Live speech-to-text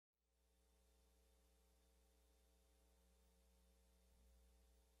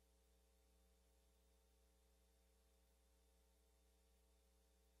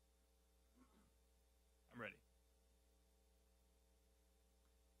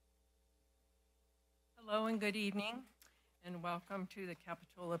Hello and good evening, and welcome to the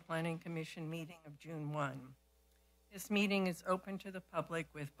Capitola Planning Commission meeting of June 1. This meeting is open to the public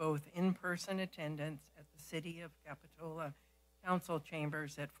with both in-person attendance at the City of Capitola Council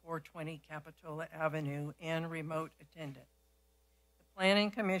Chambers at 420 Capitola Avenue and remote attendance. The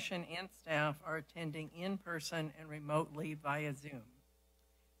Planning Commission and staff are attending in person and remotely via Zoom.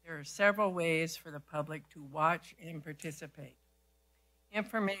 There are several ways for the public to watch and participate.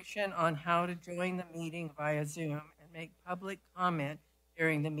 Information on how to join the meeting via Zoom and make public comment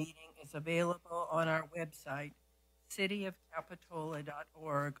during the meeting is available on our website,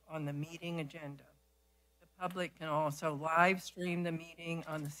 cityofcapitola.org, on the meeting agenda. The public can also live stream the meeting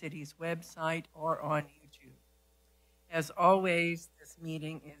on the city's website or on YouTube. As always, this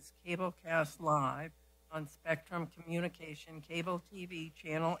meeting is cablecast live on Spectrum Communication Cable TV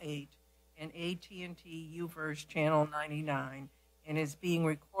Channel 8 and AT&T UVerse Channel 99, and is being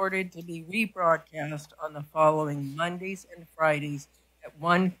recorded to be rebroadcast on the following Mondays and Fridays at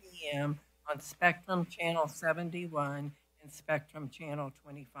 1 p.m. on Spectrum Channel 71 and Spectrum Channel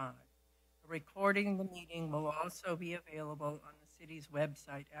 25. A recording of the meeting will also be available on the city's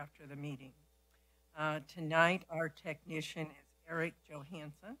website after the meeting. Tonight, our technician is Eric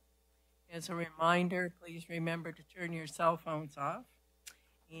Johansson. As a reminder, please remember to turn your cell phones off.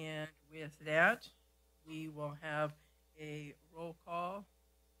 And with that, we will have a roll call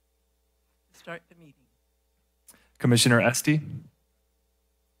to start the meeting. Commissioner Esty,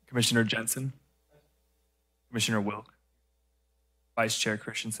 Commissioner Jensen, Commissioner Wilk, Vice Chair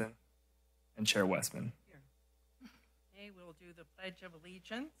Christensen, and Chair Westman. Here. Okay, we'll do the Pledge of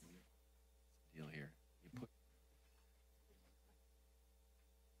Allegiance. Deal here. I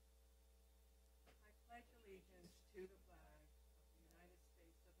pledge allegiance to the flag of the United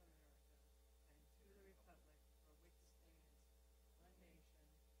States of America and to the republic for which it stands, one nation,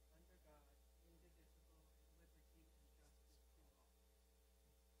 under God, indivisible, with liberty and justice for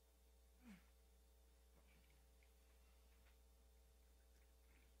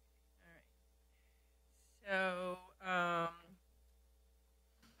all. All right. So,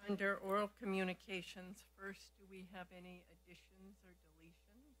 under oral communications, first, do we have any additions or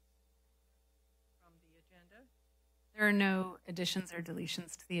deletions from the agenda? There are no additions or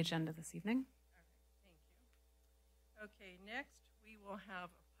deletions to the agenda this evening. All right, thank you. Okay, next we will have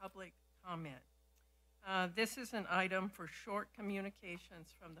a public comment. This is an item for short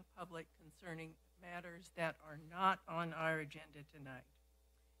communications from the public concerning matters that are not on our agenda tonight.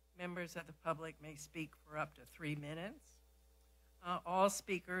 Members of the public may speak for up to 3 minutes. All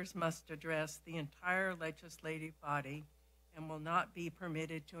speakers must address the entire legislative body and will not be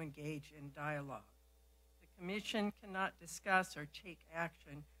permitted to engage in dialogue. The Commission cannot discuss or take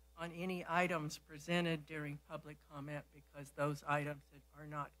action on any items presented during public comment because those items are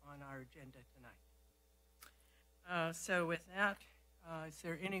not on our agenda tonight. So with that, is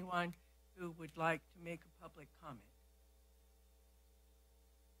there anyone who would like to make a public comment?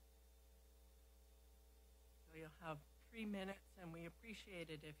 So you'll have 3 minutes, and we appreciate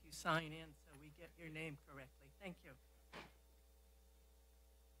it if you sign in so we get your name correctly. Thank you.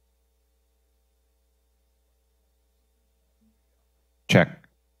 Check.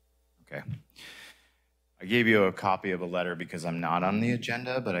 Okay. I gave you a copy of a letter because I'm not on the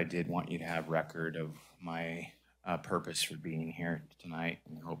agenda, but I did want you to have record of my purpose for being here tonight,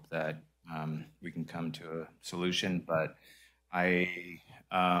 and hope that we can come to a solution. But I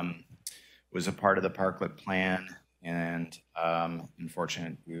was a part of the Parklet plan, and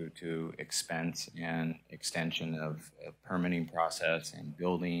unfortunately, due to expense and extension of permitting process and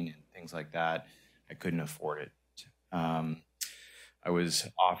building and things like that, I couldn't afford it. I was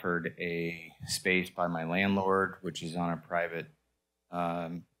offered a space by my landlord, which is on a private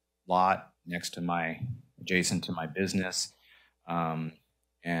lot adjacent to my business,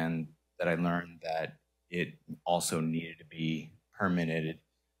 and that I learned that it also needed to be permitted,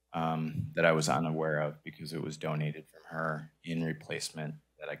 that I was unaware of because it was donated from her in replacement,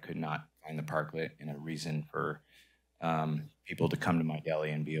 that I could not find the parklet and a reason for people to come to my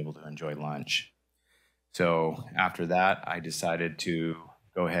deli and be able to enjoy lunch. So after that, I decided to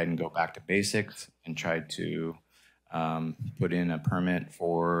go ahead and go back to basics and try to put in a permit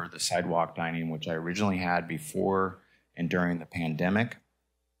for the sidewalk dining, which I originally had before and during the pandemic.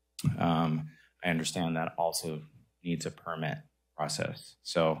 I understand that also needs a permit process.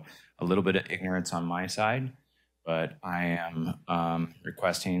 So a little bit of ignorance on my side, but I am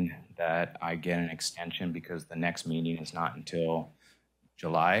requesting that I get an extension because the next meeting is not until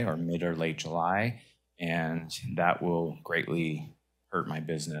July or mid or late July. And that will greatly hurt my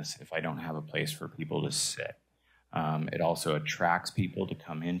business if I don't have a place for people to sit. It also attracts people to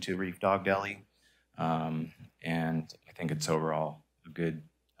come into Reef Dog Deli. And I think it's overall a good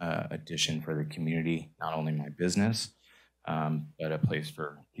addition for the community, not only my business, but a place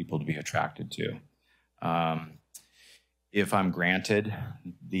for people to be attracted to. If I'm granted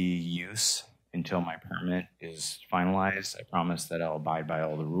the use until my permit is finalized, I promise that I'll abide by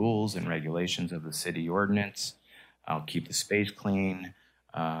all the rules and regulations of the city ordinance. I'll keep the space clean.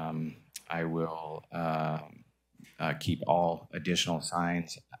 I will keep all additional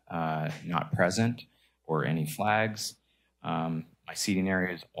signs not present or any flags. My seating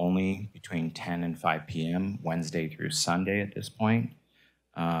area is only between 10 and 5 p.m. Wednesday through Sunday at this point.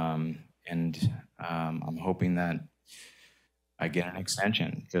 I'm hoping that I get an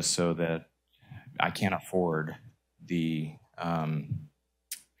extension just so that I can't afford the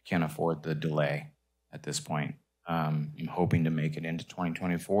delay at this point. I'm hoping to make it into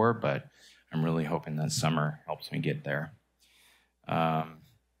 2024, but I'm really hoping that summer helps me get there. I'm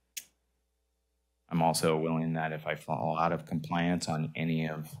also willing that if I fall out of compliance on any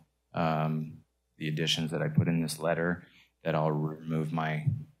of the additions that I put in this letter, that I'll remove my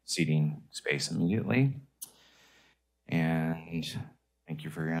seating space immediately. And thank you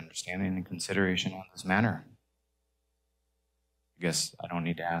for your understanding and consideration on this matter. I guess I don't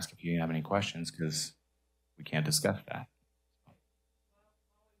need to ask if you have any questions because we can't discuss that.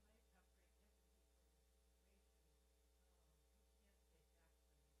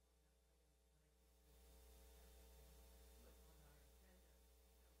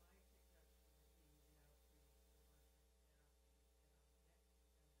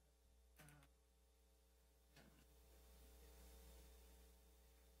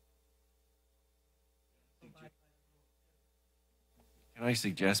 Can I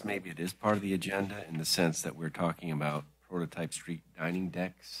suggest maybe it is part of the agenda in the sense that we're talking about prototype street dining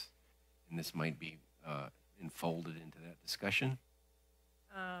decks, and this might be enfolded into that discussion?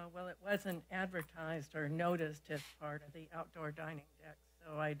 Well, it wasn't advertised or noticed as part of the outdoor dining deck,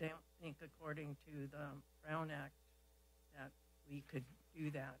 so I don't think according to the Brown Act that we could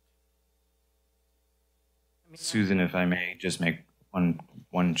do that. I mean, Susan, if I may just make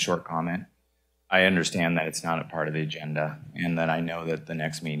one short comment. I understand that it's not a part of the agenda and that I know that the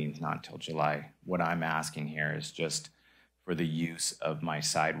next meeting is not until July. What I'm asking here is just for the use of my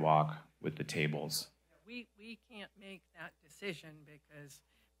sidewalk with the tables. we can't make that decision because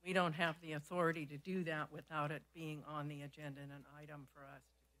we don't have the authority to do that without it being on the agenda and an item for us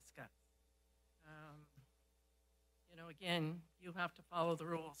to discuss. You know, again, you have to follow the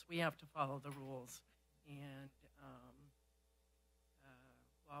rules. We have to follow the rules. And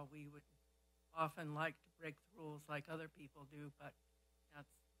while we would often like to break the rules like other people do, but that's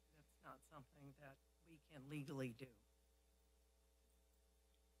not something that we can legally do.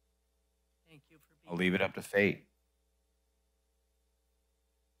 Thank you for being I'll leave it up to fate.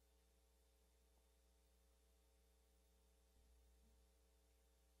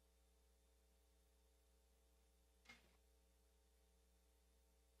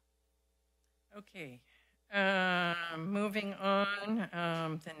 Okay, moving on,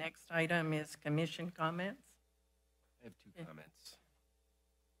 the next item is commission comments. I have two comments.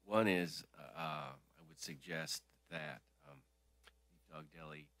 One is I would suggest that Doug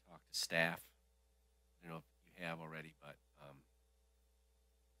Deli talk to staff. I don't know if you have already, but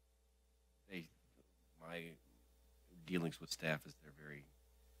my dealings with staff is they're very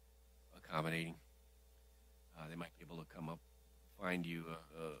accommodating. They might be able to find you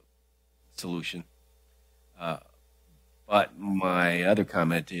a solution. But my other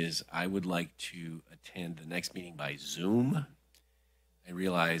comment is I would like to attend the next meeting by Zoom. I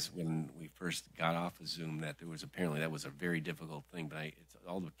realized when we first got off of Zoom that that was a very difficult thing, but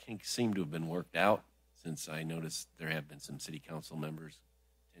all the kinks seem to have been worked out since I noticed there have been some city council members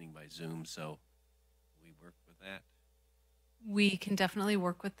attending by Zoom, so we work with that. We can definitely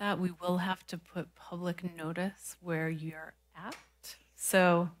work with that. We will have to put public notice where you're at.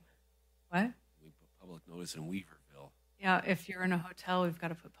 So, what? We put public notice in Weaverville. Yeah, if you're in a hotel, we've got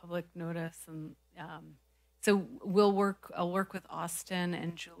to put public notice, and so I'll work with Austin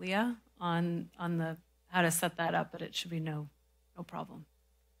and Julia on the how to set that up, but it should be no problem.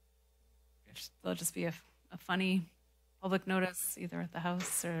 There'll just be a funny public notice either at the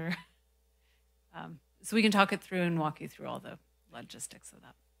house or so we can talk it through and walk you through all the logistics of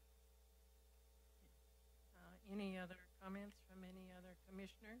that. Any other comments from any other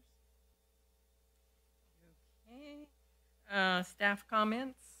commissioners? Okay. Staff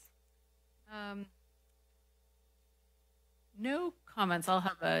comments? No comments. I'll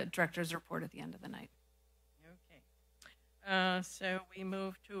have a director's report at the end of the night. Okay. So we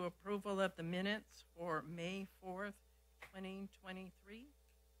move to approval of the minutes for May 4th, 2023.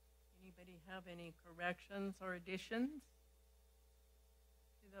 Anybody have any corrections or additions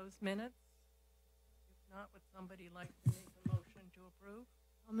to those minutes? If not, would somebody like to make a motion to approve?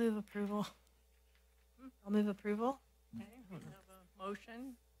 I'll move approval. I'll move approval. Okay, we have a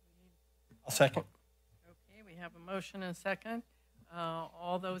motion. I'll second. Okay, we have a motion and a second.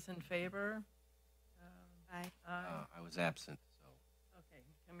 All those in favor? Aye. I was absent, so. Okay,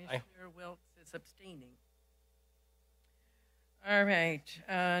 Commissioner Wilkes is abstaining. All right,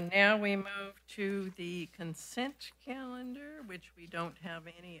 now we move to the consent calendar, which we don't have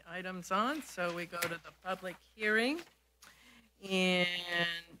any items on, so we go to the public hearing. And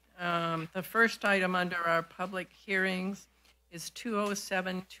the first item under our public hearings is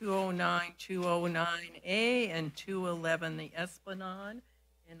 207, 209, 209A, and 211, the Esplanade.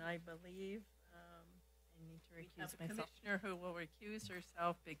 And I believe I need to we have recuse a myself. commissioner who will recuse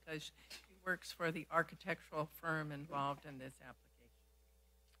herself because she works for the architectural firm involved in this application.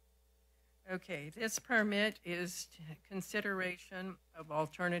 Okay, this permit is consideration of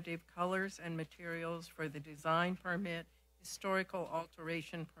alternative colors and materials for the design permit, historical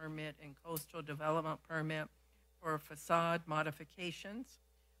alteration permit, and coastal development permit for facade modifications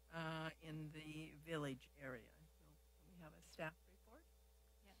in the village area. So we have a staff report.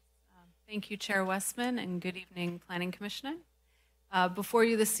 Thank you, Chair Westman, and good evening, Planning Commission. Before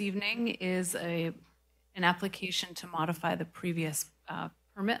you this evening is an application to modify the previous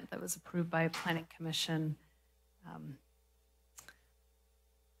permit that was approved by Planning Commission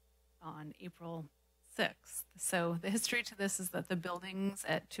on April 6th. So the history to this is that the buildings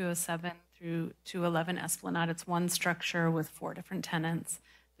at 207 through 211 Esplanade, it's one structure with 4 different tenants.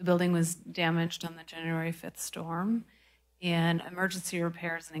 The building was damaged on the January 5th storm, and emergency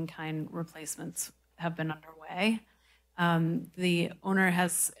repairs and in-kind replacements have been underway. The owner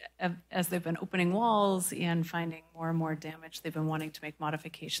has, as they've been opening walls and finding more and more damage, they've been wanting to make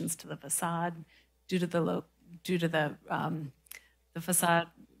modifications to the facade due to the facade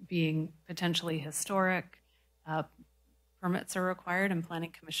being potentially historic. Permits are required and Planning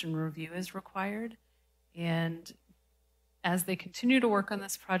Commission review is required. And as they continue to work on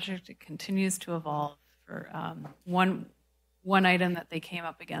this project, it continues to evolve. For one item that they came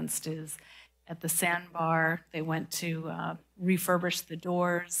up against is at the sandbar, they went to refurbish the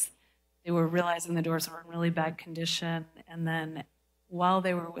doors. They were realizing the doors were in really bad condition. And then while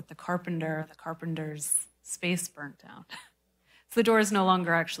they were with the carpenter's space burnt down. So the doors no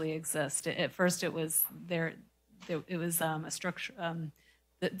longer actually exist. At first it was there. It was a structure.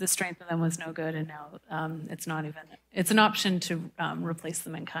 The strength of them was no good, and now it's not even. It's an option to replace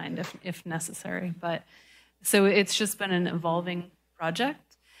them in kind if necessary. But so it's just been an evolving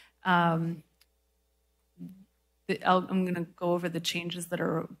project. I'm going to go over the changes that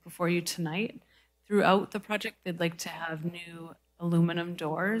are before you tonight. Throughout the project, they'd like to have new aluminum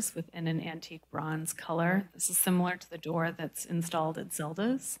doors within an antique bronze color. This is similar to the door that's installed at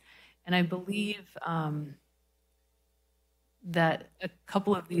Zelda's. And I believe that a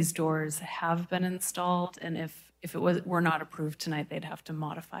couple of these doors have been installed, and if it were not approved tonight, they'd have to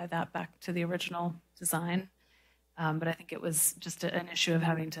modify that back to the original design. But I think it was just an issue of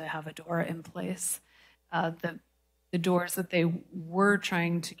having to have a door in place. The doors that they were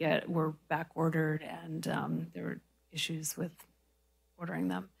trying to get were back ordered, and there were issues with ordering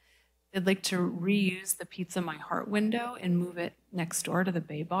them. They'd like to reuse the Pizza My Heart window and move it next door to the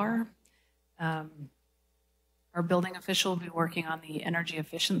Bay Bar. Our building official will be working on the energy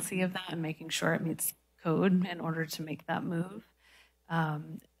efficiency of that and making sure it meets code in order to make that move.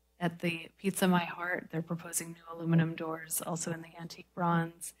 At the Pizza My Heart, they're proposing new aluminum doors, also in the antique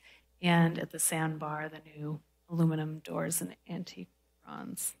bronze, and at the Sandbar, the new aluminum doors in antique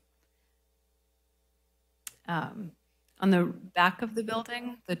bronze. On the back of the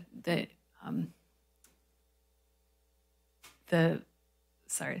building,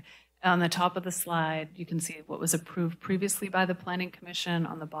 on the top of the slide, you can see what was approved previously by the Planning Commission.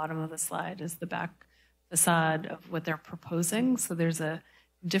 On the bottom of the slide is the back facade of what they're proposing. So there's a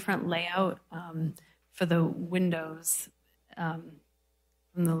different layout for the windows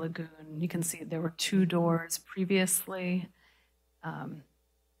from the lagoon. You can see there were 2 doors previously on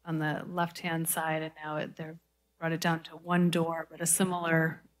the left-hand side, and now they've brought it down to 1 door, but a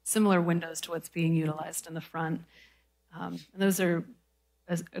similar windows to what's being utilized in the front. And those are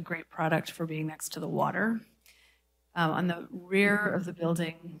a great product for being next to the water. On the rear of the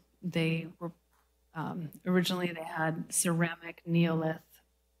building, they were originally they had ceramic neolith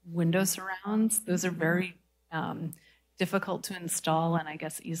window surrounds. Those are very difficult to install and I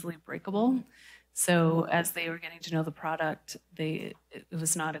guess easily breakable. So as they were getting to know the product, it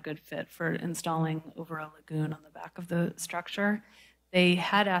was not a good fit for installing over a lagoon on the back of the structure. They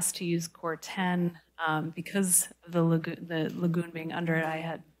had asked to use Core 10 because of the lagoon being under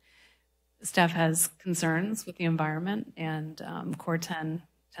it. Staff has concerns with the environment, and Core 10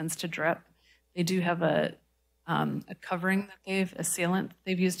 tends to drip. They do have a covering a sealant that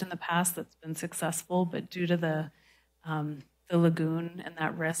they've used in the past that's been successful, but due to the lagoon and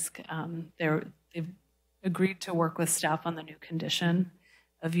that risk, they've agreed to work with staff on the new condition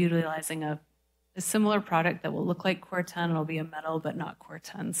of utilizing a similar product that will look like Core 10. It'll be a metal, but not Core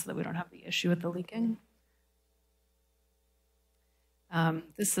 10, so that we don't have the issue with the leaking.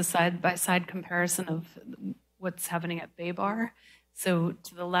 This is a side-by-side comparison of what's happening at Bay Bar. So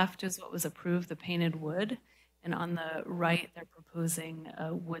to the left is what was approved, the painted wood, and on the right, they're proposing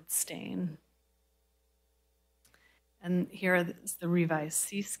a wood stain. And here is the revised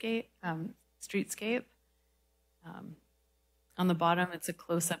streetscape. On the bottom, it's a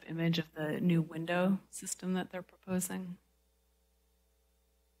close-up image of the new window system that they're proposing.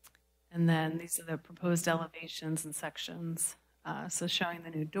 And then these are the proposed elevations and sections. So showing the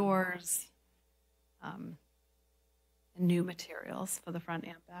new doors and new materials for the front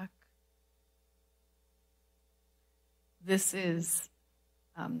and back. This is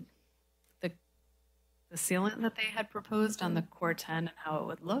the sealant that they had proposed on the Core 10 and how it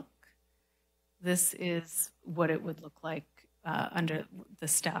would look. This is what it would look like under the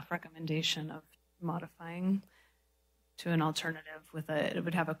staff recommendation of modifying to an alternative it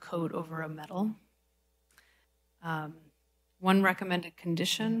would have a coat over a metal. One recommended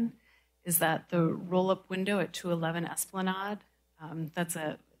condition is that the roll-up window at 211 Esplanade, that's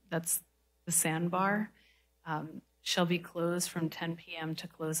the sandbar, shall be closed from 10 p.m. to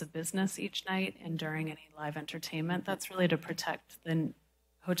close of business each night and during any live entertainment. That's really to protect the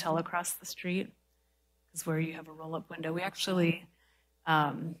hotel across the street, because where you have a roll-up window. We actually,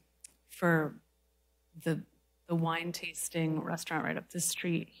 for the wine tasting restaurant right up the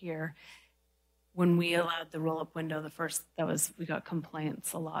street here, when we allowed the roll-up window, we got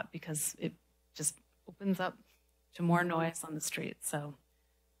complaints a lot because it just opens up to more noise on the street. So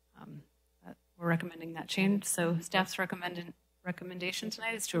we're recommending that change. So staff's recommendation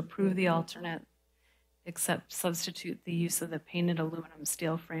tonight is to approve the alternate, except substitute the use of the painted aluminum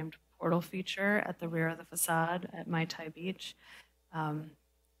steel framed portal feature at the rear of the facade at Mai Tai Beach,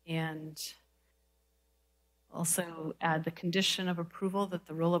 and also add the condition of approval that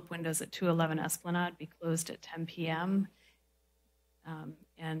the roll-up windows at 211 Esplanade be closed at 10 p.m.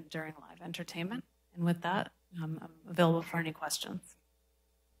 And during live entertainment. And with that, I'm available for any questions.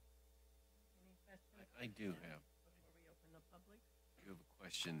 I do have. You have a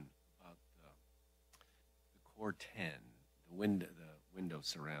question about the Core 10, the window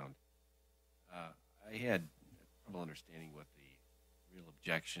surround. I had trouble understanding what the real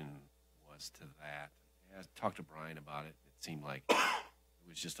objection was to that. I talked to Brian about it. It seemed like it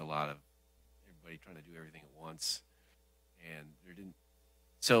was just a lot of everybody trying to do everything at once, and there didn't.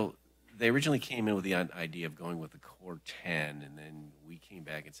 So they originally came in with the idea of going with the Core 10, and then we came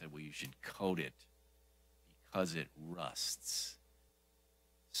back and said, well, you should coat it because it rusts.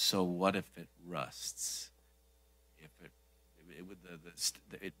 So what if it rusts? If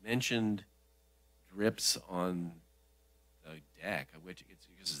it mentioned drips on the deck, which it's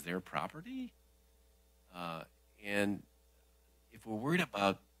because it's their property. And if we're worried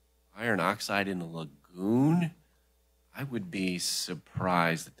about iron oxide in the lagoon, I would be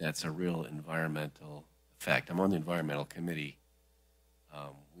surprised that that's a real environmental effect. I'm on the environmental committee.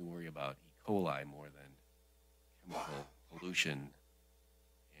 We worry about E. coli more than chemical pollution.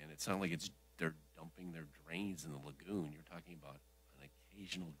 And it's not like they're dumping their drains in the lagoon. You're talking about an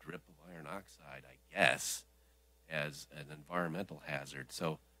occasional drip of iron oxide, I guess, as an environmental hazard.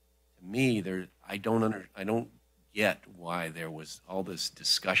 So to me, I don't get why there was all this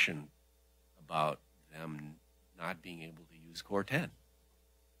discussion about them not being able to use Core 10.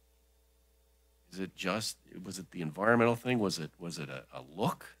 Was it the environmental thing? Was it a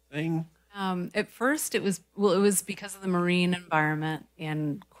look thing? At first, it was because of the marine environment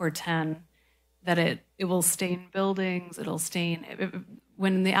and Core 10 that it will stain buildings. It'll stain.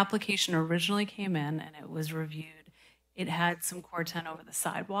 When the application originally came in and it was reviewed, it had some Core 10 over the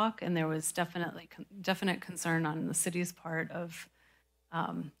sidewalk, and there was definite concern on the city's part of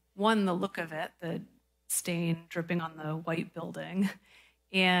one, the look of it, the stain dripping on the white building,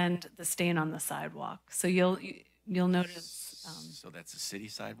 and the stain on the sidewalk. So you'll notice. So that's a city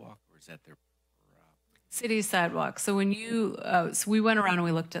sidewalk, or is that their city sidewalk? So when so we went around and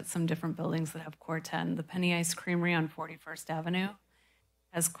we looked at some different buildings that have Core 10. The Penny Ice Creamery on 41st Avenue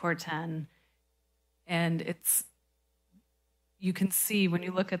has Core 10, and you can see when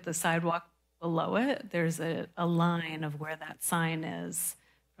you look at the sidewalk below it, there's a line of where that sign is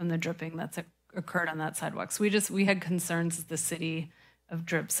from the dripping that's occurred on that sidewalk. So we had concerns as the city of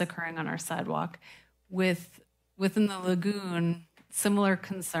drips occurring on our sidewalk. Within the lagoon, similar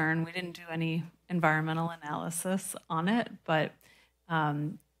concern. We didn't do any environmental analysis on it, but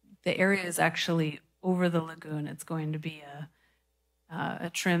the area is actually over the lagoon. It's going to be a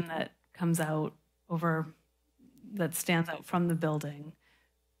trim that comes out over, that stands out from the building.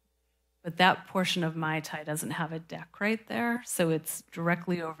 But that portion of Mai Tai doesn't have a deck right there, so it's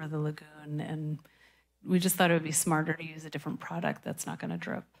directly over the lagoon, and we just thought it would be smarter to use a different product that's not going to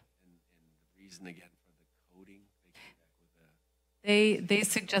drip. And the reason again for the coating, they came back with a They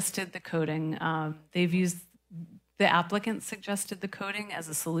suggested the coating. The applicant suggested the coating as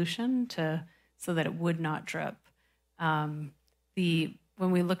a solution so that it would not drip. When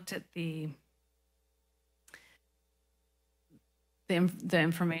we looked at the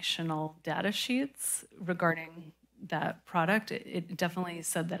informational data sheets regarding that product, it definitely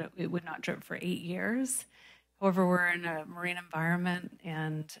said that it would not drip for 8 years. However, we're in a marine environment,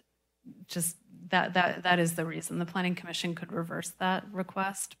 and just that is the reason. The Planning Commission could reverse that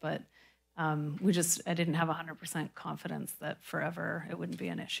request, but I didn't have 100% confidence that forever it wouldn't be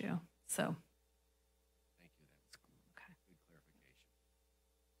an issue. So. thank you. That's Okay. good clarification.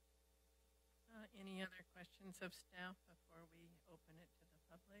 Any other questions of staff before we open it to the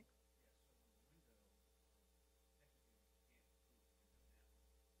public?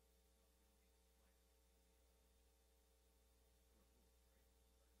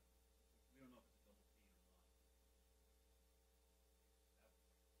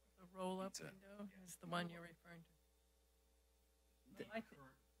 The roll-up window is the one you're referring to.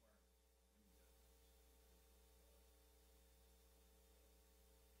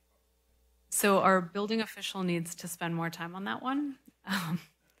 So our building official needs to spend more time on that one.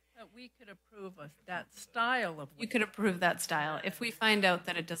 But we could approve that style of You could approve that style. If we find out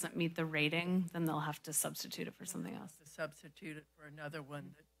that it doesn't meet the rating, then they'll have to substitute it for something else. to substitute it for another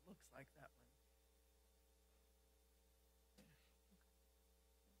one that looks like that one.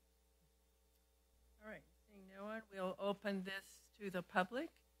 All right, seeing no one, we'll open this to the public.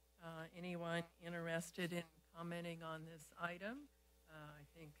 Anyone interested in commenting on this item? I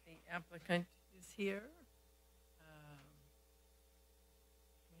think the applicant is here.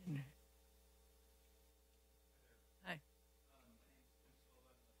 Hi.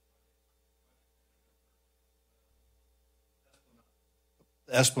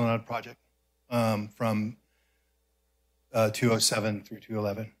 The Esplanade project from 207 through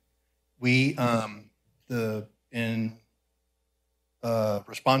 211. We, in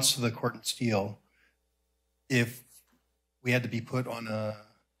response to the court and steel, if we had to be put on a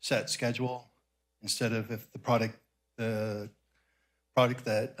set schedule, instead of if the product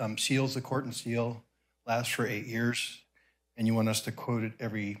that seals the court and steel lasts for 8 years, and you want us to quote it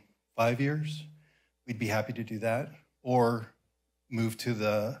every 5 years, we'd be happy to do that, or move to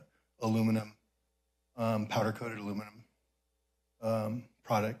the aluminum, powder-coated aluminum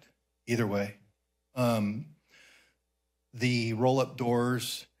product. Either way. The roll-up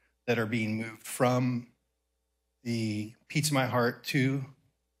doors that are being moved from the Pizza My Heart to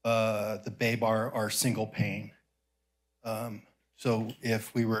the Bay Bar are single pane. So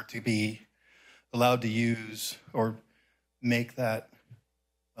if we were to be allowed to use or make that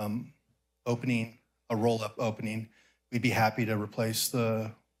opening a roll-up opening, we'd be happy to replace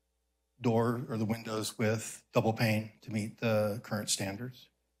the door or the windows with double pane to meet the current standards.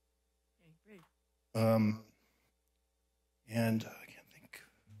 Okay, great. And I can't think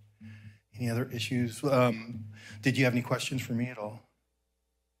any other issues. Did you have any questions for me at all?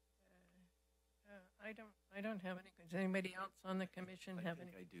 I don't have any. Does anybody else on the commission have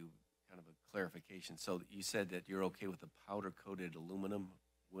any? I do kind of a clarification. So you said that you're okay with the powder-coated aluminum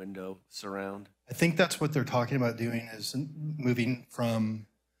window surround? I think that's what they're talking about doing, is moving from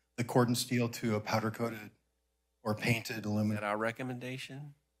the cordon steel to a powder-coated or painted Is aluminum. that our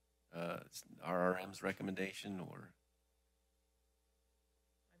recommendation? RRM's recommendation, or?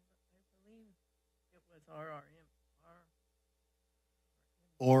 I believe it was RRM.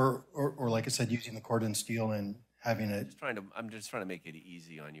 Or like I said, using the cordon steel and having it. I'm just trying to make it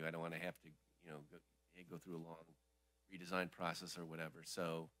easy on you. I don't want to have to, go through a long redesign process or whatever.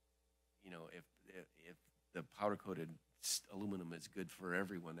 So, if the powder coated aluminum is good for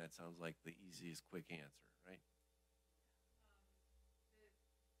everyone, that sounds like the easiest, quick answer, right?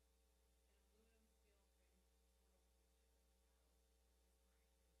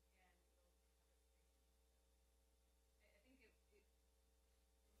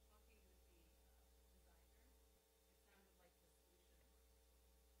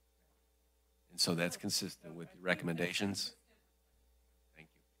 so that's consistent with your recommendations? Thank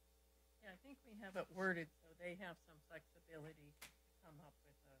you. Yeah, I think we have it worded so they have some flexibility to come up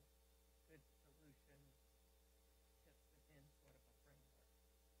with a good solution that's within sort of a framework.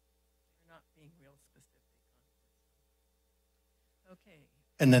 They're not being real specific on this. Okay.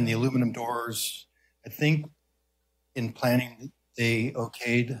 And then the aluminum doors, I think in planning, they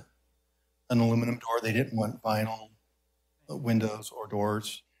okayed an aluminum door. They didn't want vinyl windows or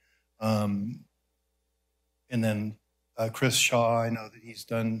doors. And then Chris Shaw, I know that he's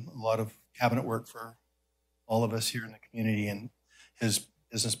done a lot of cabinet work for all of us here in the community, and his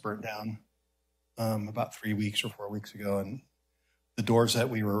business burnt down about 3 weeks or 4 weeks ago. And the doors that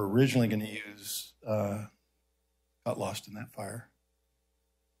we were originally going to use got lost in that fire.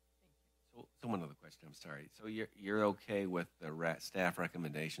 So one other question, I'm sorry. So you're okay with the staff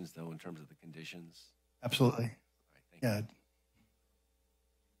recommendations, though, in terms of the conditions? Absolutely. All right, thank you. Yeah.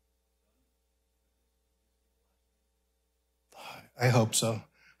 I hope so.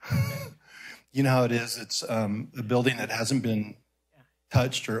 You know how it is. It's a building that hasn't been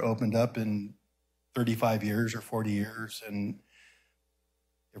touched or opened up in 35 years or 40 years. And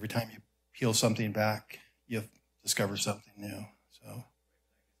every time you peel something back, you discover something new. So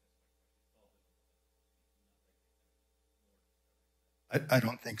I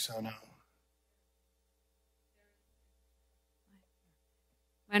don't think so, no.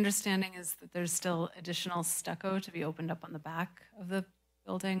 My understanding is that there's still additional stucco to be opened up on the back of the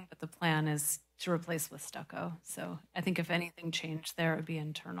building, but the plan is to replace with stucco. So I think if anything changed there, it would be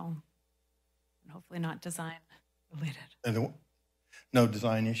internal and hopefully not design related. And no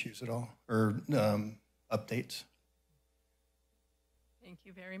design issues at all or updates. Thank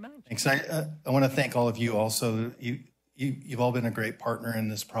you very much. Thanks. I want to thank all of you also. You've all been a great partner in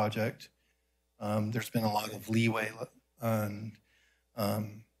this project. There's been a lot of leeway and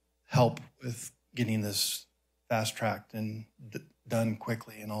help with getting this fast-tracked and done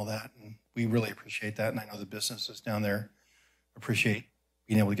quickly and all that. And we really appreciate that. And I know the businesses down there appreciate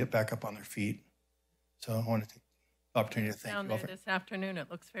being able to get back up on their feet. So I want to take the opportunity to thank Down you all. there this afternoon,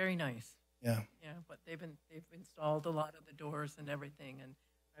 it looks very nice. Yeah. Yeah, but they've installed a lot of the doors and everything, and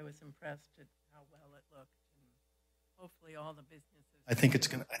I was impressed at how well it looked. And hopefully, all the businesses. I think it's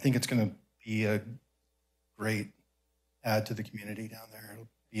gonna be a great add to the community down there. It'll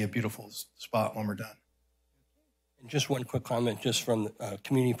be a beautiful spot when we're done. And just one quick comment, just from the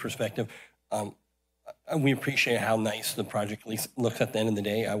community perspective. We appreciate how nice the project looks at the end of the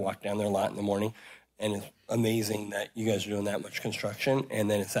day. I walk down there a lot in the morning, and it's amazing that you guys are doing that much construction, and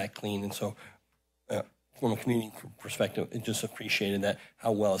then it's that clean. And so from a community perspective, it just appreciated that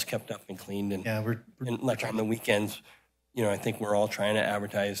how well it's kept up and cleaned. And, Yeah, and like on the weekends, you know, I think we're all trying to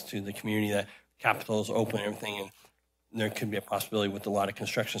advertise to the community that Capitola is open and everything, and there could be a possibility with a lot of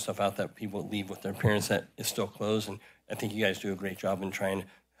construction stuff out that people leave with their parents that it's still closed. And I think you guys do a great job in trying to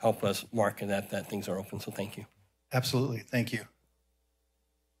help us market that things are open. So thank you. absolutely. Thank you.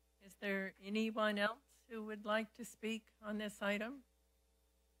 Is there anyone else who would like to speak on this item?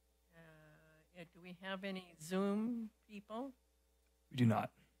 Do we have any Zoom people? We do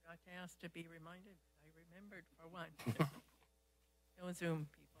not. Got to ask to be reminded. I remembered for one. No Zoom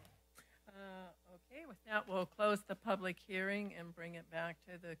people. Okay, with that, we'll close the public hearing and bring it back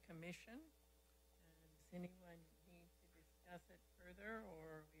to the commission. Does anyone need to discuss it further,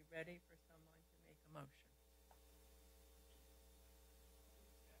 or are we ready for someone to make a motion?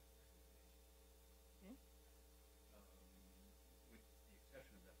 Okay.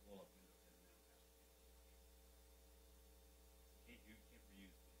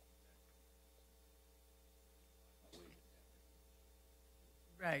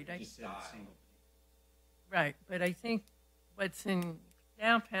 Right. Right, but I think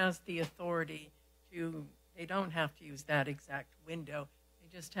staff has the authority to, they don't have to use that exact window. They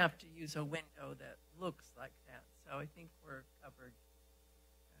just have to use a window that looks like that. So I think we're covered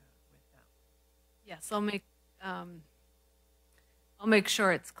with that. Yes, I'll make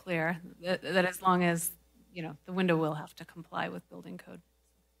sure it's clear that as long as, you know, the window will have to comply with building code.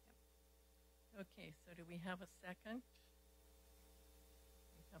 Okay, so do we have a second?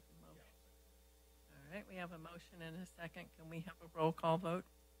 We have a motion. All right, we have a motion and a second. Can we have a roll call vote?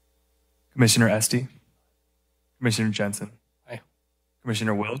 Commissioner Estee, Commissioner Jensen, Aye.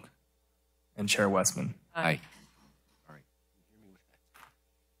 Commissioner Wilk, and Chair Westman. Aye. All right.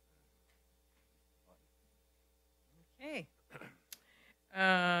 Okay.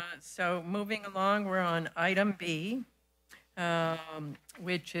 So moving along, we're on item B,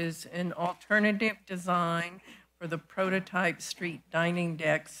 which is an alternative design for the prototype street dining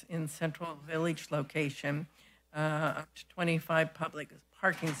decks in Central Village location, up to 25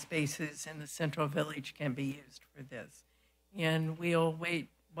 parking spaces in the central village can be used for this. And we'll wait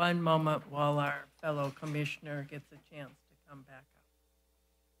one moment while our fellow commissioner gets a chance to come back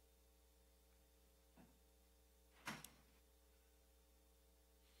up.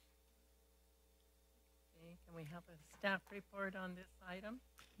 Okay, can we have a staff report on this item?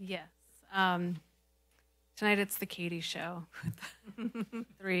 Yes. Tonight it's the Katie show with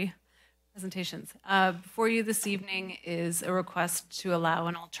 3 presentations. Before you this evening is a request to allow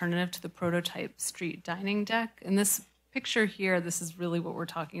an alternative to the prototype street dining deck. In this picture here, this is really what we're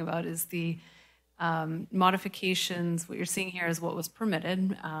talking about, is the modifications. What you're seeing here is what was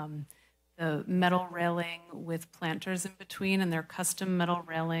permitted. The metal railing with planters in between, and they're custom metal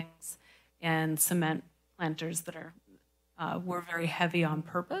railings and cement planters that were very heavy on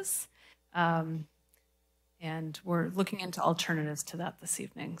purpose. And we're looking into alternatives to that this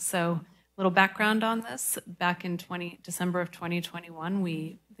evening. So a little background on this. Back in December of 2021,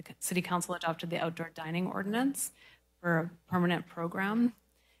 the City Council adopted the outdoor dining ordinance for a permanent program.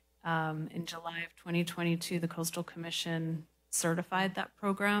 In July of 2022, the Coastal Commission certified that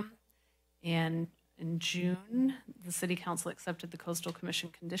program. And in June, the City Council accepted the Coastal Commission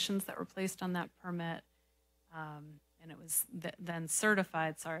conditions that were placed on that permit. And it was then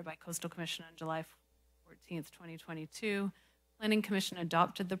certified, by Coastal Commission on July 14th, 2022. Planning Commission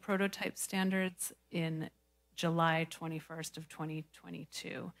adopted the prototype standards in July 21st of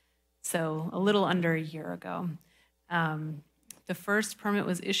 2022. So a little under a year ago. The first permit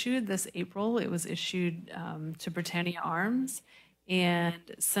was issued this April. It was issued to Britannia Arms. And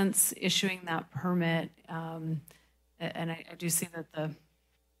since issuing that permit, and I do see that the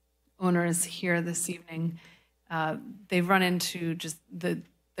owner is here this evening, they've run into just the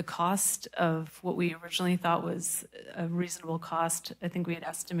cost of what we originally thought was a reasonable cost. I think we had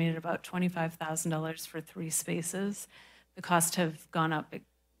estimated about $25,000 for 3 spaces. The costs have gone up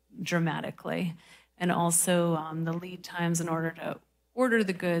dramatically. And also the lead times in order to order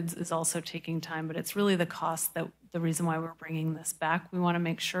the goods is also taking time, but it's really the cost that the reason why we're bringing this back. We want to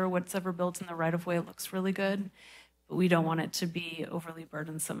make sure what's ever built in the right-of-way looks really good, but we don't want it to be overly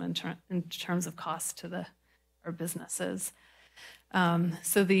burdensome in terms of cost to our businesses.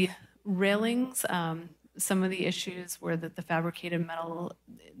 So the railings, some of the issues were that the fabricated metal,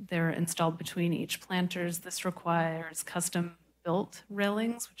 they're installed between each planters. This requires custom-built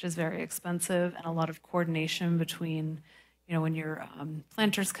railings, which is very expensive, and a lot of coordination between, when your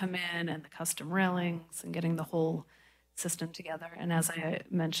planters come in and the custom railings and getting the whole system together. And as I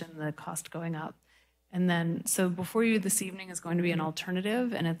mentioned, the cost going up. And then, so before you this evening is going to be an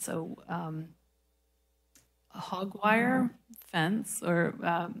alternative, and it's a hog wire fence or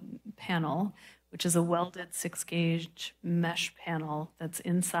panel, which is a welded 6-gauge mesh panel that's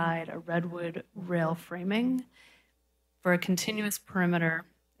inside a redwood rail framing for a continuous perimeter,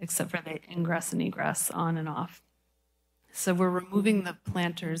 except for the ingress and egress on and off. So we're removing the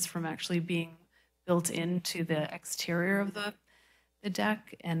planters from actually being built into the exterior of the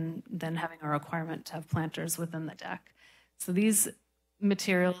deck, and then having a requirement to have planters within the deck. So these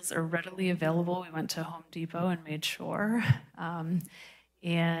materials are readily available. We went to Home Depot and made sure.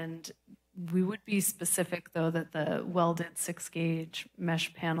 And we would be specific, though, that the welded 6-gauge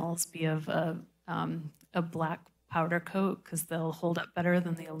mesh panels be of a black powder coat, because they'll hold up better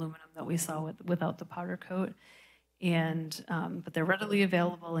than the aluminum that we saw without the powder coat. And but they're readily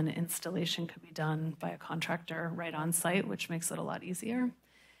available, and installation could be done by a contractor right on site, which makes it a lot easier.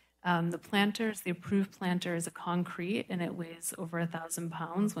 The planters, the approved planter is a concrete, and it weighs over 1,000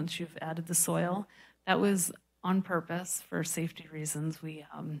 pounds once you've added the soil. That was on purpose for safety reasons. We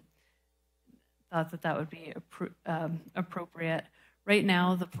thought that would be appropriate. Right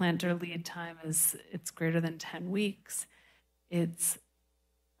now, the planter lead time it's greater than 10 weeks. It's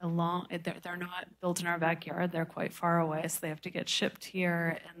they're not built in our backyard. They're quite far away, so they have to get shipped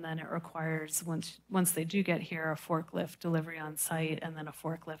here, and then it requires, once they do get here, a forklift delivery on site, and then a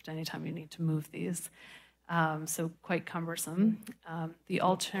forklift anytime you need to move these. So quite cumbersome. The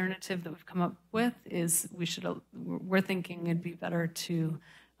alternative that we've come up with is we're thinking it'd be better to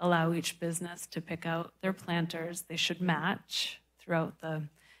allow each business to pick out their planters. They should match throughout the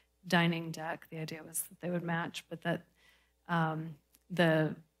dining deck. The idea was that they would match, but that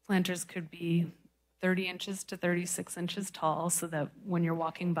the planters could be 30 inches to 36 inches tall, so that when you're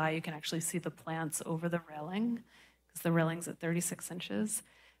walking by, you can actually see the plants over the railing, because the railing's at 36 inches.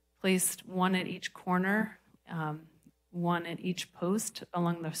 Placed one at each corner, one at each post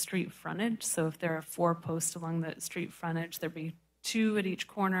along the street frontage. So if there are 4 posts along the street frontage, there'd be 2 at each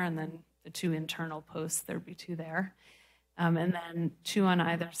corner, and then the 2 internal posts, there'd be 2 there. And then 2 on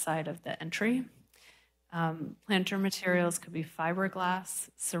either side of the entry. Planter materials could be fiberglass,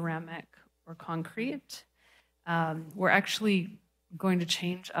 ceramic, or concrete. We're actually going to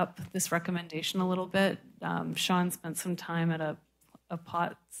change up this recommendation a little bit. Sean spent some time at a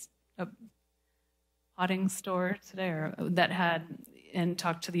potting store today, or that had, and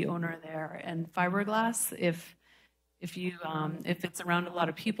talked to the owner there. And fiberglass, if it's around a lot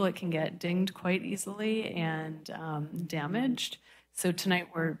of people, it can get dinged quite easily and damaged. So tonight,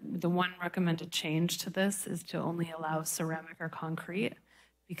 the one recommended change to this is to only allow ceramic or concrete,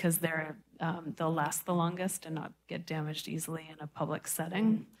 because they'll last the longest and not get damaged easily in a public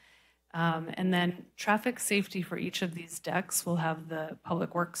setting. And then traffic safety for each of these decks will have the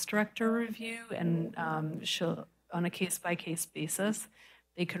Public Works Director review, and she'll, on a case-by-case basis,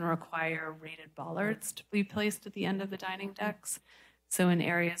 they can require rated bollards to be placed at the end of the dining decks. So in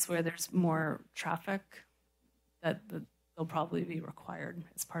areas where there's more traffic, they'll probably be required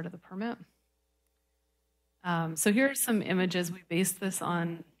as part of the permit. So here are some images. We based this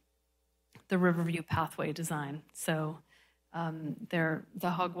on the Riverview pathway design. So the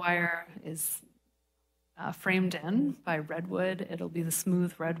hog wire is framed in by redwood. It'll be the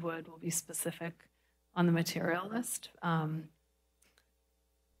smooth redwood, will be specific on the material list. And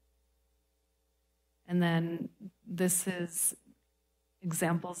then this is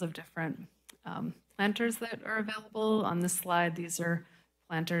examples of different planters that are available. On this slide, these are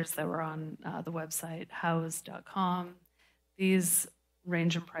planters that were on the website, house.com. These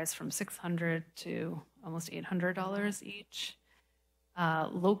range in price from $600 to almost $800 each.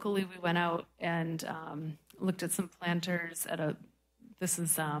 Locally, we went out and looked at some planters this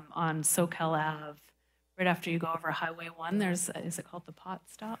is on SoCal Ave, right after you go over Highway 1. Is it called the Pot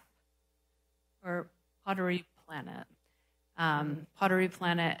Stop? Or Pottery Planet. Pottery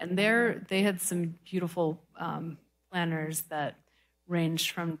Planet, and they had some beautiful planters that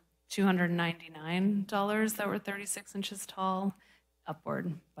ranged from $299 that were 36 inches tall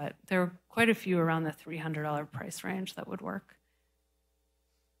upward, but there were quite a few around the $300 price range that would work.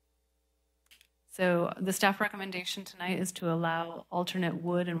 So the staff recommendation tonight is to allow alternate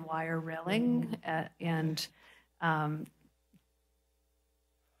wood and wire railing and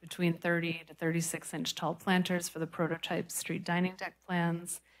between 30 to 36 inch tall planters for the prototype street dining deck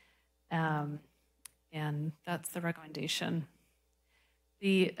plans. And that's the recommendation.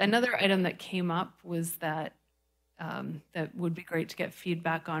 Another item that came up was that that would be great to get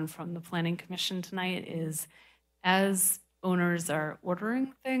feedback on from the Planning Commission tonight is, as owners are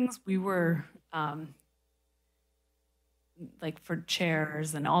ordering things, we were like for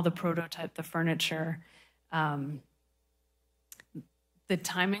chairs and all the prototype, the furniture, the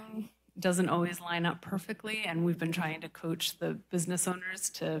timing doesn't always line up perfectly, and we've been trying to coach the business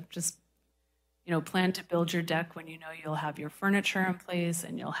owners to just, plan to build your deck when you'll have your furniture in place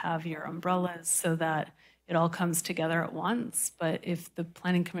and you'll have your umbrellas, so that it all comes together at once. But if the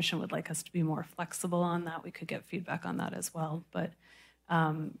Planning Commission would like us to be more flexible on that, we could get feedback on that as well. But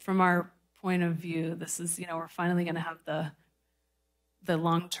from our point of view, this is, we're finally going to have the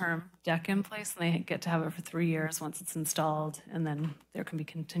long-term deck in place, and they get to have it for 3 years once it's installed, and then there can be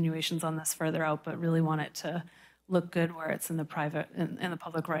continuations on this further out, but really want it to look good where it's in the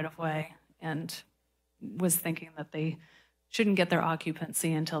public right-of-way, and was thinking that they shouldn't get their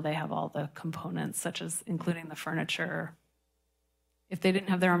occupancy until they have all the components, such as including the furniture. If they didn't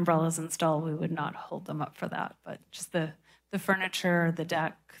have their umbrellas installed, we would not hold them up for that, but just the furniture, the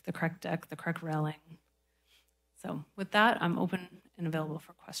deck, the correct railing. So with that, I'm open and available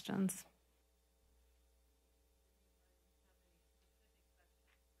for questions.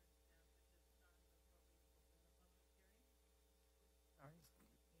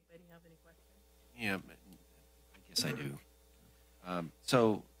 Anybody have any questions? Yeah, I guess I do.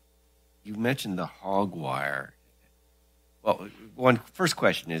 So you mentioned the hog wire. Well, first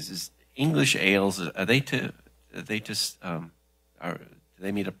question is English ales, do they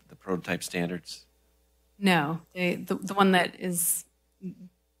meet up the prototype standards? No, the one that is,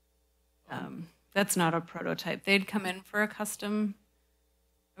 that's not a prototype. They'd come in for a custom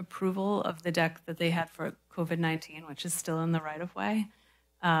approval of the deck that they had for COVID-19, which is still in the right-of-way.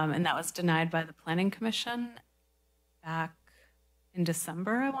 And that was denied by the Planning Commission back in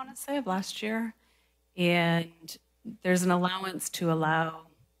December, I want to say, of last year. And there's an allowance to allow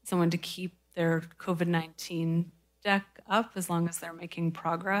someone to keep their COVID-19 deck up as long as they're making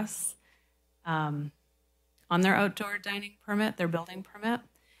progress on their outdoor dining permit, their building permit.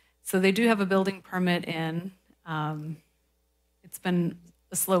 So they do have a building permit in. It's been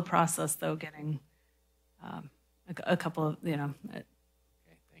a slow process, though, getting a couple of, Okay,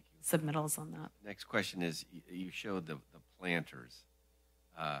 thank you. submittals on that. Next question is, you showed the planters.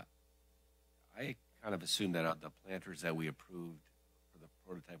 I kind of assumed that the planters that we approved for the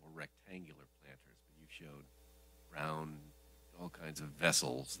prototype were rectangular planters, but you showed round, all kinds of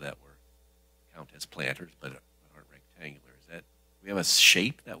vessels that were count as planters, but aren't rectangular. Is that, we have a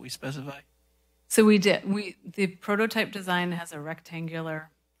shape that we specify? So we did. The prototype design has a rectangular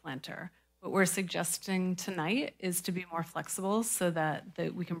planter. What we're suggesting tonight is to be more flexible so that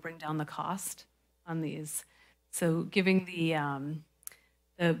we can bring down the cost on these. So giving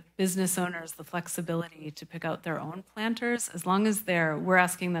the business owners the flexibility to pick out their own planters, as long as we're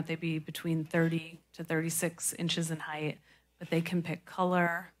asking that they be between 30 to 36 inches in height, but they can pick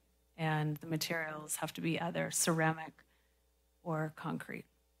color, and the materials have to be either ceramic or concrete.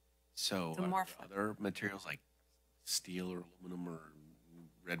 So So more other materials like steel or aluminum or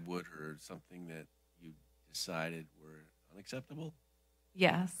redwood or something that you decided were unacceptable?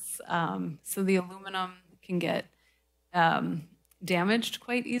 Yes. So the aluminum can get damaged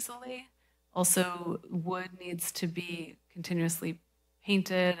quite easily. Also, wood needs to be continuously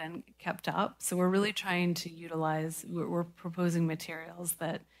painted and kept up. So we're really trying to utilize, we're proposing materials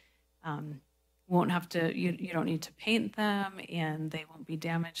that won't have to, you don't need to paint them, and they won't be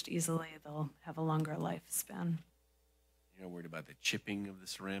damaged easily. They'll have a longer lifespan. You're not worried about the chipping of the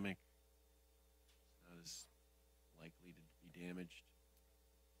ceramic? Not as likely to be damaged?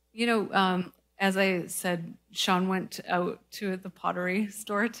 You know, as I said, Sean went out to the pottery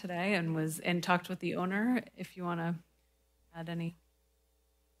store today and talked with the owner. If you want to add any.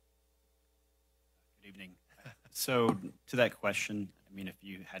 Good evening. So to that question, I mean, if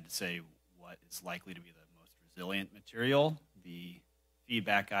you had to say what is likely to be the most resilient material, the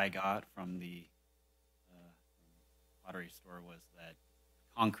feedback I got from the pottery store was that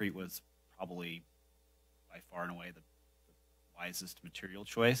concrete was probably by far and away the wisest material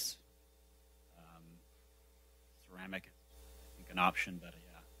choice. Ceramic is, I think, an option, but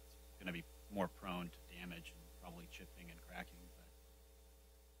yeah, it's going to be more prone to damage and probably chipping and cracking.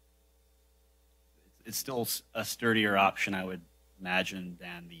 But it's still a sturdier option, I would imagine,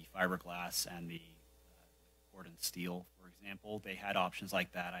 than the fiberglass and the cord and steel, for example. They had options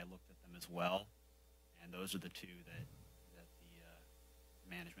like that. I looked at them as well, and those are the two that the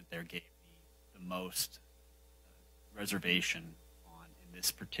management there gave the most reservation on in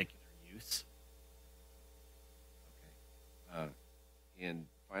this particular use. And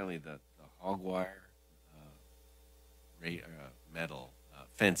finally, the hog wire metal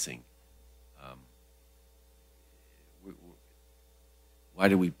fencing. Why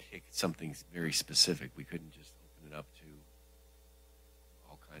do we pick something very specific? We couldn't just open it up to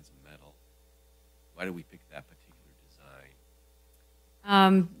all kinds of metal. Why do we pick that particular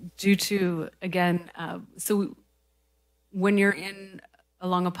design? Due to, again, so when you're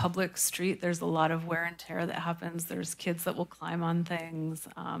along a public street, there's a lot of wear and tear that happens. There's kids that will climb on things.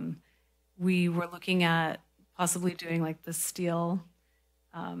 We were looking at possibly doing like the steel,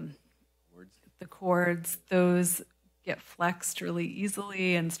 the cords, those get flexed really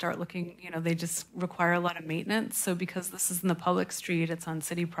easily and start looking, they just require a lot of maintenance. So because this is in the public street, it's on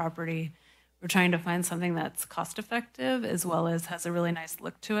city property, we're trying to find something that's cost effective as well as has a really nice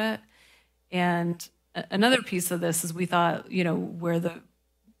look to it. And another piece of this is we thought, where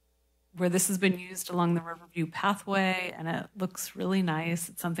this has been used along the Riverview pathway and it looks really nice.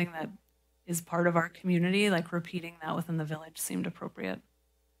 It's something that is part of our community, like repeating that within the village seemed appropriate.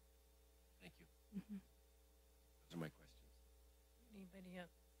 Thank you. Mm-hmm. Those are my questions. Anybody else?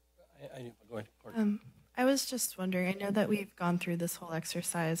 Go ahead, Courtney. I was just wondering, I know that we've gone through this whole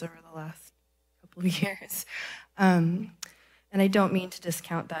exercise over the last couple of years, and I don't mean to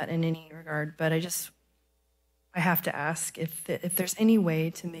discount that in any regard, but I have to ask if there's any way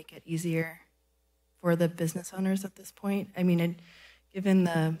to make it easier for the business owners at this point. I mean, given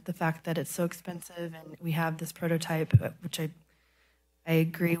the fact that it's so expensive and we have this prototype, which I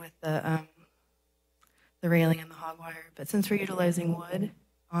agree with the railing and the hog wire, but since we're utilizing wood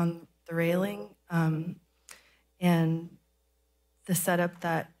on the railing and the setup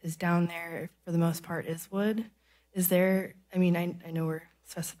that is down there for the most part is wood, is there, I mean, I know we're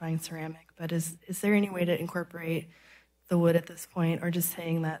specifying ceramic, but is there any way to incorporate the wood at this point, or just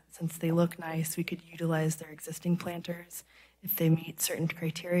saying that since they look nice, we could utilize their existing planters if they meet certain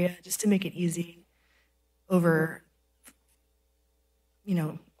criteria, just to make it easy over,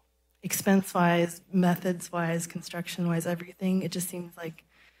 expense-wise, methods-wise, construction-wise, everything. It just seems like,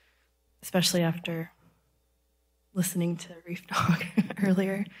 especially after listening to Reef Dog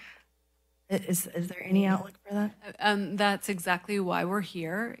earlier, is there any outlook for that? That's exactly why we're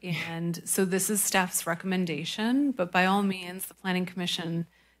here. And so this is staff's recommendation, but by all means, the Planning Commission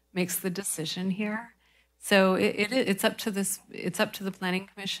makes the decision here. So it's up to the Planning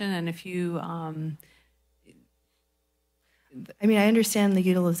Commission. And if you I mean, I understand the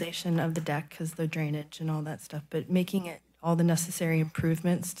utilization of the deck because the drainage and all that stuff, but making it all the necessary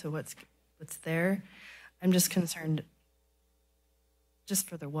improvements to what's there, I'm just concerned just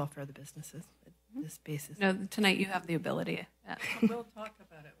for the welfare of the businesses. This basis. No, tonight you have the ability. We'll talk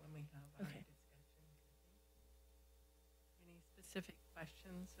about it when we have our Okay. discussion. Any specific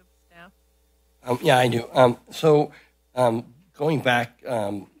questions of staff? Yeah, I do. Going back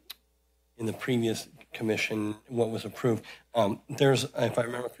in the previous commission, what was approved, there's, if I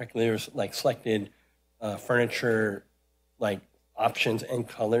remember correctly, there's like selected furniture, like options and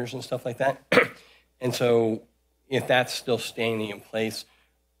colors and stuff like that. And so if that's still staying in place,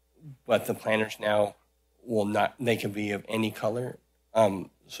 but the planners now will not, they can be of any color.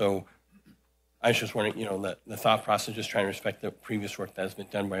 So I was just wondering, the thought process, just trying to respect the previous work that has been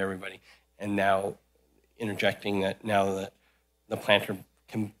done by everybody, and now interjecting that now that the planter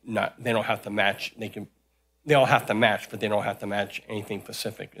can not, they don't have to match, they all have to match, but they don't have to match anything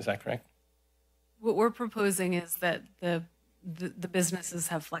specific. Is that correct? What we're proposing is that the businesses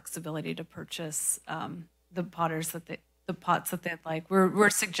have flexibility to purchase the pots that they'd like. We're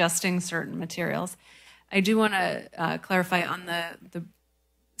suggesting certain materials. I do want to clarify on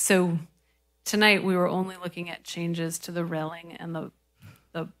so tonight we were only looking at changes to the railing and the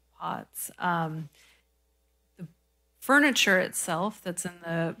pots. The furniture itself that's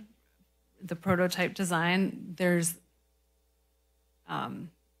in the prototype design, there's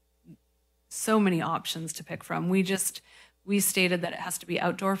so many options to pick from. We stated that it has to be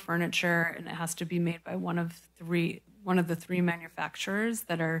outdoor furniture and it has to be made by one of the three manufacturers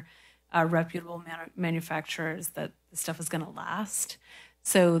that are reputable manufacturers that the stuff is going to last.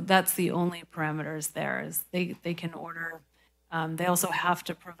 So that's the only parameters there is they can order. They also have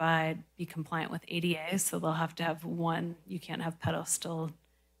to be compliant with ADA, so they'll have to have one. You can't have pedestal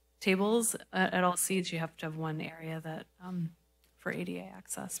tables at all seats. You have to have one area that for ADA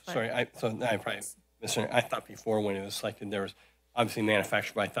access. But Sorry, I probably misunderstood. I thought before when it was selected, there was obviously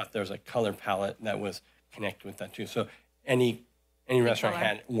manufactured, but I thought there was a color palette that was connected with that too. So any restaurant color.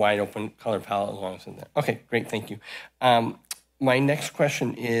 had wide open color palette as long as it's in there. Okay, great, thank you. My next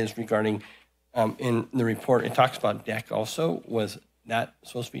question is regarding, in the report, it talks about deck also. Was that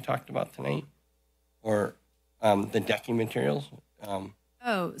supposed to be talked about tonight? Or the decking materials?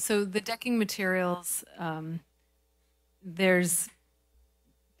 So the decking materials, there's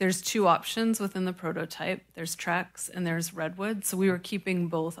two options within the prototype. There's Trex and there's redwood. So we were keeping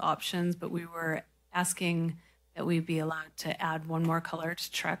both options, but we were asking that we be allowed to add one more color to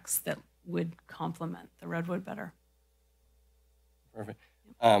Trex that would complement the redwood better. Perfect.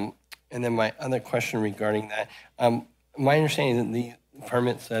 And then my other question regarding that, my understanding is that the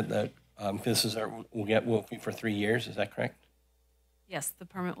permit said that businesses will be for 3 years. Is that correct? Yes, the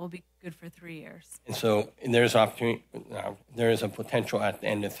permit will be good for 3 years. And so there's opportunity. There is a potential at the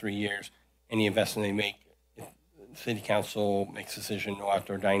end of 3 years, any investment they make, if the city council makes a decision, no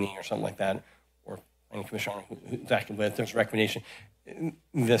outdoor dining or something like that, or planning commission, exactly. But if there's a recommendation,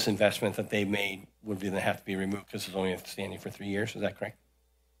 this investment that they made would then have to be removed because it's only standing for 3 years. Is that correct?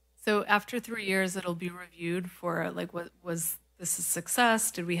 So after 3 years, it'll be reviewed for like, what was this a success?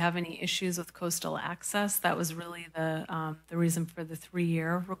 Did we have any issues with coastal access? That was really the reason for the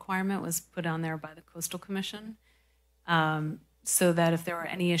 3-year requirement was put on there by the Coastal Commission, so that if there were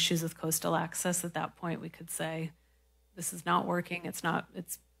any issues with coastal access at that point, we could say this is not working. It's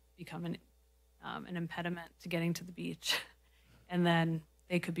become an impediment to getting to the beach, and then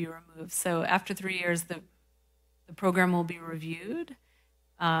they could be removed. So after 3 years, the program will be reviewed,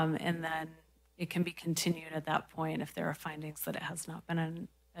 and then it can be continued at that point if there are findings that it has not been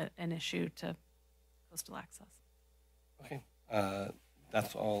an issue to coastal access. Okay.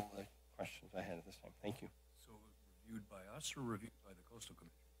 That's all the questions I had at this time. Thank you. So reviewed by us or reviewed by the Coastal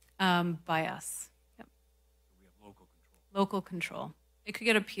Commission? By us. Yep. So we have local control. Local control. It could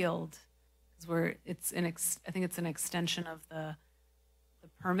get appealed because I think it's an extension of the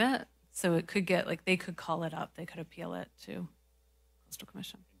permit. So it could get, like, they could call it up. They could appeal it to Coastal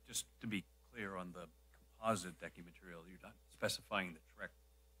Commission. And just to be clear on the composite decking material, you're not specifying the Trek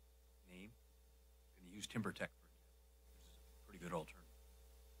name. Can you use TimberTech, for example, which is a pretty good alternative?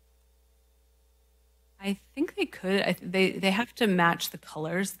 I think they could. They have to match the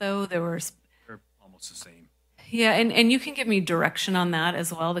colors, though. They're almost the same. Yeah, and you can give me direction on that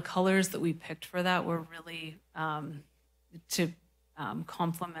as well. The colors that we picked for that were really to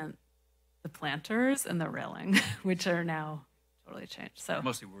complement the planters and the railing, which are now totally changed. So I'm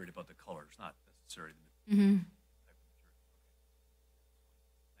mostly worried about the colors, not necessarily the Mhm. type of material.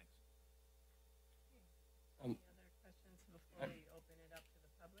 Okay. Thanks. Any other questions before we open it up to the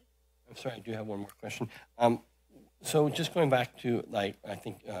public? I'm sorry, I do have one more question. So just going back to like I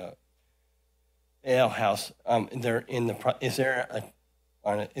think Ale House, is there a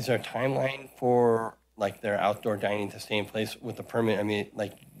timeline for like their outdoor dining to stay in place with the permit? I mean,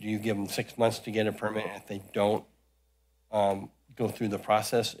 like, do you give them 6 months to get a permit? And if they don't go through the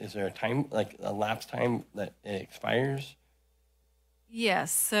process, is there a time, like a lapse time that it expires?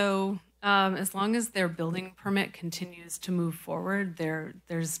 Yes. So as long as their building permit continues to move forward,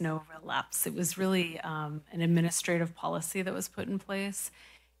 there's no real lapse. It was really an administrative policy that was put in place.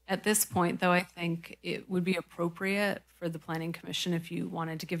 At this point, though, I think it would be appropriate for the Planning Commission if you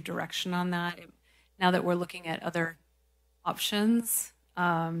wanted to give direction on that. Now that we're looking at other options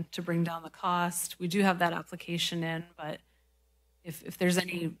to bring down the cost, we do have that application in, but if there's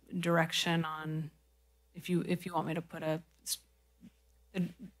any direction on, if you want me to put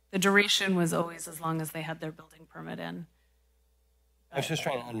the duration was always as long as they had their building permit in. I was just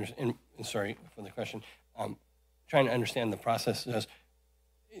trying to understand, sorry for the question, trying to understand the process.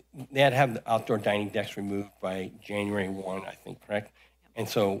 They had to have the outdoor dining decks removed by January 1, I think, correct? Yep. And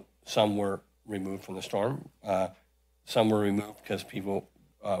so some were removed from the storm. Some were removed because people,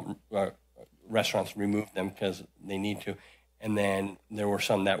 restaurants removed them because they need to. And then there were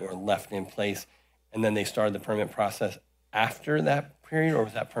some that were left in place. And then they started the permit process after that period, or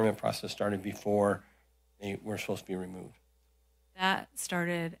was that permit process started before they were supposed to be removed? That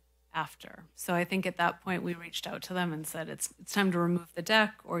started after. So I think at that point we reached out to them and said it's time to remove the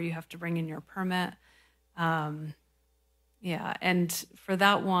deck, or you have to bring in your permit. Yeah, and for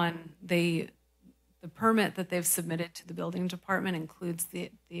that one, the permit that they've submitted to the building department includes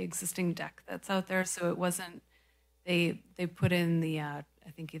the existing deck that's out there. So it wasn't, they put in the I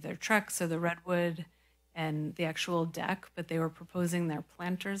think either Trex or the redwood and the actual deck, but they were proposing their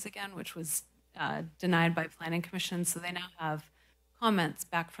planters again, which was denied by Planning Commission. So they now have comments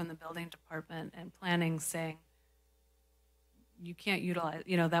back from the building department and planning saying you can't utilize,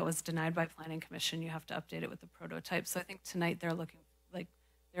 that was denied by Planning Commission. You have to update it with the prototype. So I think tonight they're looking like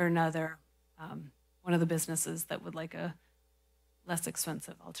they're another one of the businesses that would like a less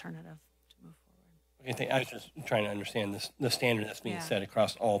expensive alternative to move forward. Okay, I was just trying to understand the standard that's being set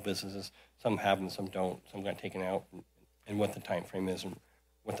across all businesses. Some have them, some don't. Some got taken out, and what the time frame is and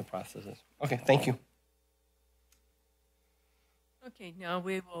what the process is. Okay, thank you. Okay, now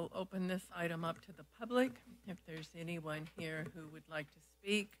we will open this item up to the public. If there's anyone here who would like to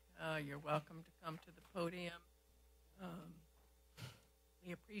speak, you're welcome to come to the podium.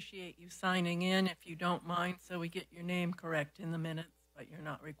 We appreciate you signing in if you don't mind, so we get your name correct in the minutes, but you're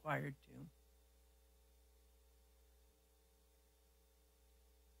not required to.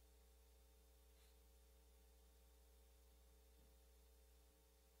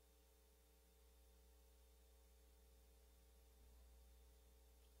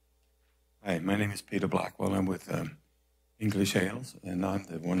 Hi, my name is Peter Blackwell. I'm with English Ales, and I'm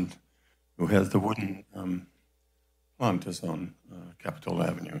the one who has the wooden planters on Capitola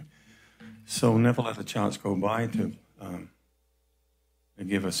Avenue. So never let a chance go by to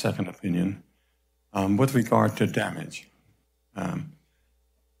give a second opinion. With regard to damage,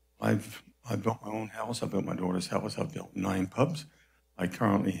 I've built my own house. I built my daughter's house. I've built 9 pubs. I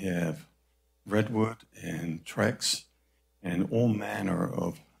currently have redwood and Trex and all manner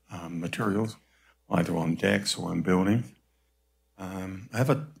of materials, either on decks or in buildings. I have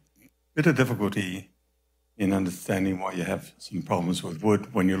a bit of difficulty in understanding why you have some problems with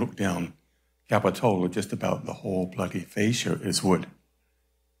wood. When you look down Capitola, just about the whole bloody fascia is wood,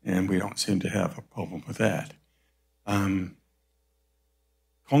 and we don't seem to have a problem with that.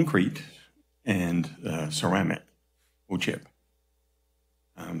 Concrete and ceramic will chip.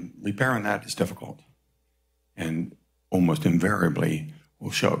 Repairing that is difficult, and almost invariably will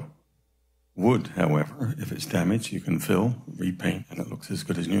show. Wood, however, if it's damaged, you can fill, repaint, and it looks as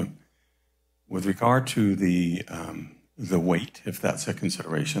good as new. With regard to the weight, if that's a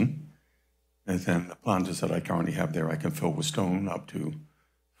consideration, and then the planters that I currently have there, I can fill with stone up to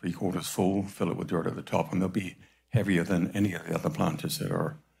 3/4 full, fill it with dirt at the top, and they'll be heavier than any of the other planters that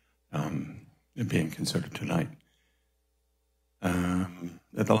are being considered tonight.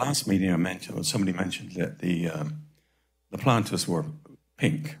 At the last meeting I mentioned, somebody mentioned that the planters were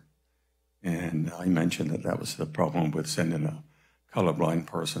pink, and I mentioned that that was the problem with sending a colorblind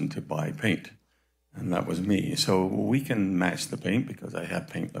person to buy paint, and that was me. So we can match the paint because I have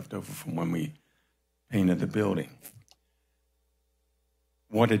paint left over from when we painted the building.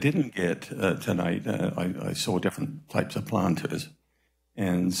 What I didn't get tonight, I saw different types of planters,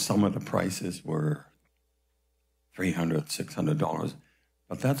 and some of the prices were $300, $600,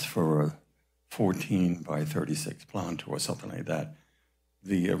 but that's for a 14 by 36 planter or something like that.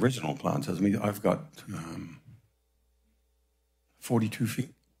 The original planters, I mean, I've got 42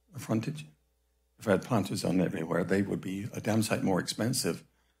 feet of frontage. If I had planters on everywhere, they would be a damn sight more expensive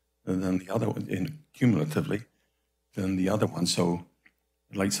than the other one, cumulatively, than the other one. So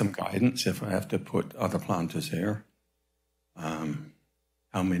I'd like some guidance if I have to put other planters there.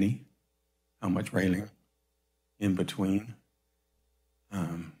 How many? How much railing in between?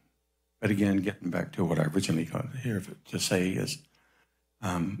 But again, getting back to what I originally got here to say is,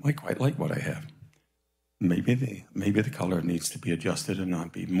 I quite like what I have. Maybe the color needs to be adjusted, and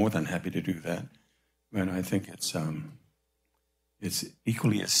I'd be more than happy to do that. But I think it's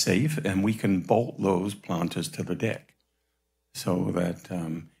equally as safe, and we can bolt those planters to the deck so that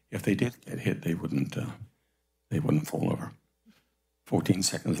if they did get hit, they wouldn't fall over. 14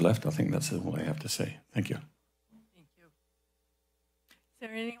 seconds left. I think that's all I have to say. Thank you. Thank you. Is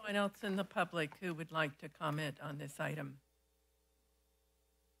there anyone else in the public who would like to comment on this item?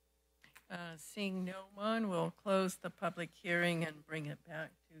 Seeing no one, we'll close the public hearing and bring it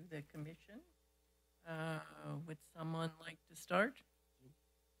back to the commission. Would someone like to start?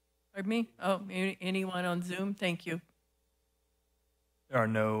 Pardon me? Oh, anyone on Zoom? Thank you. There are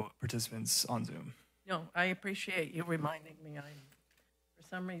no participants on Zoom. No, I appreciate you reminding me. For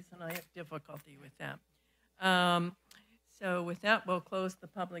some reason, I have difficulty with that. So with that, we'll close the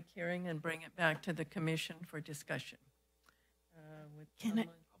public hearing and bring it back to the commission for discussion. I'll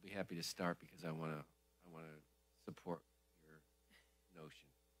be happy to start because I want to support your notion.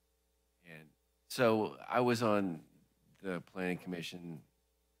 And so I was on the planning commission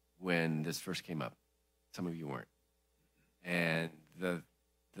when this first came up. Some of you weren't. And the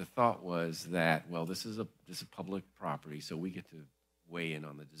thought was that, well, this is a public property, so we get to weigh in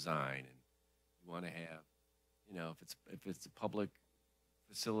on the design, and you want to have, if it's a public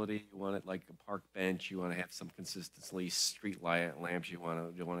facility, you want it like a park bench, you want to have some consistency, street lamps, you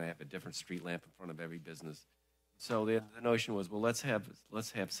want to have a different street lamp in front of every business. So the notion was, well, let's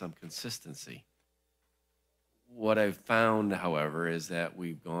have some consistency. What I've found, however, is that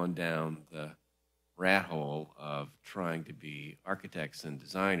we've gone down the rat hole of trying to be architects and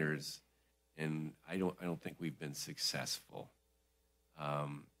designers, and I don't think we've been successful.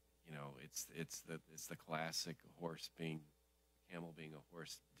 It's the classic camel being a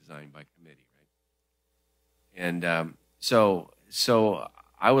horse designed by committee, right? And so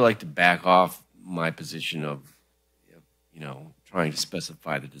I would like to back off my position of trying to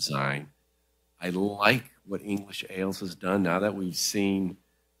specify the design. I like what English Ales has done now that we've seen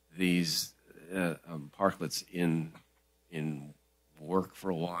these parklets in work for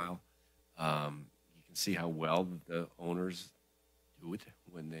a while. You can see how well the owners do it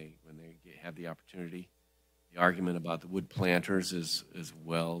when they have the opportunity. The argument about the wood planters is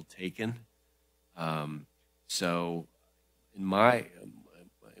well taken. So in my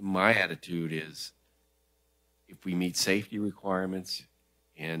attitude is, if we meet safety requirements,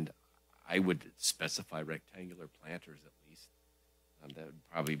 and I would specify rectangular planters at least. That would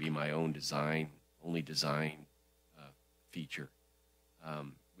probably be my only design feature.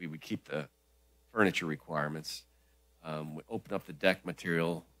 We would keep the furniture requirements. We open up the deck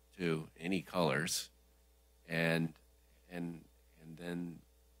material to any colors, and then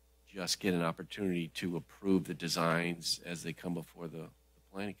just get an opportunity to approve the designs as they come before the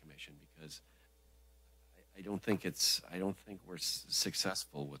planning commission, because I don't think we're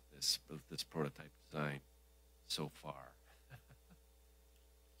successful with this prototype design so far.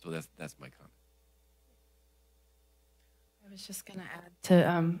 So that's my comment. I was just going to add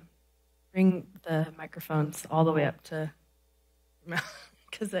to bring the microphones all the way up to,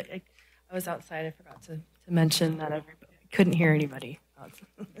 because I was outside. I forgot to mention that I couldn't hear anybody.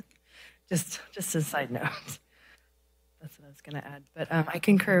 just a side note. That's what I was going to add. But I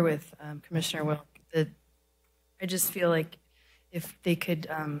concur with Commissioner Wilk that I just feel like if they could,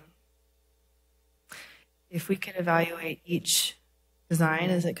 if we could evaluate each design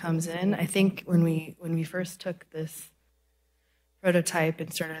as it comes in. I think when we first took this prototype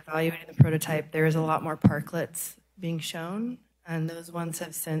and started evaluating the prototype, there was a lot more parklets being shown, and those ones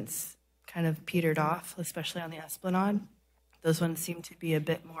have since kind of petered off, especially on the Esplanade. Those ones seem to be a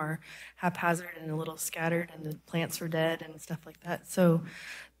bit more haphazard and a little scattered, and the plants were dead and stuff like that. So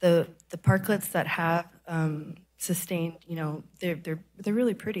the parklets that have sustained, they're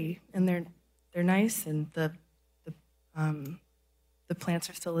really pretty, and they're nice, and the plants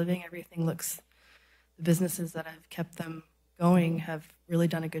are still living. Everything looks. The businesses that have kept them going have really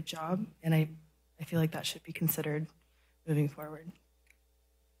done a good job, and I feel like that should be considered moving forward.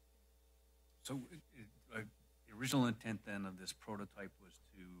 So the original intent then of this prototype was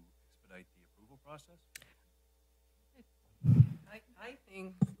to expedite the approval process? I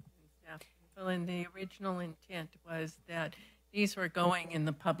think, well, and the original intent was that these were going in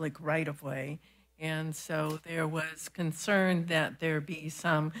the public right-of-way, and so there was concern that there be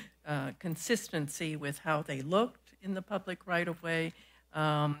some consistency with how they looked in the public right-of-way,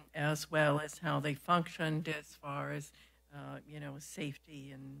 as well as how they functioned as far as,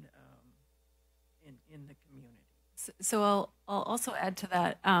 safety and in the community. So I'll also add to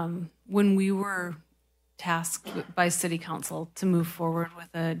that. When we were tasked by City Council to move forward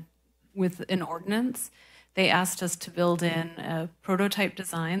with an ordinance, they asked us to build in a prototype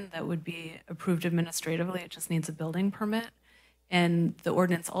design that would be approved administratively. It just needs a building permit. And the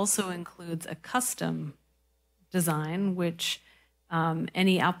ordinance also includes a custom design, which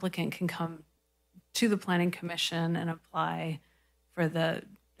any applicant can come to the Planning Commission and apply for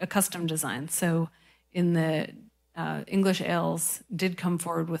a custom design. So in the English Ales did come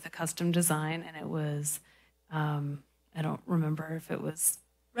forward with a custom design, and it was, I don't remember if it was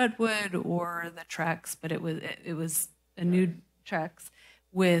redwood or the Trex, but it was a new Trex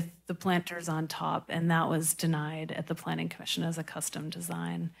with the planters on top, and that was denied at the Planning Commission as a custom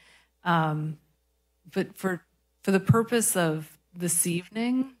design. But for the purpose of this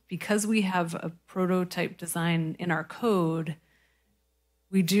evening, because we have a prototype design in our code,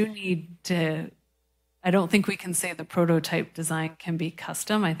 we do need to, I don't think we can say the prototype design can be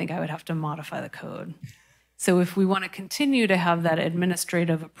custom. I think I would have to modify the code. So if we want to continue to have that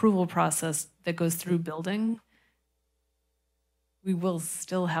administrative approval process that goes through building, we will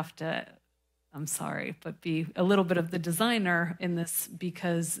still have to, I'm sorry, but be a little bit of the designer in this,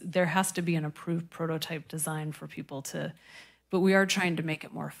 because there has to be an approved prototype design for people to, but we are trying to make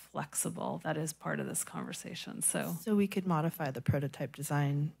it more flexible. That is part of this conversation. So we could modify the prototype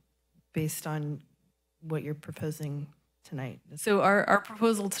design based on what you're proposing tonight. So our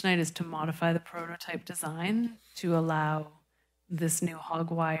proposal tonight is to modify the prototype design to allow this new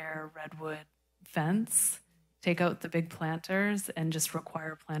hog wire redwood fence, take out the big planters and just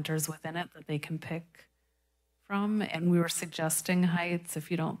require planters within it that they can pick from. And we were suggesting heights. If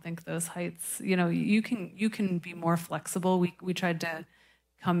you don't think those heights, you can be more flexible. We tried to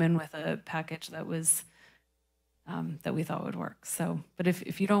come in with a package that was that we thought would work. So, but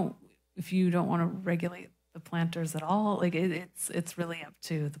if you don't want to regulate the planters at all, like it's really up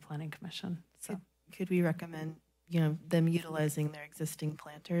to the Planning Commission. So could we recommend them utilizing their existing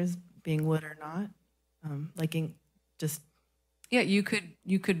planters, being wood or not? You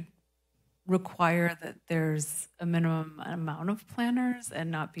could require that there's a minimum amount of planters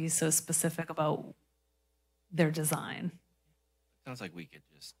and not be so specific about their design. Sounds like we could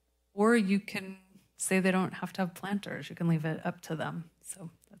just. Or you can say they don't have to have planters. You can leave it up to them.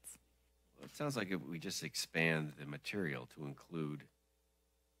 So that's. Well, it sounds like if we just expand the material to include.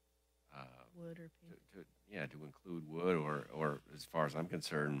 Wood or paint. To include wood or as far as I'm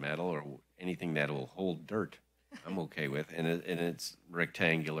concerned, metal or anything that will hold dirt. I'm okay with, and it's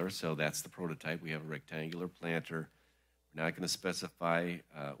rectangular, so that's the prototype. We have a rectangular planter. We're not going to specify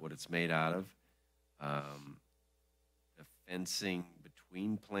what it's made out of. The fencing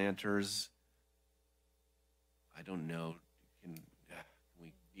between planters, I don't know. Can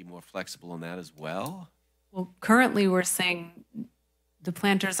we be more flexible on that as well? Well, currently we're saying the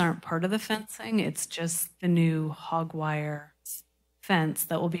planters aren't part of the fencing. It's just the new hog wire fence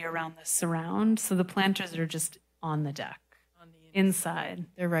that will be around the surround. So the planters are just on the deck, on the inside.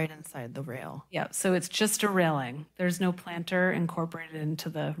 They're right inside the rail. Yeah, so it's just a railing. There's no planter incorporated into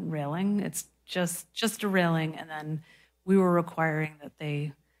the railing. It's just a railing, and then we were requiring that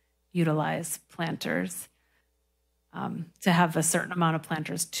they utilize planters to have a certain amount of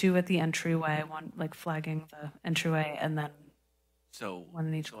planters, 2 at the entryway, 1 like flagging the entryway, and then one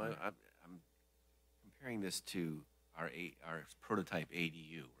in each corner. I'm comparing this to our prototype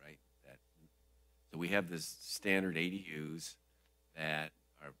ADU, right? So we have this standard ADUs that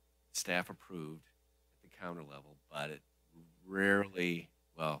are staff approved at the counter level, but it rarely,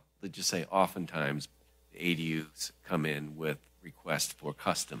 well, let's just say oftentimes, the ADUs come in with requests for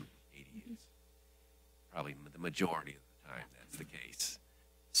custom ADUs. Probably the majority of the time that's the case.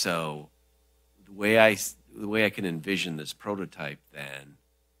 So the way I can envision this prototype then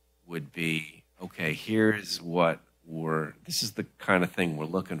would be, okay, this is the kind of thing we're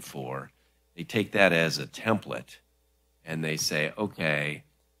looking for. They take that as a template and they say, okay,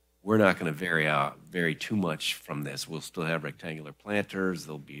 we're not going to vary too much from this. We'll still have rectangular planters.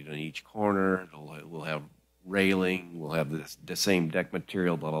 They'll be in each corner. We'll have railing. We'll have the same deck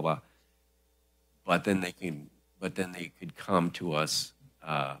material, blah, blah, blah. But then they could come to us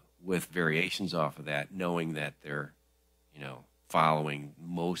with variations off of that, knowing that they're, following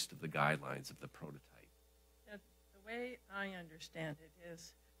most of the guidelines of the prototype. The way I understand it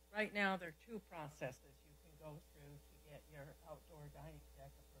is, right now there are 2 processes you can go through to get your outdoor dining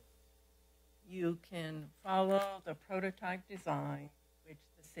deck approved. You can follow the prototype design, which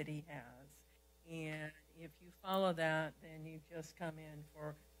the city has, and if you follow that, then you just come in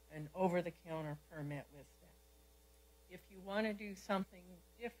for an over-the-counter permit with them. If you want to do something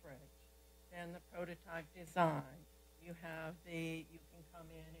different than the prototype design, you can come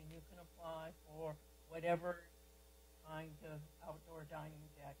in and you can apply for whatever kind of outdoor dining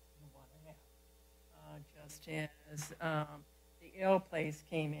deck you want to have. Just as the Ale Place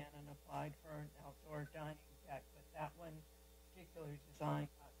came in and applied for an outdoor dining deck, but that one particular design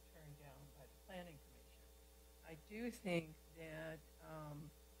got turned down by the Planning Commission. I do think that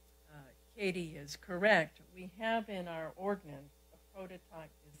Katie is correct. We have in our ordinance a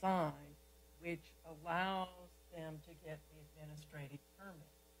prototype design which allows them to get the administrative permit.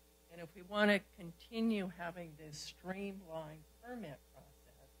 And if we want to continue having this streamlined permit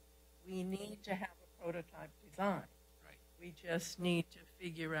process, we need to have a prototype design. Right. We just need to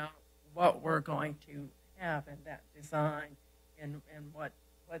figure out what we're going to have in that design and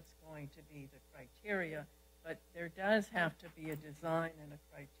what's going to be the criteria. But there does have to be a design and a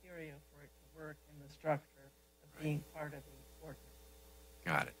criteria for it to work in the structure of being part of the ordinance.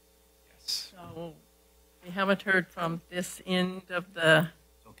 Got it. Yes. So we haven't heard from this end of the...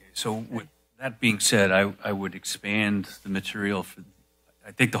 Okay, so with that being said, I would expand the material for,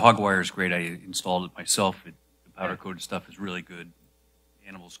 I think the hog wire is great. I installed it myself. The powder coated stuff is really good.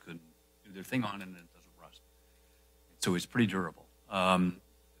 Animals could do their thing on it and it doesn't rust. So it's pretty durable.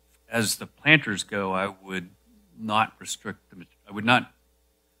 As the planters go, I would not restrict them. I would not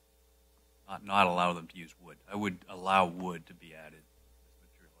allow them to use wood. I would allow wood to be added as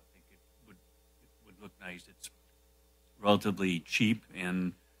material. I think it would look nice. It's relatively cheap,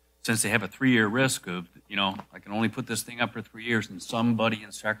 and since they have a 3-year risk of, I can only put this thing up for 3 years, and somebody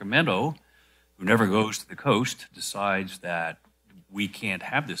in Sacramento who never goes to the coast decides that we can't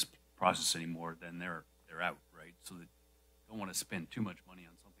have this process anymore, then they're out, right? So they don't want to spend too much money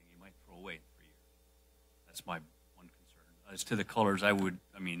on something you might throw away in 3 years. That's my one concern. As to the colors, if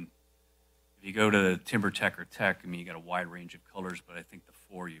you go to TimberTech or Tech, you got a wide range of colors, but I think the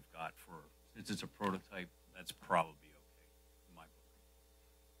 4 you've got since it's a prototype, that's probably okay in my book.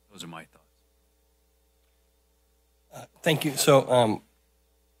 Those are my thoughts. Thank you. So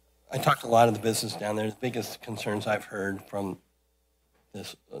I talked to a lot of the business down there. The biggest concerns I've heard from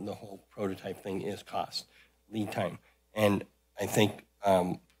the whole prototype thing is cost, lead time. And I think,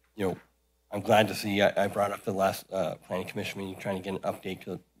 I'm glad to see, I brought up the last planning commission meeting trying to get an update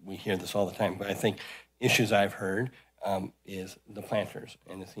because we hear this all the time. But I think issues I've heard is the planters.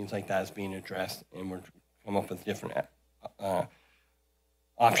 And it seems like that is being addressed and we're come up with different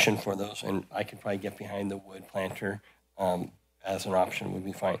option for those. And I could probably get behind the wood planter as an option would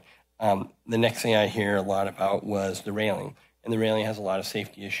be fine. The next thing I hear a lot about was the railing. And the railing has a lot of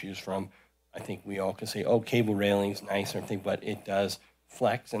safety issues from, I think we all could say, oh, cable railing's nice and everything, but it does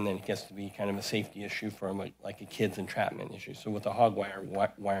flex, and then it gets to be kind of a safety issue for like a kid's entrapment issue. So with a hog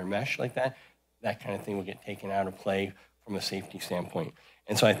wire mesh like that, that kind of thing will get taken out of play from a safety standpoint.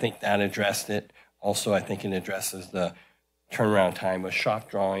 And so I think that addressed it. Also, I think it addresses the turnaround time of shop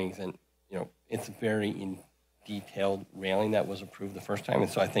drawings, and it's very in detailed railing that was approved the first time. And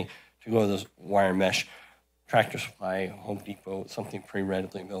so I think to go to those wire mesh, Tractor Supply, Home Depot, something pretty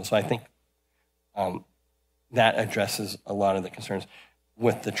readily available. So I think that addresses a lot of the concerns.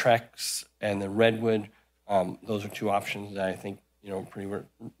 With the Trex and the Redwood, those are two options that I think pretty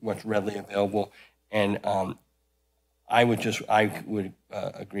much readily available. And I would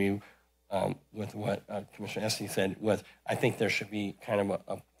agree with what Commissioner Esty said. I think there should be kind of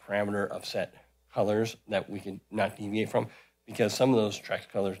a parameter of set colors that we can not deviate from, because some of those Trex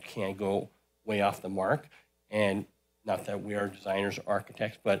colors can go way off the mark. And not that we are designers or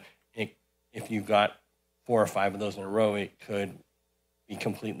architects, but if you got 4 or 5 of those in a row, it could be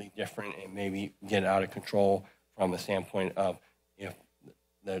completely different and maybe get out of control from a standpoint of if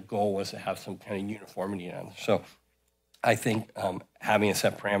the goal was to have some kind of uniformity on it. So I think having a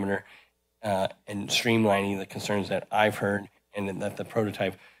set parameter and streamlining the concerns that I've heard, and that the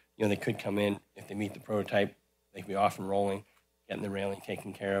prototype, they could come in, if they meet the prototype, they could be off and rolling, getting the railing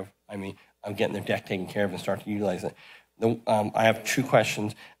taken care of. I'm getting their deck taken care of and start to utilize it. I have 2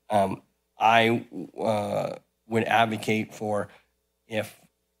 questions. I would advocate for if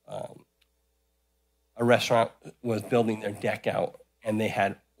a restaurant was building their deck out and they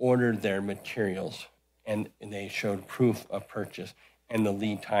had ordered their materials and they showed proof of purchase and the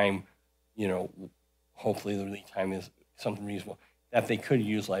lead time, hopefully the lead time is something reasonable, that they could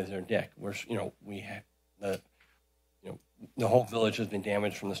utilize their deck. Where, we have the whole village has been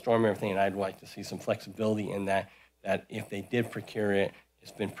damaged from the storm and everything, and I'd like to see some flexibility in that that if they did procure it,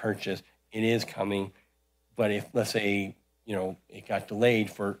 it's been purchased, it is coming. But if, let's say, it got delayed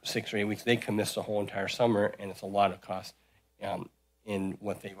for 6 or 8 weeks, they could miss the whole entire summer, and it's a lot of cost in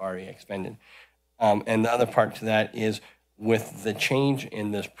what they've already expended. And the other part to that is with the change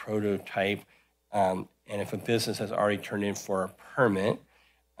in this prototype, and if a business has already turned in for a permit,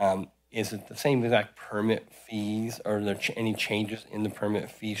 is it the same exact permit fees, or are there any changes in the permit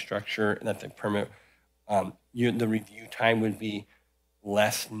fee structure that the permit, the review time would be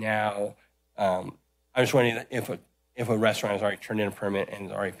less now? I'm just wondering if a restaurant has already turned in a permit and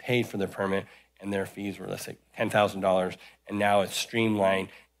has already paid for their permit, and their fees were, let's say, $10,000, and now it's streamlined,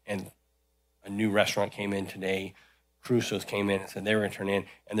 and a new restaurant came in today, Cruz came in and said they were going to turn in,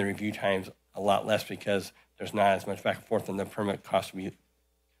 and the review time's a lot less because there's not as much back and forth, and the permit cost would be.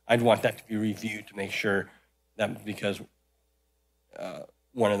 I'd want that to be reviewed to make sure that, because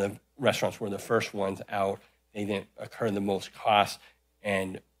one of the restaurants were the first ones out, they didn't incur the most cost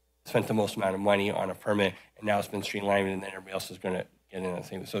and spent the most amount of money on a permit, and now it's been streamlined, and then everybody else is going to get in the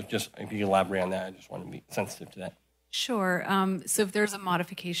same. So just if you elaborate on that, I just want to be sensitive to that. Sure. So if there's a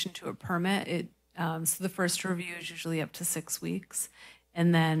modification to a permit, so the first review is usually up to 6 weeks,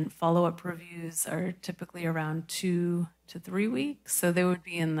 and then follow-up reviews are typically around 2 to 3 weeks. So they would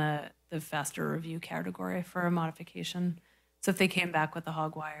be in the faster review category for a modification. So if they came back with the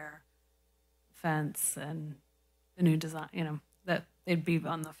hog wire fence and the new design, that they'd be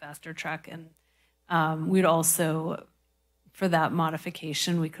on the faster track. And we'd also, for that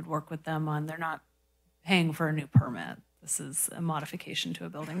modification, we could work with them on, they're not paying for a new permit. This is a modification to a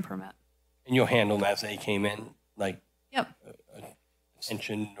building permit. And you'll handle them as they came in, like Yep.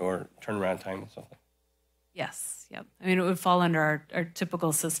 Extension or turnaround time and stuff like that. Yes. Yep. I mean, it would fall under our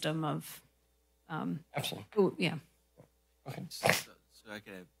typical system of. Absolutely. Oh, yeah. Okay. So I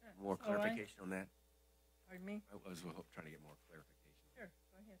could have more clarification on that. Pardon me? I was trying to get more clarification. Sure,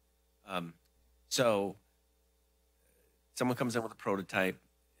 go ahead. So someone comes in with a prototype,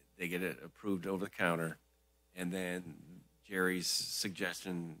 they get it approved over the counter, and then Jerry's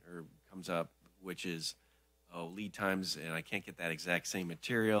suggestion comes up, which is, lead times, and I can't get that exact same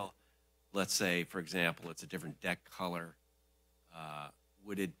material. Let's say, for example, it's a different deck color.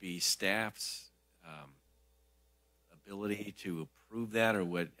 Would it be staff's ability to approve that, or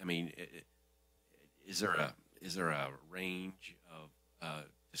what? I mean, is there a range of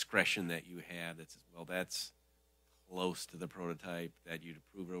discretion that you have that says, well, that's close to the prototype, that you'd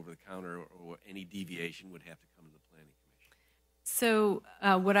approve it over the counter, or any deviation would have to come to the planning commission? So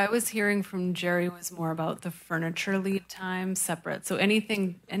what I was hearing from Jerry was more about the furniture lead time separate. So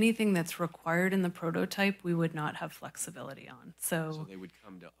anything that's required in the prototype, we would not have flexibility on. So they would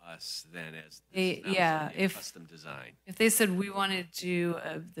come to us then as custom design. If they said we want to do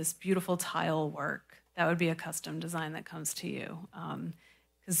this beautiful tile work, that would be a custom design that comes to you.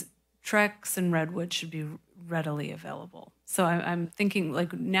 Because Trex and redwood should be readily available. So I'm thinking,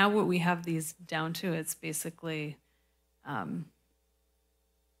 like, now what we have these down to, it's basically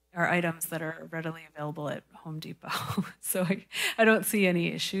are items that are readily available at Home Depot. So I don't see any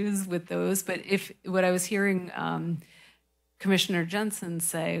issues with those. But what I was hearing Commissioner Jensen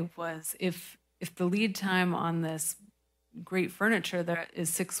say was, if the lead time on this great furniture that is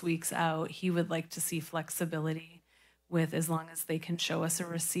 6 weeks out, he would like to see flexibility with, as long as they can show us a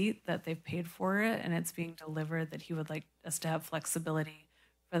receipt that they've paid for it and it's being delivered, that he would like us to have flexibility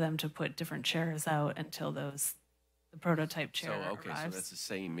for them to put different chairs out until the prototype chair arrives. So that's the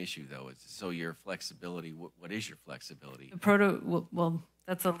same issue, though. So your flexibility, what is your flexibility? Well,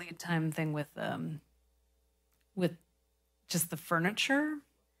 that's a lead time thing with just the furniture.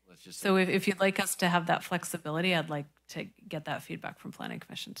 So if you'd like us to have that flexibility, I'd like to get that feedback from Planning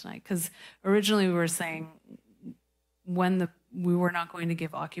Commission tonight. Because originally we were saying we were not going to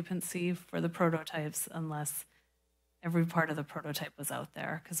give occupancy for the prototypes unless every part of the prototype was out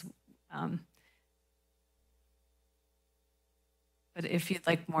there. But if you'd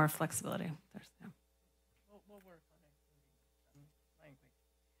like more flexibility, We'll work on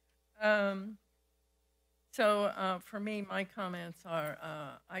language. So for me, my comments are,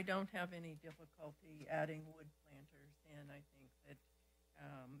 I don't have any difficulty adding wood planters, and I think that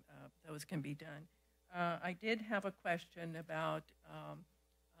those can be done. I did have a question about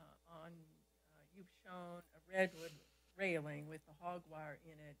you've shown a redwood railing with the hog wire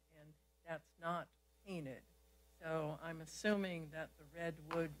in it, and that's not painted. So I'm assuming that the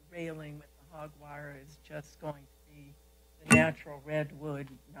redwood railing with the hog wire is just going to be the natural redwood,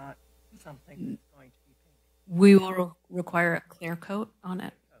 not something that's going to be painted. we will require a clear coat on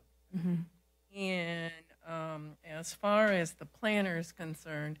it. Mm-hmm. And as far as the planner is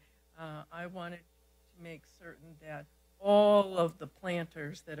concerned, I wanted to make certain that all of the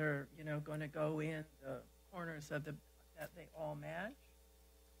planters that are, going to go in the corners of that they all match,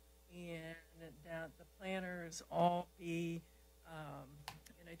 and that the planters all be,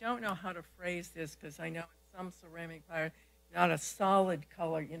 and I don't know how to phrase this because I know in some ceramic plywood, not a solid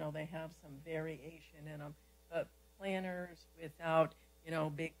color, they have some variation in them, but planters without,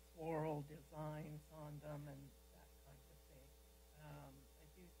 big floral designs on them and that kind of thing. I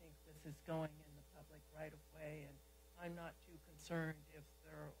do think this is going in the public right of way, and I'm not too concerned if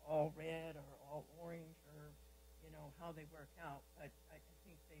they're all red or all orange or, how they work out, but I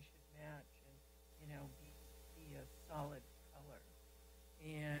think they should match and, be a solid color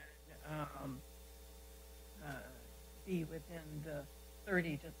and be within the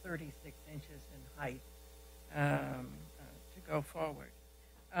 30 to 36 inches in height to go forward.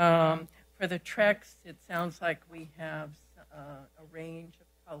 For the Trex, it sounds like we have a range of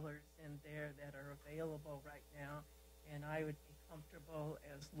colors in there that are available right now, and I would be comfortable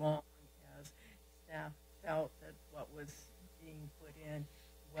as long as staff felt that what was being put in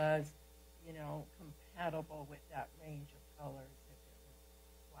was, compatible with that range of colors. If it was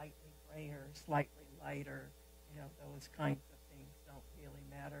slightly grayer, slightly lighter, those kinds of things don't really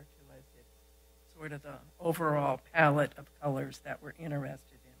matter to us. It's sort of the overall palette of colors that we're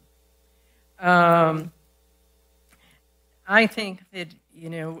interested in. I think that,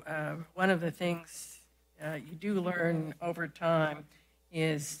 one of the things you do learn over time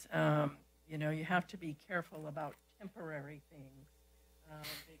is, you have to be careful about temporary things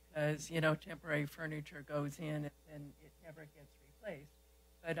because, temporary furniture goes in and it never gets replaced.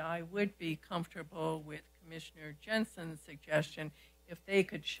 But I would be comfortable with Commissioner Jensen's suggestion if they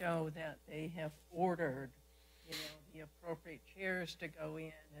could show that they have ordered, the appropriate chairs to go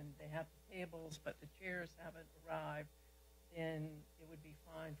in and they have the tables, but the chairs haven't arrived, then it would be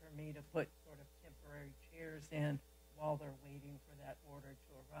fine for me to put sort of temporary chairs in while they're waiting for that order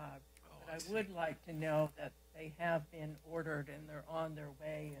to arrive. But I would like to know that they have been ordered and they're on their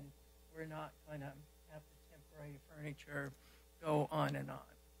way, and we're not going to have the temporary furniture go on and on.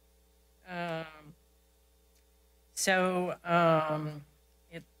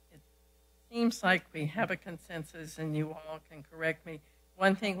 It seems like we have a consensus, and you all can correct me.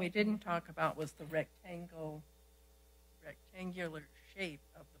 One thing we didn't talk about was the rectangular shape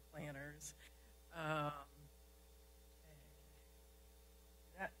of the planters.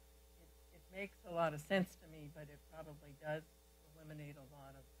 It makes a lot of sense to me, but it probably does eliminate a lot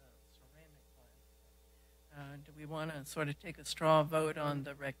of the ceramic ones. Do we want to sort of take a straw vote on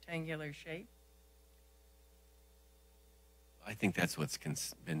the rectangular shape? I think that's what's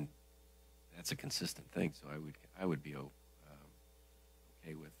been. That's a consistent thing. So I would be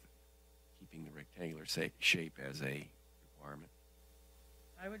okay with keeping the rectangular shape as a requirement.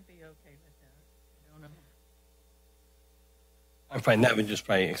 I would be okay with that. I don't know. I'm fine. That would just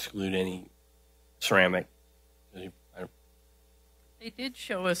probably exclude any ceramic. They did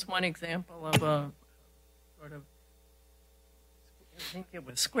show us one example of a sort of, I think it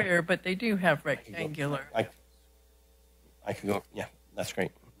was square, but they do have rectangular. I could go. Yeah, that's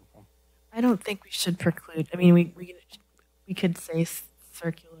great. I don't think we should preclude. I mean, we could say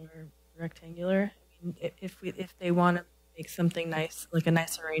circular, rectangular. I mean, if they want to make something nice, like a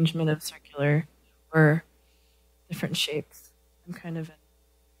nice arrangement of circular or different shapes, I'm kind of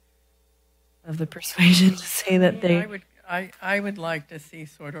of the persuasion to say that they. I would like to see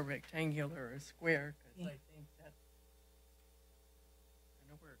sort of rectangular or square because I think that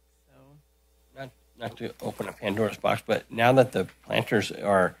kind of works. So. Not to open a Pandora's box, but now that the planters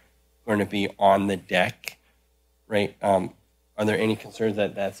are going to be on the deck, right? Are there any concerns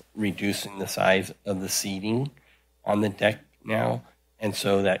that that's reducing the size of the seating on the deck now? And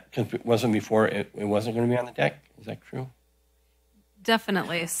so that, because it wasn't before, it wasn't going to be on the deck? Is that true?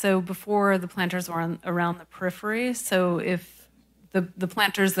 Definitely. So before the planters were around the periphery. So if the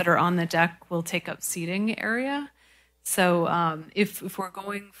planters that are on the deck will take up seating area. So if we're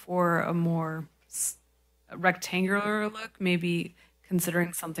going for a more rectangular look, maybe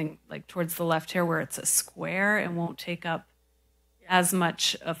considering something like towards the left here where it's a square and won't take up as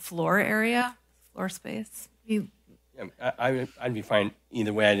much of floor space. Yeah, I'd be fine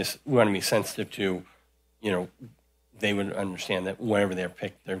either way. I just want to be sensitive to, they would understand that whatever they're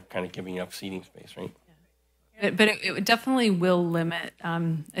picked, they're kind of giving up seating space, right? But it definitely will limit.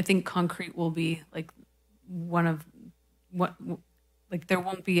 I think concrete will be like there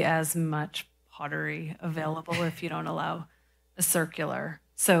won't be as much pottery available if you don't allow a circular.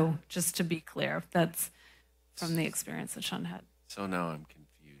 So just to be clear, that's from the experience that Sean had. So now I'm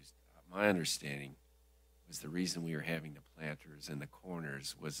confused. My understanding was the reason we were having the planters in the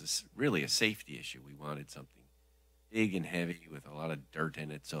corners was really a safety issue. We wanted something big and heavy with a lot of dirt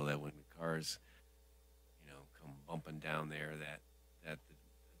in it, so that when the cars, come bumping down there, that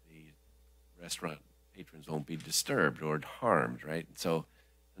the restaurant patrons won't be disturbed or harmed, right? And so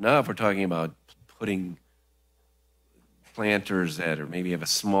now if we're talking about putting planters that are maybe have a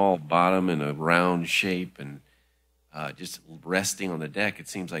small bottom and a round shape and just resting on the deck, it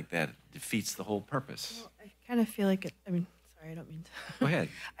seems like that defeats the whole purpose. Well, I kind of feel like it. I mean, sorry, I don't mean to. Go ahead.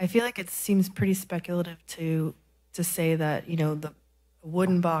 I feel like it seems pretty speculative to say that the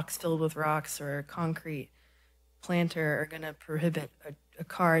wooden box filled with rocks or a concrete planter are going to prohibit a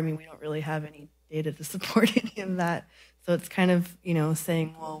car. I mean, we don't really have any data to support any of that, so it's kind of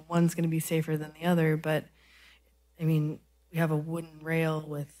saying, well, one's going to be safer than the other. But I mean, we have a wooden rail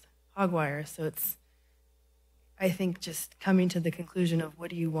with hog wire, so it's. I think just coming to the conclusion of what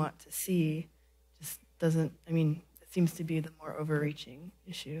do you want to see just doesn't, it seems to be the more overreaching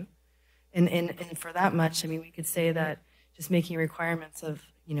issue. And for that much, we could say that just making requirements of,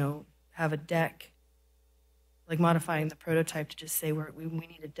 have a deck, like modifying the prototype to just say we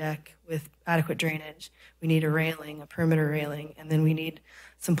need a deck with adequate drainage, we need a railing, a perimeter railing, and then we need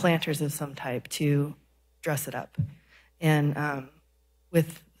some planters of some type to dress it up. And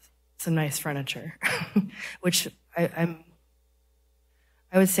with some nice furniture, which I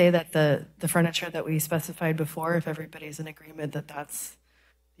would say that the furniture that we specified before, if everybody's in agreement that's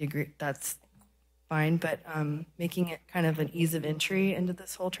fine. But making it kind of an ease of entry into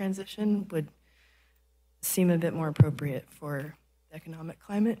this whole transition would seem a bit more appropriate for the economic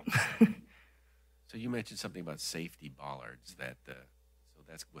climate. So you mentioned something about safety bollards. So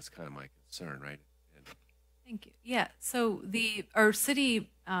that's what's kind of my concern, right? Thank you. Yeah. So our city,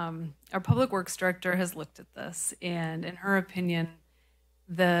 our public works director has looked at this, and in her opinion,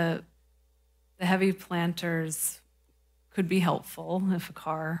 the heavy planters could be helpful if a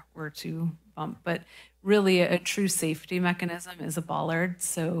car were to bump, but really a true safety mechanism is a bollard.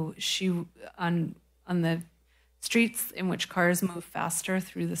 So on the streets in which cars move faster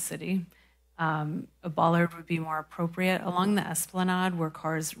through the city, a bollard would be more appropriate. Along the Esplanade, where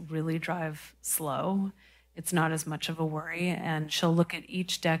cars really drive slow, it's not as much of a worry, and she'll look at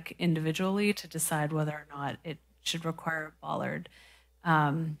each deck individually to decide whether or not it should require a bollard.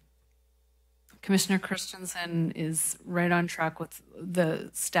 Commissioner Christensen is right on track with the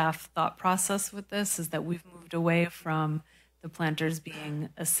staff thought process with this, is that we've moved away from the planters being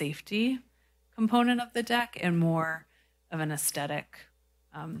a safety component of the deck and more of an aesthetic.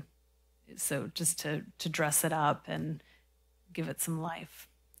 So just to dress it up and give it some life.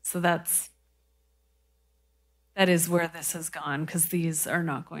 So that is where this has gone, because these are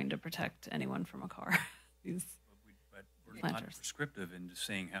not going to protect anyone from a car. But we're planters. Not prescriptive in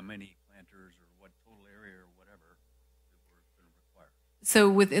saying how many planters or what total area or whatever that we're going to require. So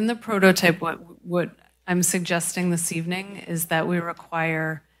within the prototype, what I'm suggesting this evening is that we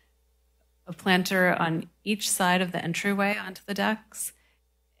require a planter on each side of the entryway onto the decks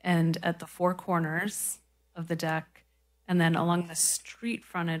and at the four corners of the deck, and then along the street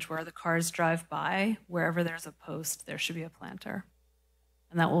frontage where the cars drive by, wherever there's a post, there should be a planter.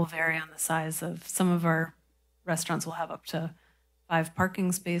 And that will vary on the size of, some of our restaurants will have up to 5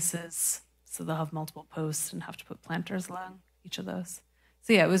 parking spaces, so they'll have multiple posts and have to put planters along each of those.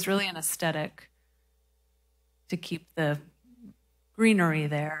 So yeah, it was really an aesthetic to keep the greenery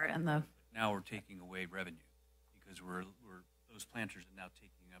there and the. Now we're taking away revenue because those planters are now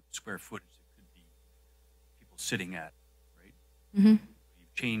taking up square footage that could be people sitting at, right? Mm-hmm.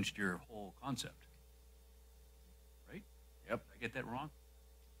 You've changed your whole concept, right? Yep. Did I get that wrong?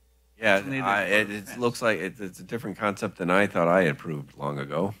 Yeah, it looks like it's a different concept than I thought I approved long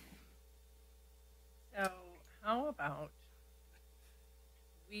ago. So how about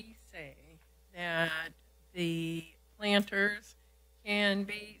we say that the planters can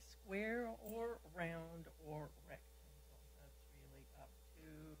be square or round or rectangle? That's really up to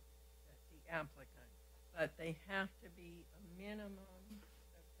the applicant. But they have to be a minimum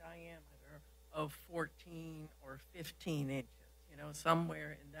of diameter of 14 or 15 inches,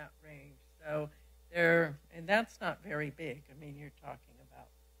 somewhere in that range. So and that's not very big. I mean, you're talking about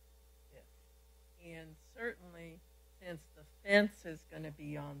this. And certainly, since the fence is going to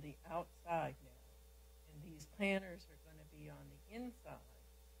be on the outside now, and these planters are going to be on the inside,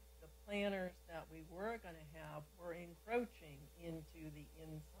 the planters that we were going to have were encroaching into the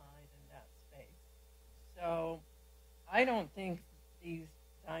inside in that space. So I don't think these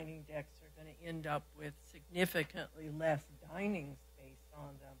dining decks are going to end up with significantly less dining space on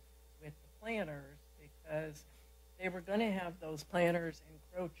them with the planters, because they were going to have those planters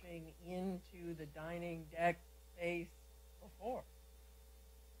encroaching into the dining deck space before.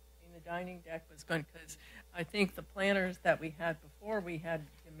 I mean, the dining deck was going, because I think the planters that we had before, we had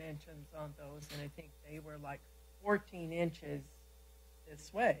dimensions on those, and I think they were like 14 inches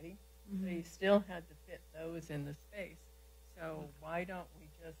this way. So you still had to fit those in the space. So why don't we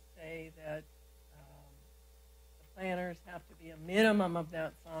just say that the planters have to be a minimum of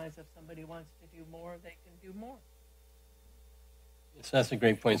that size? If somebody wants to do more, they can do more. So that's a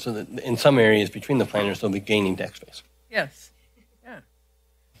great point. So that in some areas between the planters, they'll be gaining deck space. Yes. Yeah.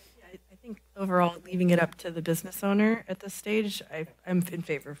 Yeah, I think overall, leaving it up to the business owner at this stage, I'm in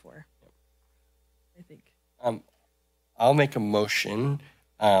favor for. I think. I'll make a motion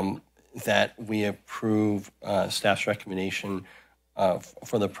that we approve staff's recommendation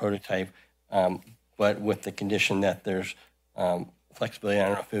for the prototype, but with the condition that there's flexibility. I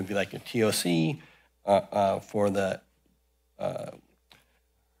don't know if it would be like a TOC for the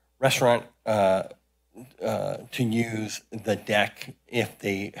restaurant to use the deck if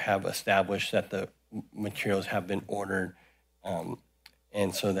they have established that the materials have been ordered,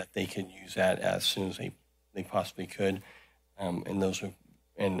 and so that they can use that as soon as they possibly could.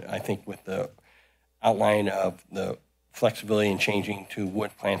 And I think with the outline of the flexibility and changing to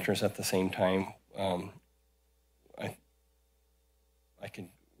wood planters at the same time, I'd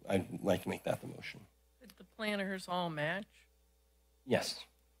like to make that the motion. Did the planters all match? Yes.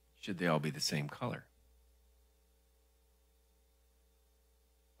 Should they all be the same color?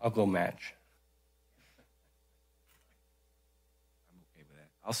 I'll go match. I'm okay with that.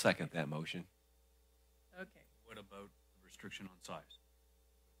 I'll second that motion. Okay. What about the restriction on size?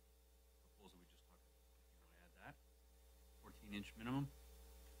 Proposal we just talked about. You want to add that? 14-inch minimum?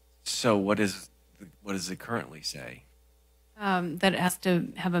 So what does it currently say? That it has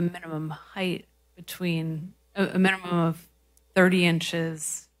to have a minimum height between a minimum of 30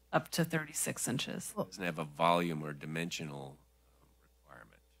 inches up to 36 inches. It doesn't have a volume or dimensional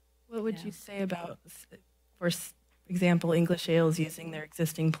requirement. What would you say about, for example, English ales using their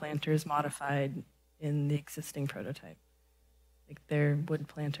existing planters modified in the existing prototype? Like their wood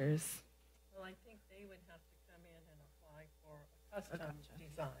planters? Well, I think they would have to come in and apply for a custom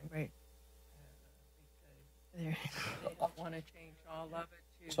design. Right. Because they don't want to change all of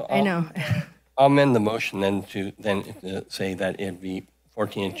it to. So I know. I'll amend the motion then to say that it'd be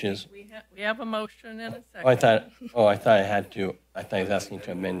 14 inches. We have a motion and a second. I thought I was asking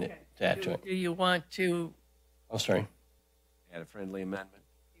to amend it to add to it. Do you want to? Oh, sorry. Add a friendly amendment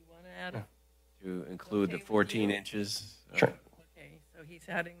Do you want to add? Yeah. to include Okay the with 14 you? inches. Sure. Okay, so he's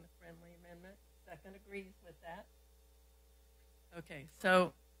adding the friendly amendment. Second agrees with that. Okay,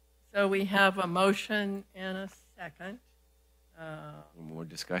 so we have a motion and a second. More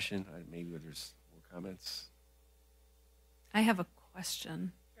discussion? Maybe there's more comments. I have a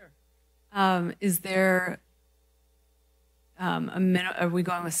question. Sure. Is there are we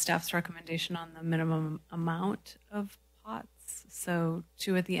going with staff's recommendation on the minimum amount of pots? So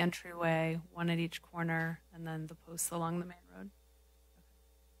 2 at the entryway, 1 at each corner, and then the posts along the main road?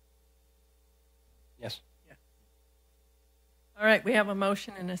 Yes. All right, we have a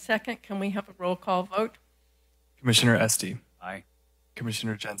motion and a second. Can we have a roll call vote? Commissioner Esty, Aye.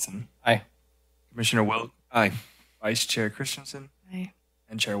 Commissioner Jensen, Aye. Commissioner Wilk, Aye. Vice Chair Christensen, Aye.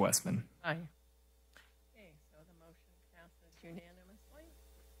 and Chair Westman. Aye. Okay, so the motion passes unanimously.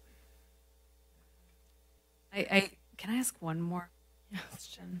 Can I ask one more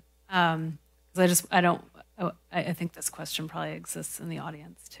question? Because I think this question probably exists in the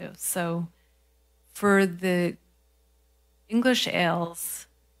audience too. So for the English ales,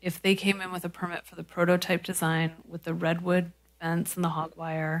 if they came in with a permit for the prototype design with the redwood fence and the hog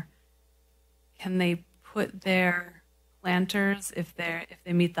wire, can they put their planters, if they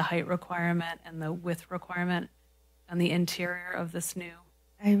meet the height requirement and the width requirement, on the interior of this new?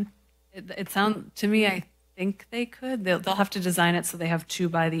 It sounds to me, I think they could. They'll have to design it so they have 2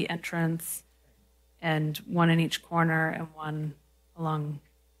 by the entrance and 1 in each corner and 1 along.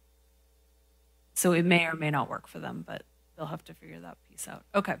 So it may or may not work for them, but they'll have to figure that piece out.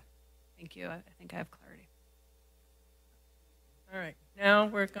 Okay, thank you. I think I have clarity. All right, now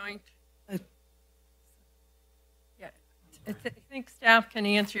we're going to. Yeah, I think staff can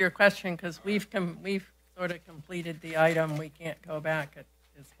answer your question because we've sort of completed the item. We can't go back at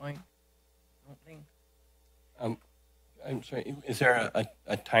this point. I don't think. I'm sorry, is there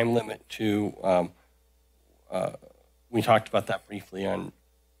a time limit to, we talked about that briefly on,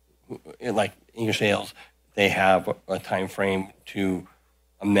 like English ales, they have a time frame to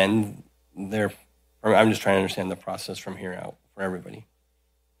amend their, I'm just trying to understand the process from here out for everybody.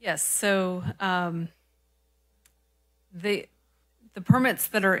 Yes, so the permits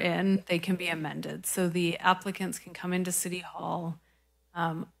that are in, they can be amended. So the applicants can come into City Hall.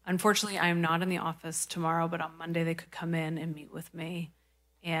 Unfortunately, I am not in the office tomorrow, but on Monday they could come in and meet with me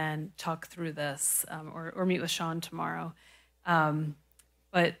and talk through this, or meet with Sean tomorrow.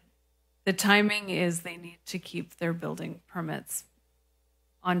 But the timing is they need to keep their building permits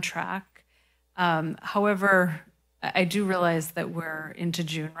on track. However, I do realize that we're into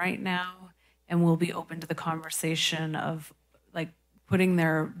June right now, and we'll be open to the conversation of like putting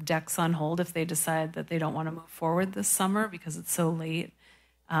their decks on hold if they decide that they don't want to move forward this summer because it's so late,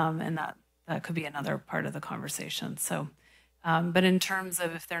 and that could be another part of the conversation. So, but in terms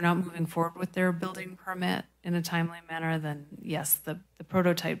of if they're not moving forward with their building permit in a timely manner, then yes, the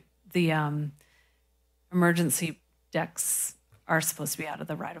prototype, the emergency decks are supposed to be out of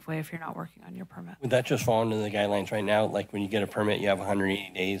the right of way if you're not working on your permit. Would that just fall into the guidelines right now? Like when you get a permit, you have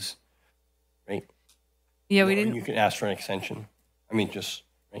 180 days, right? Yeah, we Or didn't. You can ask for an extension. I mean, just,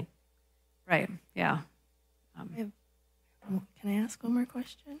 right? Right, yeah. Can I ask one more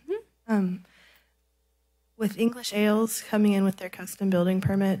question? With English Ales coming in with their custom building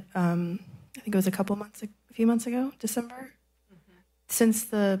permit, I think it was a few months ago, December. Since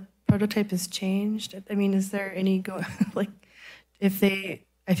the prototype has changed, I mean, is there any I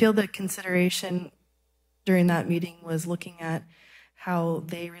feel the consideration during that meeting was looking at how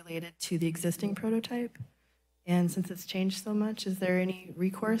they related to the existing prototype. And since it's changed so much, is there any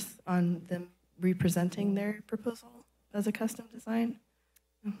recourse on them representing their proposal as a custom design?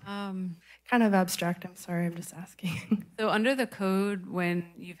 Kind of abstract, I'm sorry, I'm just asking. So under the code, when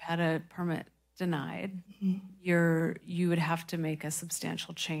you've had a permit denied, you would have to make a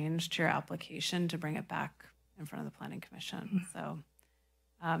substantial change to your application to bring it back in front of the Planning Commission. So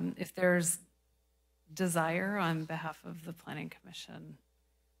if there's desire on behalf of the Planning Commission,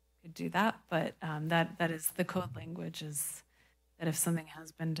 could do that, but that is the code language, is that if something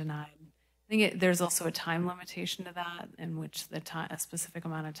has been denied, I think there's also a time limitation to that, in which a specific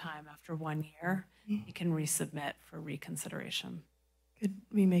amount of time after 1 year, you can resubmit for reconsideration. Could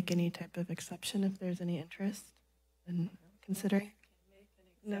we make any type of exception if there's any interest in considering?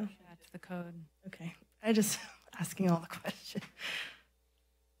 No, to the code. Okay, I just asking all the questions.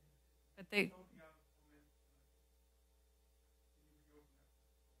 But they.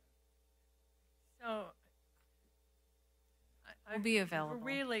 So Will be available.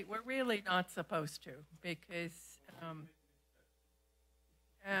 We're really not supposed to, because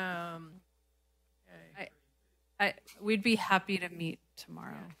we'd be happy to meet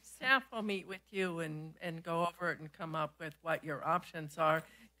tomorrow. Staff will meet with you and go over it and come up with what your options are,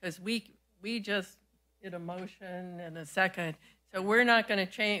 because we just did a motion and a second, so we're not going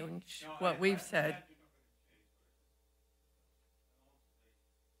to change what we've said.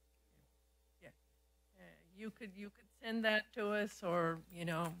 You could send that to us, or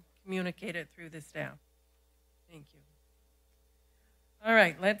communicate it through the staff. Thank you. All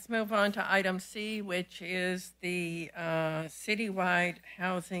right, let's move on to item C, which is the citywide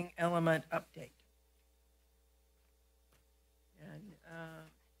housing element update. And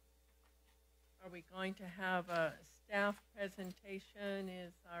are we going to have a staff presentation?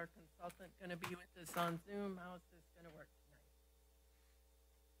 Is our consultant going to be with us on Zoom? How is this going to work tonight?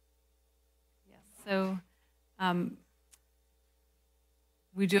 Yes. So.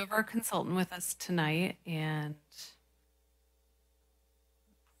 We do have our consultant with us tonight, and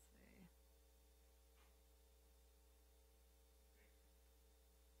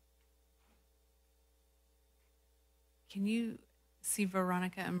can you see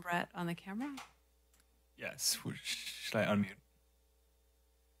Veronica and Brett on the camera? Yes. Should I unmute?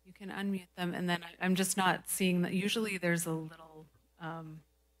 You can unmute them, and then I'm just not seeing that. Usually there's a little,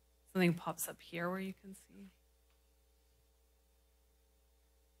 something pops up here where you can see.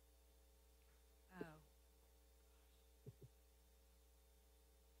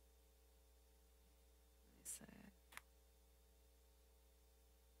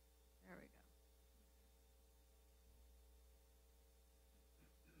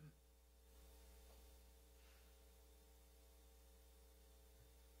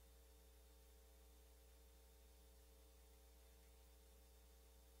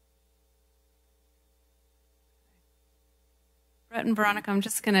 Brett and Veronica, I'm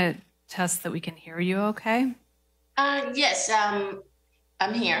just going to test that we can hear you okay. Yes,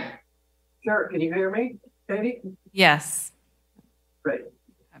 I'm here. Sure. Can you hear me, Katie? Yes. Great.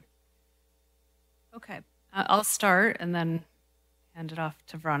 Okay. I'll start and then hand it off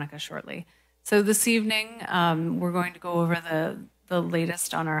to Veronica shortly. So this evening, we're going to go over the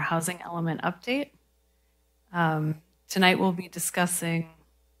latest on our housing element update. Tonight we'll be discussing,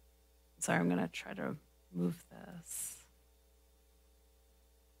 sorry, I'm going to try to move this.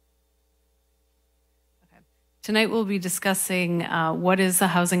 Tonight we'll be discussing what is the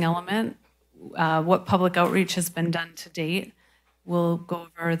housing element, what public outreach has been done to date. We'll go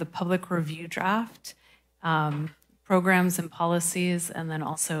over the public review draft, programs and policies, and then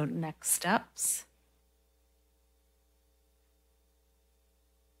also next steps.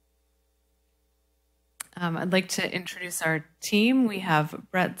 I'd like to introduce our team. We have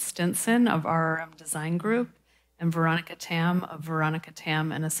Brett Stinson of RRM Design Group and Veronica Tam of Veronica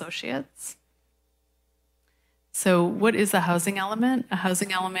Tam and Associates. So what is a housing element? A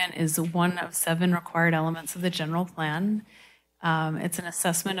housing element is one of 7 required elements of the general plan. It's an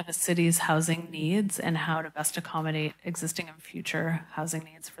assessment of a city's housing needs and how to best accommodate existing and future housing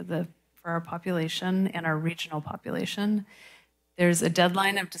needs for our population and our regional population. There's a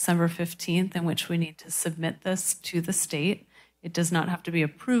deadline of December 15th in which we need to submit this to the state. It does not have to be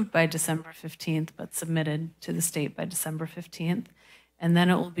approved by December 15th, but submitted to the state by December 15th. And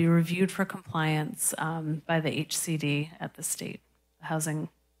then it will be reviewed for compliance by the HCD at the state, Housing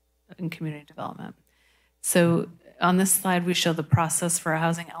and Community Development. So on this slide, we show the process for a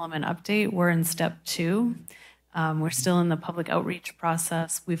housing element update. We're in step 2. We're still in the public outreach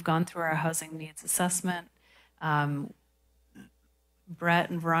process. We've gone through our housing needs assessment. Brett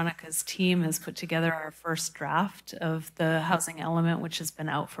and Veronica's team has put together our first draft of the housing element, which has been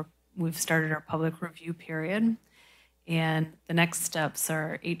out we've started our public review period. And the next steps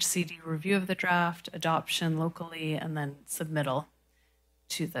are HCD review of the draft, adoption locally, and then submittal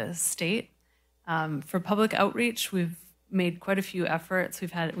to the state. For public outreach, we've made quite a few efforts. We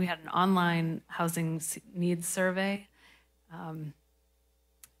had an online housing needs survey. And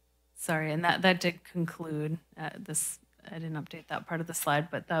that did conclude this. I didn't update that part of the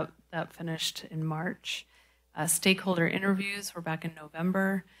slide, but that finished in March. Stakeholder interviews were back in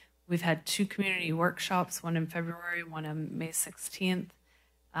November. We've had 2 community workshops, one in February, one on May 16th.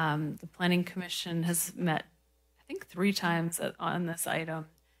 The Planning Commission has met, I think, 3 times on this item.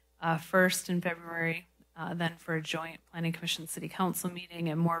 First in February, then for a joint Planning Commission City Council meeting,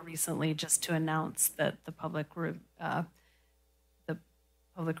 and more recently just to announce that the public review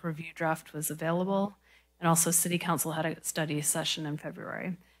draft was available. And also City Council had a study session in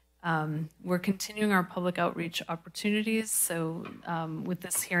February. We're continuing our public outreach opportunities. So with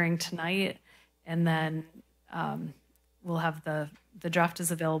this hearing tonight, and then we'll have the draft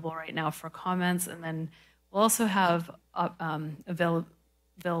is available right now for comments. And then we'll also have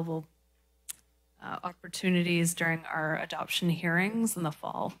available opportunities during our adoption hearings in the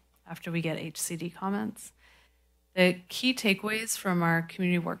fall after we get HCD comments. The key takeaways from our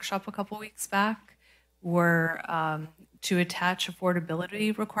community workshop a couple weeks back were to attach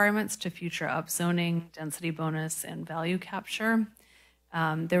affordability requirements to future upzoning, density bonus, and value capture.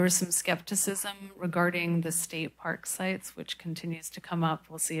 There was some skepticism regarding the state park sites, which continues to come up.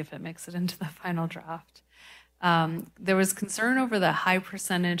 We'll see if it makes it into the final draft. There was concern over the high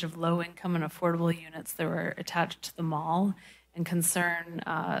percentage of low-income and affordable units that were attached to the mall, and concern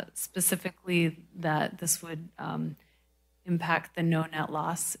specifically that this would impact the no net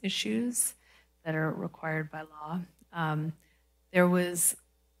loss issues that are required by law. There was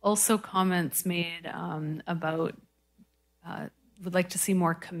also comments made about would like to see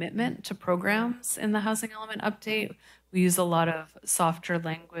more commitment to programs in the housing element update. We use a lot of softer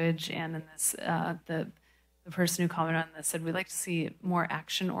language, and in this, the person who commented on this said we'd like to see more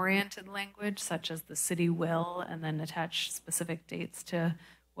action-oriented language, such as the city will, and then attach specific dates to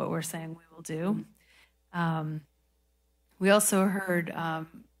what we're saying we will do. We also heard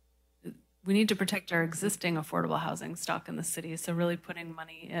we need to protect our existing affordable housing stock in the city. So really putting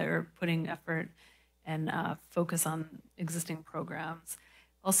money or putting effort and focus on existing programs.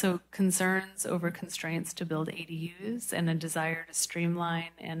 Also concerns over constraints to build ADUs and a desire to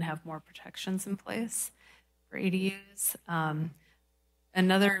streamline and have more protections in place for ADUs.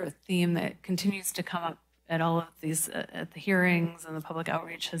 Another theme that continues to come up at all of these, at the hearings and the public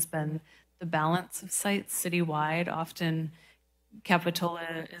outreach, has been the balance of sites citywide. Often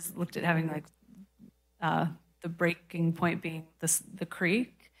Capitola is looked at having like the breaking point being the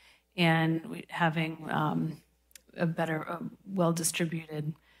creek, and having a better,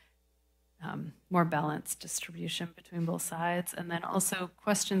 well-distributed, more balanced distribution between both sides. And then also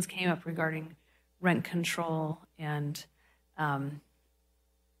questions came up regarding rent control, and I'll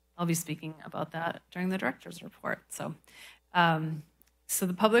be speaking about that during the director's report. So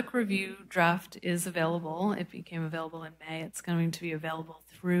the public review draft is available. It became available in May. It's going to be available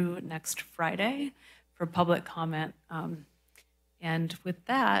through next Friday for public comment. And with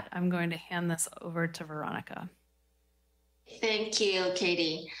that, I'm going to hand this over to Veronica. Thank you,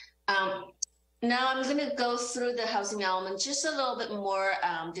 Katie. Now I'm going to go through the housing element, just a little bit more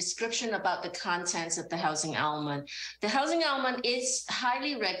description about the contents of the housing element. The housing element is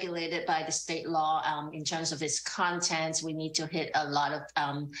highly regulated by the state law in terms of its contents. We need to hit a lot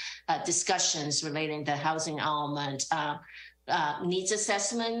of discussions relating to the housing element. Needs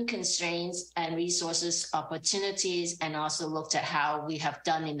assessment, constraints and resources, opportunities, and also looked at how we have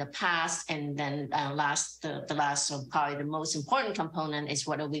done in the past. And then the last, so probably the most important component is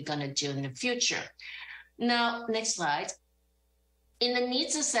what are we going to do in the future. Now, next slide. In the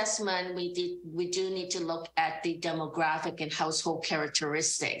needs assessment, we do need to look at the demographic and household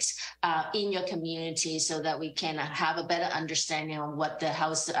characteristics in your community so that we can have a better understanding of what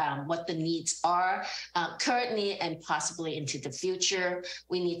the needs are currently and possibly into the future.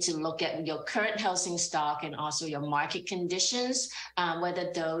 We need to look at your current housing stock and also your market conditions,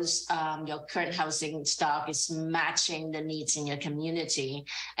 whether those your current housing stock is matching the needs in your community,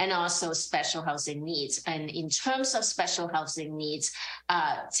 and also special housing needs. And in terms of special housing needs,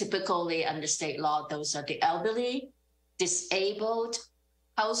 typically under state law, those are the elderly, disabled,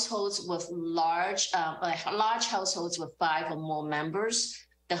 households with large households with 5 or more members,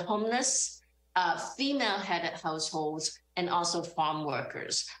 the homeless, female-headed households, and also farm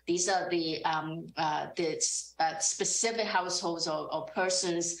workers. These are the specific households or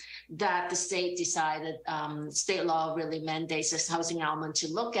persons that the state decided, state law really mandates this housing element to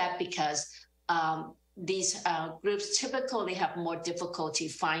look at because these groups typically have more difficulty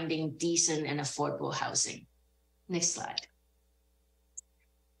finding decent and affordable housing. Next slide.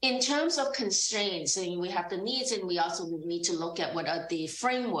 In terms of constraints, we have the needs, and we also need to look at what are the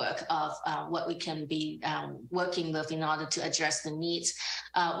framework of what we can be working with in order to address the needs.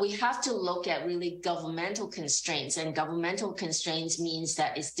 We have to look at really governmental constraints, and governmental constraints means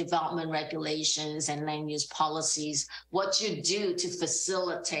that it's development regulations and land use policies, what you do to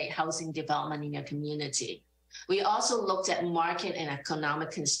facilitate housing development in your community. We also looked at market and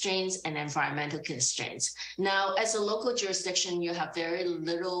economic constraints and environmental constraints. Now, as a local jurisdiction, you have very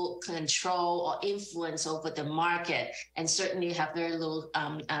little control or influence over the market, and certainly have very little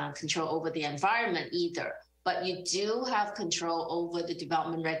control over the environment either. But you do have control over the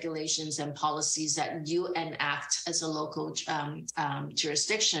development regulations and policies that you enact as a local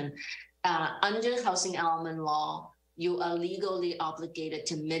jurisdiction. Under housing element law, you are legally obligated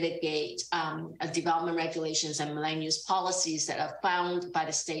to mitigate development regulations and land use policies that are found by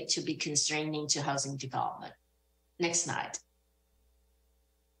the state to be constraining to housing development. Next slide.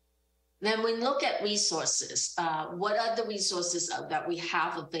 Then we look at resources. What are the resources that we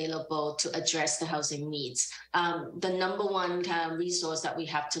have available to address the housing needs? The number one kind of resource that we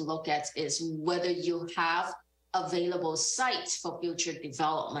have to look at is whether you have available sites for future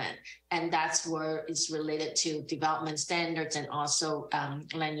development. And that's where it's related to development standards and also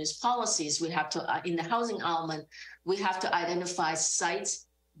land use policies. We have to, in the housing element, we have to identify sites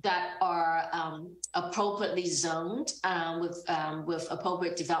that are appropriately zoned with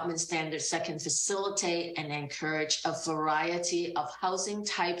appropriate development standards that can facilitate and encourage a variety of housing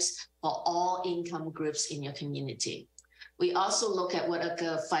types for all income groups in your community. We also look at what are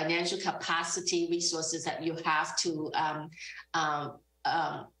the financial capacity resources that you have to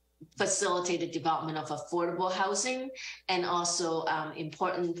facilitate the development of affordable housing, and also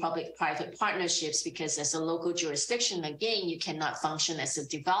important public-private partnerships, because as a local jurisdiction, again, you cannot function as a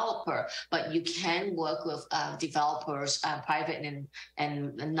developer, but you can work with developers, private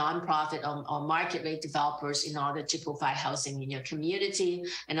and nonprofit or market rate developers in order to provide housing in your community,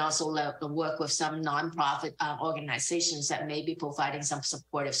 and also work with some nonprofit organizations that may be providing some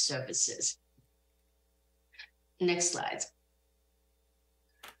supportive services. Next slide.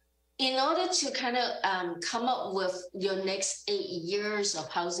 In order to kind of come up with your next 8 years of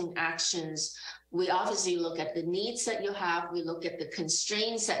housing actions, we obviously look at the needs that you have. We look at the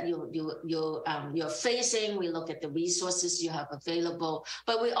constraints that you're facing. We look at the resources you have available.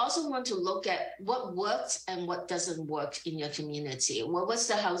 But we also want to look at what works and what doesn't work in your community. What was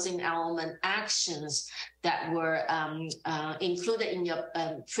the housing element actions that were included in your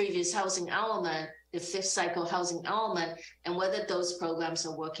previous housing element, the 5th cycle housing element, and whether those programs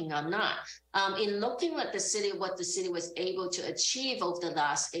are working or not. In looking at the city, what the city was able to achieve over the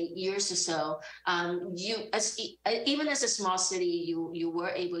last 8 years or so, even as a small city, you were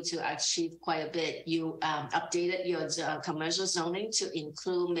able to achieve quite a bit. You updated your commercial zoning to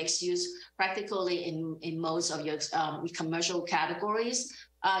include mixed use practically in most of your commercial categories.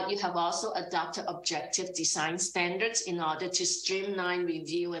 You have also adopted objective design standards in order to streamline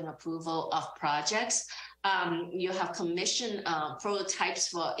review and approval of projects. You have commissioned prototypes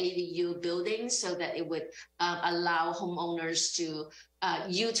for ADU buildings so that it would allow homeowners to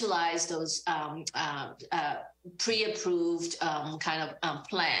utilize those pre-approved kind of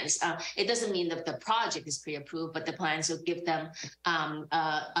plans. It doesn't mean that the project is pre-approved, but the plans will give them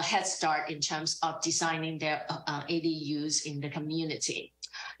a head start in terms of designing their ADUs in the community.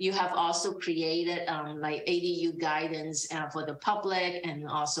 You have also created like ADU guidance for the public and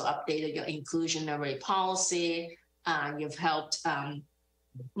also updated your inclusionary policy. You've helped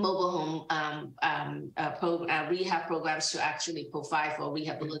mobile home rehab programs to actually provide for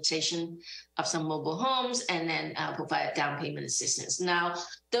rehabilitation of some mobile homes and then provide down payment assistance. Now,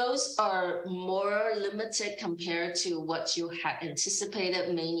 those are more limited compared to what you had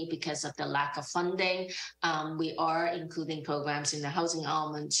anticipated, mainly because of the lack of funding. We are including programs in the housing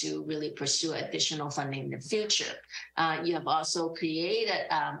element to really pursue additional funding in the future. You have also created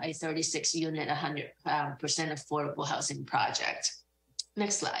a 36-unit, 100% affordable housing project.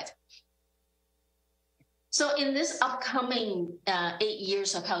 Next slide. So in this upcoming 8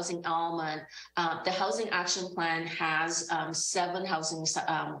 years of housing element, the housing action plan has 7 housing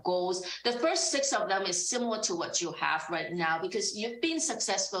goals. The first 6 of them is similar to what you have right now because you've been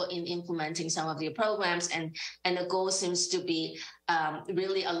successful in implementing some of your programs, and the goal seems to be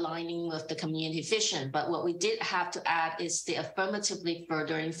really aligning with the community vision. But what we did have to add is the affirmatively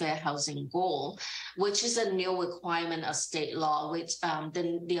furthering fair housing goal, which is a new requirement of state law, which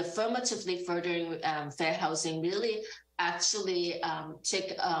the affirmatively furthering fair housing really actually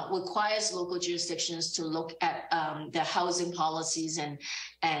requires local jurisdictions to look at their housing policies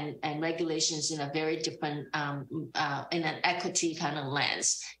and regulations in a very different, in an equity kind of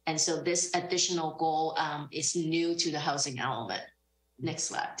lens. And so this additional goal is new to the housing element. Next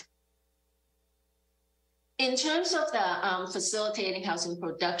slide. In terms of the facilitating housing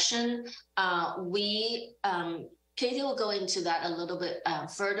production, Katie will go into that a little bit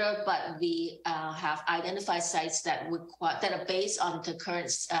further, but we have identified sites that are based on the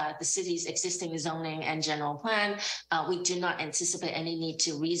current, the city's existing zoning and general plan. We do not anticipate any need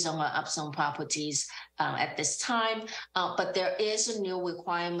to rezone or upzone properties at this time, but there is a new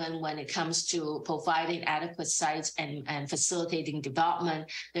requirement when it comes to providing adequate sites and facilitating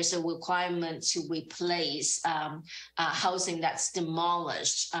development. There's a requirement to replace housing that's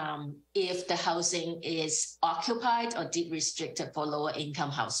demolished if the housing is occupied or deed restricted for lower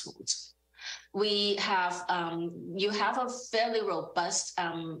income households. We have, you have a fairly robust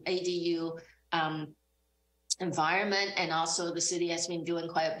ADU environment, and also the city has been doing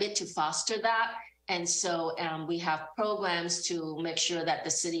quite a bit to foster that. And so we have programs to make sure that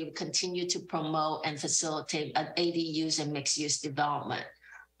the city will continue to promote and facilitate ADUs and mixed-use development.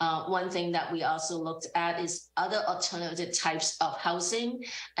 One thing that we also looked at is other alternative types of housing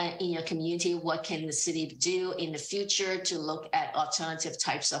in your community. What can the city do in the future to look at alternative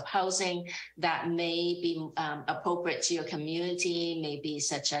types of housing that may be appropriate to your community, maybe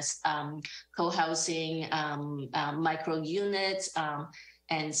such as co-housing, micro units,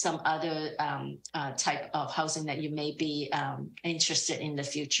 and some other type of housing that you may be interested in the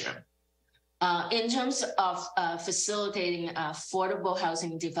future. In terms of facilitating affordable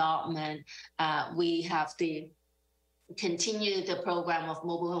housing development, we have continue the program of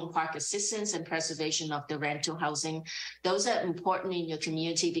mobile home park assistance and preservation of the rental housing. Those are important in your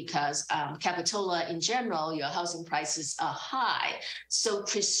community because Capitola in general, your housing prices are high. So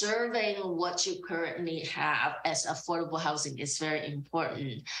preserving what you currently have as affordable housing is very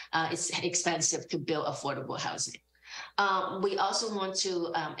important. It's expensive to build affordable housing. We also want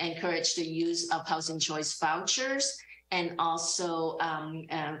to encourage the use of housing choice vouchers and also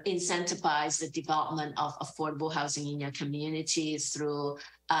incentivize the development of affordable housing in your community through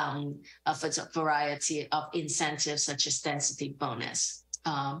a variety of incentives such as density bonus.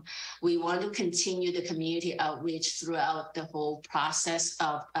 We want to continue the community outreach throughout the whole process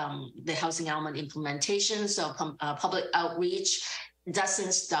of the housing element implementation. So public outreach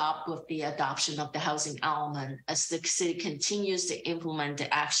doesn't stop with the adoption of the housing element. As the city continues to implement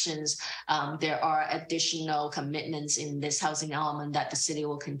the actions, there are additional commitments in this housing element that the city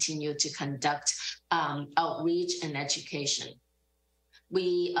will continue to conduct outreach and education.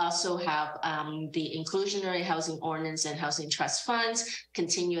 We also have the inclusionary housing ordinance and housing trust funds,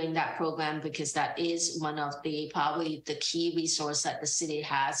 continuing that program because that is one of probably the key resource that the city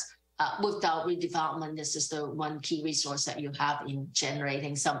has. Without redevelopment, this is the one key resource that you have in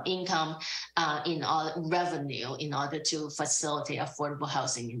generating some income in revenue in order to facilitate affordable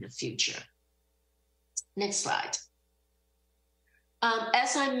housing in the future. Next slide.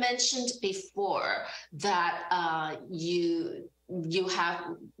 As I mentioned before, that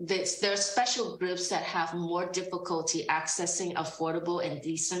there are special groups that have more difficulty accessing affordable and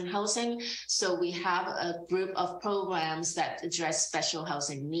decent housing. So we have a group of programs that address special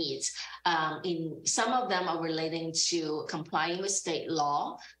housing needs. In some of them are relating to complying with state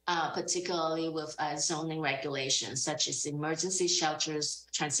law, particularly with zoning regulations, such as emergency shelters,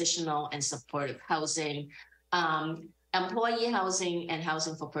 transitional and supportive housing, employee housing, and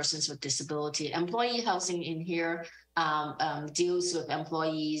housing for persons with disability. Employee housing in here deals with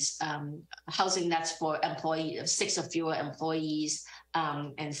employees, housing that's for 6 or fewer employees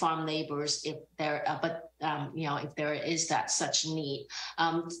and farm laborers if there, if there is that such need.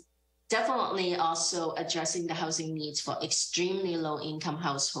 Definitely also addressing the housing needs for extremely low income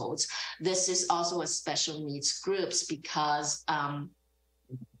households. This is also a special needs groups because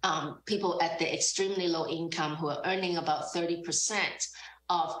people at the extremely low income who are earning about 30%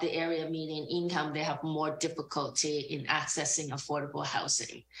 of the area median income, they have more difficulty in accessing affordable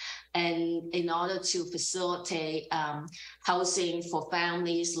housing. And in order to facilitate housing for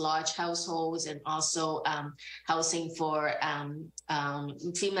families, large households, and also housing for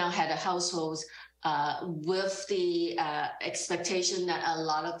female-headed households, with the expectation that a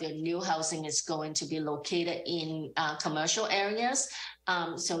lot of their new housing is going to be located in commercial areas.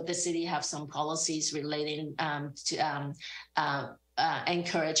 So the city have some policies relating to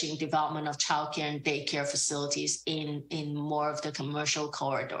encouraging development of childcare and daycare facilities in more of the commercial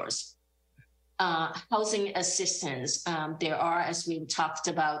corridors. Housing assistance. There are, as we talked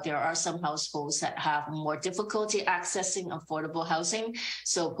about, there are some households that have more difficulty accessing affordable housing.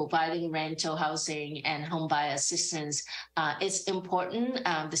 So providing rental housing and home buyer assistance is important.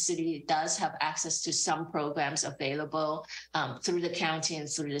 The city does have access to some programs available through the county and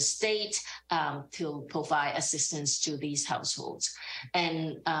through the state to provide assistance to these households.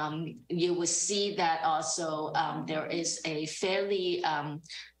 And you will see that also there is a fairly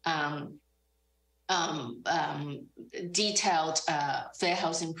detailed fair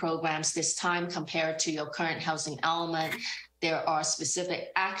housing programs this time compared to your current housing element. There are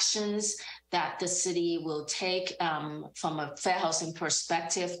specific actions that the city will take from a fair housing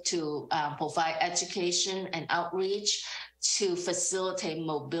perspective to provide education and outreach to facilitate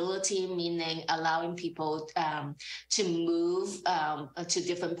mobility, meaning allowing people to move to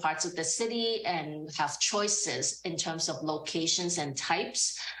different parts of the city and have choices in terms of locations and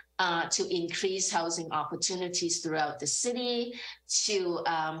types. To increase housing opportunities throughout the city, to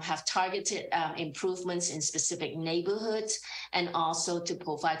have targeted improvements in specific neighborhoods, and also to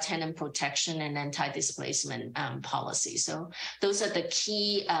provide tenant protection and anti-displacement policies. So those are the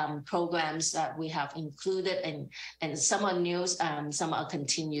key programs that we have included, and some are new, some are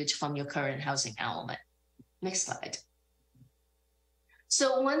continued from your current housing element. Next slide.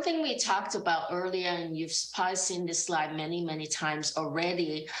 So one thing we talked about earlier, and you've probably seen this slide many, many times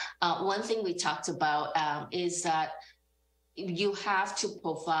already, one thing we talked about is that you have to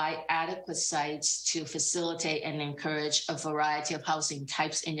provide adequate sites to facilitate and encourage a variety of housing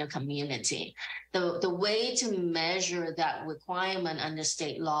types in your community. The way to measure that requirement under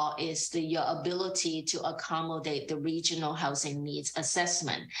state law is your ability to accommodate the regional housing needs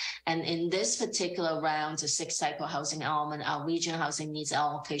assessment. And in this particular round, the 6th cycle housing element, our regional housing needs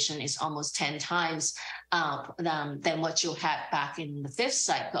allocation is almost 10 times than what you had back in the 5th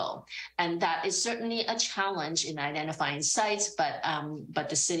cycle. And that is certainly a challenge in identifying sites, but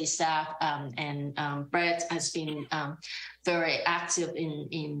the city staff and Brett has been very active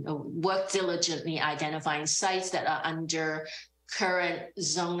in work diligently identifying sites that are under current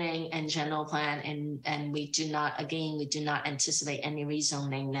zoning and general plan, and we do not anticipate any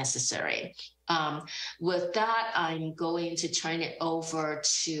rezoning necessary. With that, I'm going to turn it over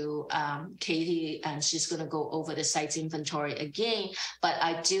to Katie, and she's going to go over the sites inventory again. But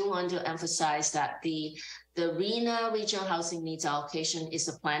I do want to emphasize that the RHNA regional housing needs allocation is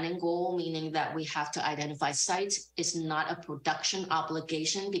a planning goal, meaning that we have to identify sites. It's not a production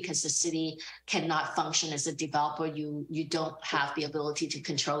obligation because the city cannot function as a developer. You don't have the ability to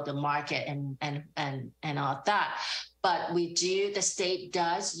control the market and all of that. But the state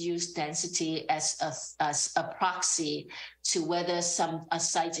does use density as a proxy to whether a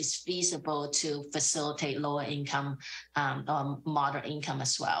site is feasible to facilitate lower income or moderate income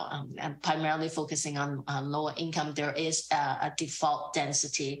as well. And primarily focusing on lower income, there is a default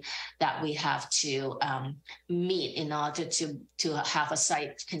density that we have to meet in order to have a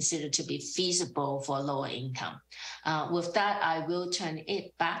site considered to be feasible for lower income. With that, I will turn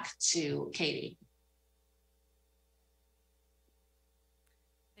it back to Katie.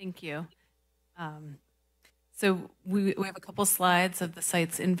 Thank you. So we have a couple slides of the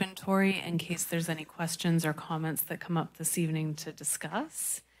site's inventory in case there's any questions or comments that come up this evening to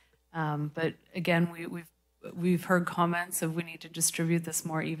discuss. But again, we've heard comments of we need to distribute this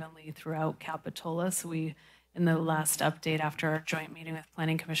more evenly throughout Capitola. So in the last update after our joint meeting with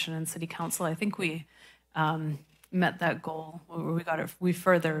Planning Commission and City Council, I think we met that goal. We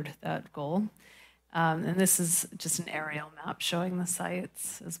furthered that goal. And this is just an aerial map showing the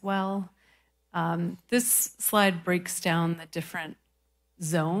sites as well. This slide breaks down the different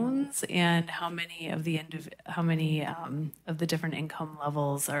zones and how many of the different income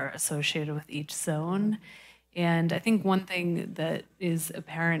levels are associated with each zone. And I think one thing that is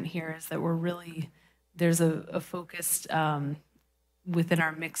apparent here is that there's a focus within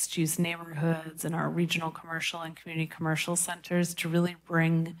our mixed use neighborhoods and our regional commercial and community commercial centers to really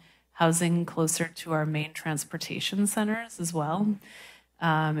bring housing closer to our main transportation centers as well.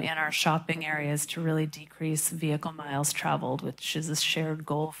 And our shopping areas to really decrease vehicle miles traveled, which is a shared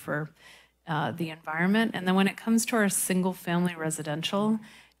goal for the environment. And then when it comes to our single family residential,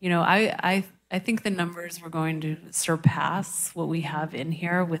 I think the numbers we're going to surpass what we have in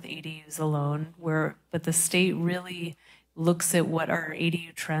here with ADUs alone, but the state really looks at what our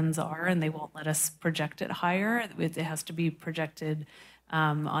ADU trends are and they won't let us project it higher. It has to be projected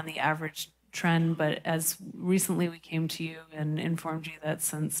on the average trend, but as recently we came to you and informed you that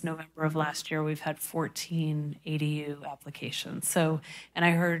since November of last year, we've had 14 ADU applications. So, and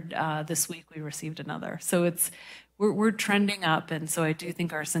I heard this week we received another. So we're trending up, and so I do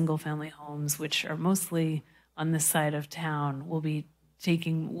think our single family homes, which are mostly on this side of town, will be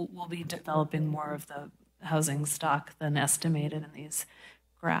developing more of the housing stock than estimated in these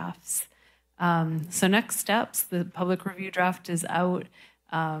graphs. So next steps, the public review draft is out.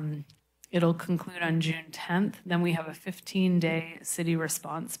 It'll conclude on June 10th. Then we have a 15-day city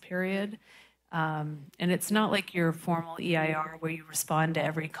response period. And it's not like your formal EIR where you respond to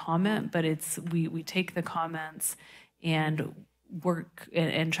every comment, but we take the comments and work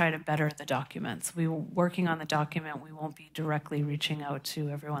and try to better the documents. We're working on the document. We won't be directly reaching out to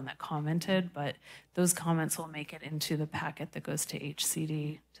everyone that commented, but those comments will make it into the packet that goes to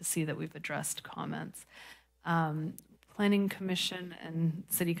HCD to see that we've addressed comments. Planning Commission and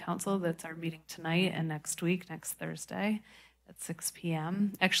City Council, that's our meeting tonight and next week, next Thursday at 6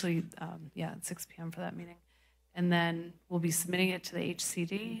 p.m. Actually, at 6 p.m. for that meeting. And then we'll be submitting it to the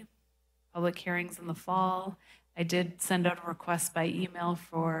HCD, public hearings in the fall. I did send out a request by email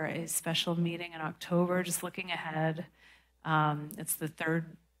for a special meeting in October, just looking ahead. It's the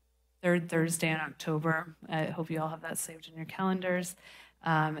third Thursday in October. I hope you all have that saved in your calendars.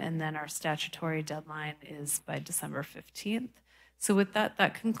 And then our statutory deadline is by December 15th. So with that,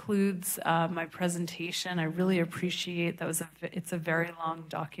 that concludes my presentation. I really appreciate it's a very long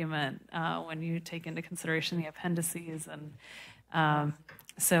document when you take into consideration the appendices. And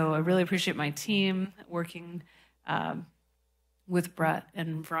so I really appreciate my team working with Brett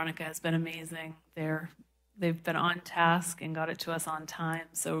and Veronica has been amazing. They've been on task and got it to us on time.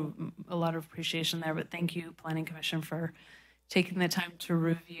 So a lot of appreciation there, but thank you, Planning Commission, for taking the time to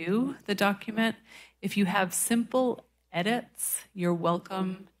review the document. If you have simple edits, you're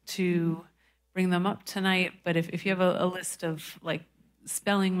welcome to bring them up tonight. But if you have a list of like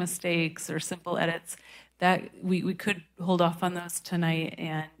spelling mistakes or simple edits, that we could hold off on those tonight,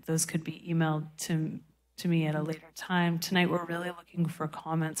 and those could be emailed to me at a later time. Tonight, we're really looking for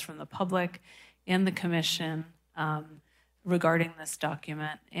comments from the public and the commission regarding this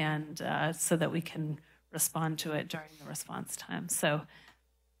document, and so that we can respond to it during the response time. So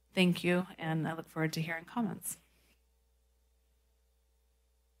thank you, and I look forward to hearing comments.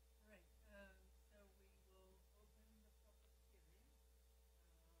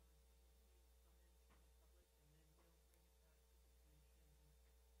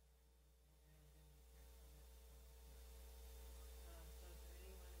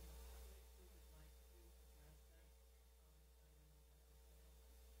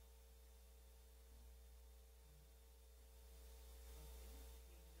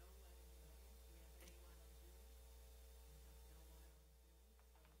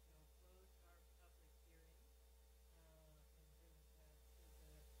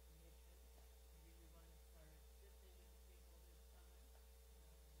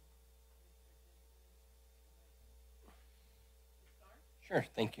 Sure,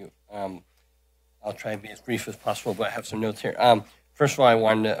 thank you. I'll try to be as brief as possible, but I have some notes here. First of all, I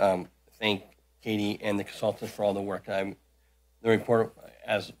wanted to thank Katie and the consultants for all the work. The report,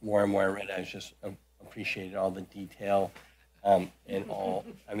 as more and more I read, I just appreciated all the detail and all.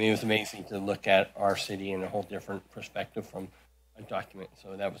 I mean, it was amazing to look at our city in a whole different perspective from a document.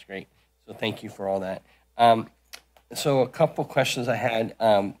 So that was great. So thank you for all that. So a couple questions I had.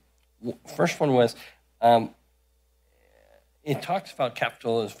 First one was, it talks about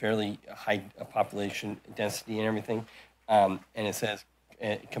Capitola is fairly high population density and everything, and it says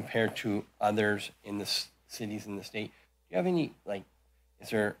compared to others in the cities in the state. Do you have any is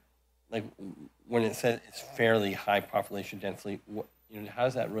there when it says it's fairly high population density? How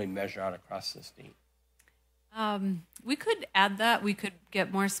does that really measure out across the state? We could add that. We could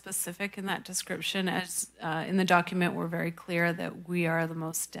get more specific in that description. As in the document, we're very clear that we are the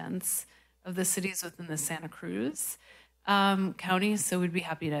most dense of the cities within the Santa Cruz County. So we'd be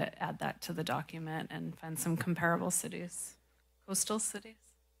happy to add that to the document and find some comparable cities, coastal cities.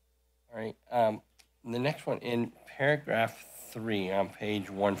 All right. The next one in paragraph 3 on page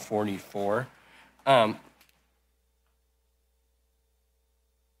 144.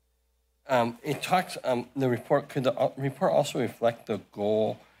 It talks, the report, could the report also reflect the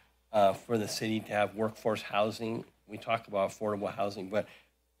goal for the city to have workforce housing? We talk about affordable housing, but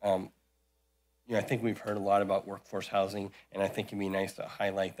I think we've heard a lot about workforce housing, and I think it'd be nice to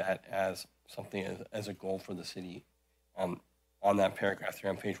highlight that as something as a goal for the city. On that paragraph 3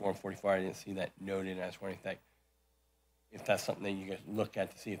 on page 144, I didn't see that noted, and I was wondering if that's something that you guys look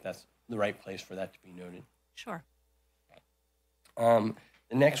at to see if that's the right place for that to be noted. Sure.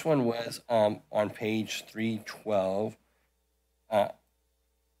 The next one was on page 312.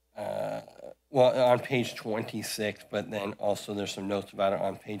 On page 26, but then also there's some notes about it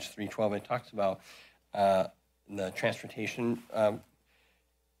on page 312. It talks about the transportation, the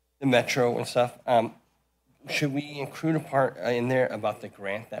metro and stuff. Should we include a part in there about the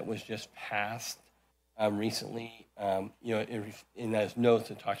grant that was just passed recently? In those notes,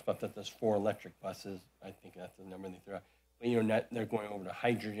 it talks about that there's 4 electric buses. I think that's the number they threw out. But they're going over to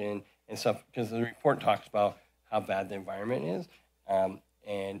hydrogen and stuff, because the report talks about how bad the environment is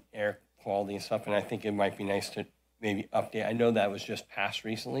and air quality and stuff. And I think it might be nice to maybe update. I know that was just passed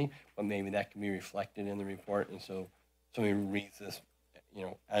recently, but maybe that can be reflected in the report. And so somebody reads this,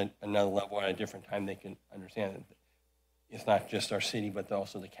 at another level at a different time, they can understand that it's not just our city, but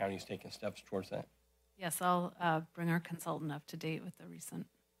also the county's taking steps towards that. Yes, I'll bring our consultant up to date with the recent.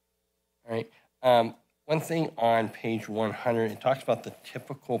 All right. One thing on page 100, it talks about the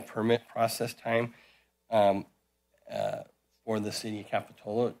typical permit process time for the city of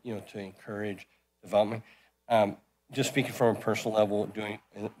Capitola, to encourage development. Just speaking from a personal level,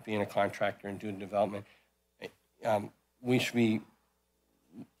 being a contractor and doing development, we should be,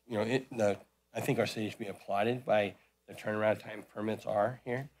 I think our city should be applauded by the turnaround time permits are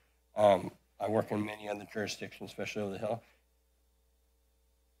here. I work in many other jurisdictions, especially over the hill.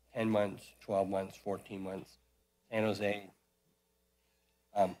 10 months, 12 months, 14 months, San Jose.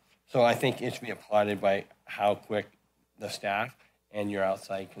 So I think it should be applauded by how quick the staff and your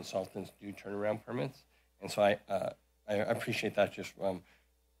outside consultants do turnaround permits. And so I appreciate that just from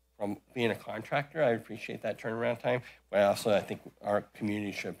being a contractor. I appreciate that turnaround time, but I think our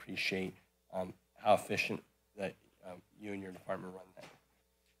community should appreciate how efficient that you and your department run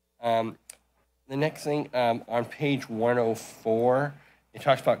that. The next thing on page 104, it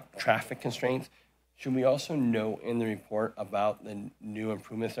talks about traffic constraints. Should we also note in the report about the new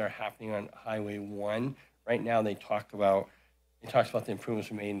improvements that are happening on Highway 1? Right now, it talks about the improvements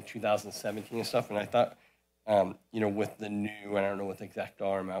we made in 2017 and stuff. And I thought, with the new, I don't know what the exact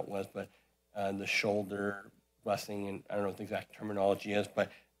dollar amount was, but the shoulder busing, and I don't know what the exact terminology is, but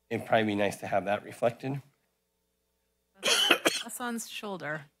it'd probably be nice to have that reflected. Bus on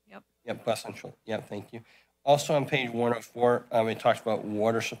shoulder. Yep. Yep, bus on shoulder. Yep, thank you. Also on page 104, it talks about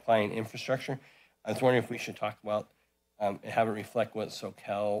water supply and infrastructure. I was wondering if we should talk about have it reflect what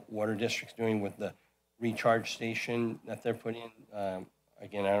SoCal Water District's doing with the recharge station that they're putting in.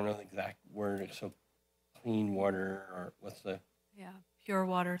 Again, I don't know the exact word. It's so clean water, or what's the? Yeah, pure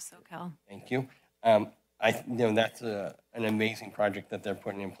water SoCal. Thank you. That's an amazing project that they're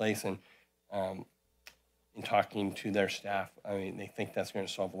putting in place, and in talking to their staff, they think that's going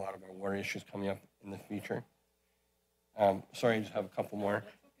to solve a lot of our water issues coming up in the future. Sorry, I just have a couple more.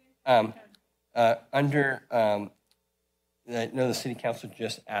 The city council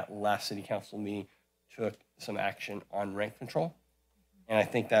just at last city council meeting took some action on rent control. And I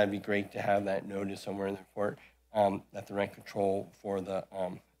think that'd be great to have that noted somewhere in the report, that the rent control for the,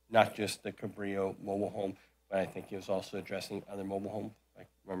 not just the Cabrillo mobile home, but I think it was also addressing other mobile homes, if I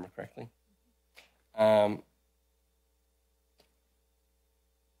remember correctly.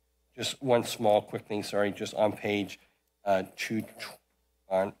 Just one small quick thing, sorry, just on page on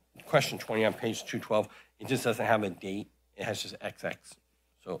question 20 on page 212, it just doesn't have a date. It has just XX.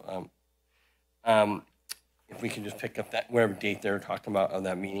 So if we can just pick up that whatever date they were talking about of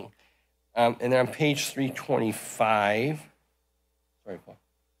that meeting. And then on page 325, sorry, Paul.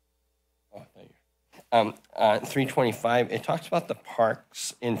 Oh, thank you. 325, it talks about the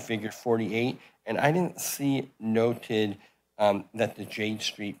parks in figure 48, and I didn't see noted that the Jade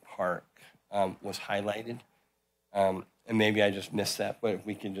Street Park was highlighted. And maybe I just missed that, but if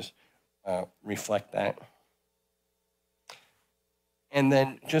we can just reflect that. And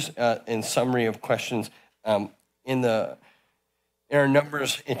then just in summary of questions, in our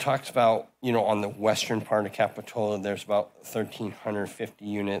numbers, it talks about, on the western part of Capitola, there's about 1,350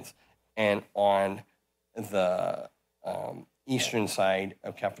 units, and on the eastern side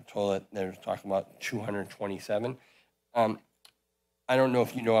of Capitola, there's talking about 227. I don't know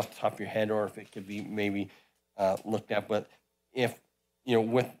if you know off the top of your head or if it could be maybe looked at, but if,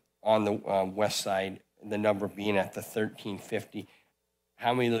 with on the west side, the number being at the 1,350,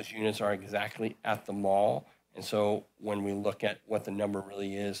 how many of those units are exactly at the mall? And so when we look at what the number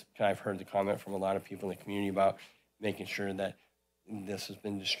really is, I've heard the comment from a lot of people in the community about making sure that this has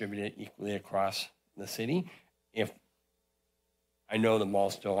been distributed equally across the city. If I know the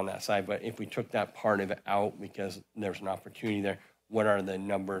mall's still on that side, but if we took that part of it out because there's an opportunity there, what are the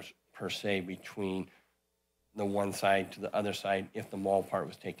numbers per se between the one side to the other side if the mall part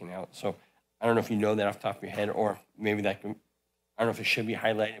was taken out? So I don't know if you know that off the top of your head, or maybe that can, I don't know if it should be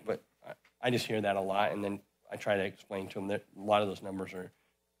highlighted, but I just hear that a lot, and then I try to explain to them that a lot of those numbers are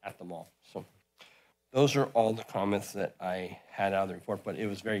at the mall. So those are all the comments that I had out of the report, but it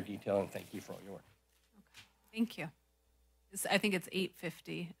was very detailed, and thank you for all your work. Okay. Thank you. I think it's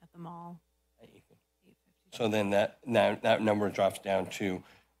 850 at the mall. 850. So then that number drops down to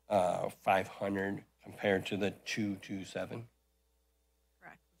 500 compared to the 227.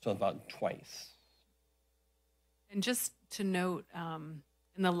 Correct. So about twice. And just to note,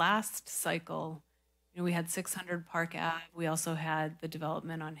 in the last cycle, we had 600 Park Ave. We also had the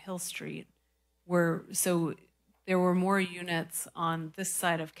development on Hill Street, so there were more units on this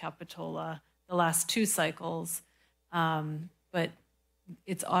side of Capitola the last two cycles, but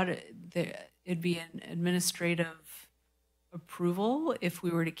it'd be an administrative approval if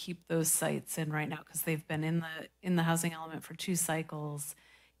we were to keep those sites in right now, because they've been in the housing element for two cycles,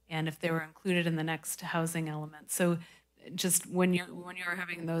 and if they were included in the next housing element. So just when you're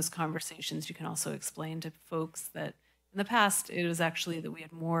having those conversations, you can also explain to folks that in the past it was actually that we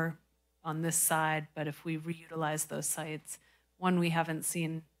had more on this side, but if we reutilize those sites, one, we haven't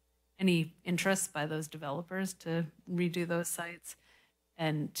seen any interest by those developers to redo those sites,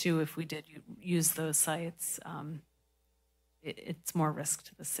 and two, if we did use those sites, it's more risk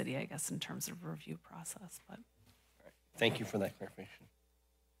to the city, I guess, in terms of review process. But thank you for that clarification.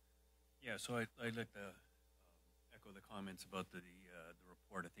 Yeah, so I'd like to echo the comments about the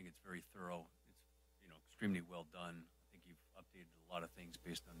report. I think it's very thorough. It's extremely well done. I think you've updated a lot of things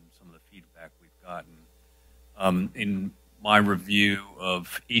based on some of the feedback we've gotten. In my review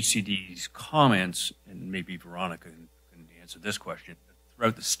of HCD's comments, and maybe Veronica can answer this question,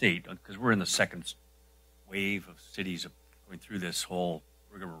 throughout the state, because we're in the second wave of cities going through this whole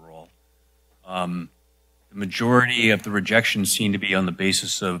rigmarole, the majority of the rejections seem to be on the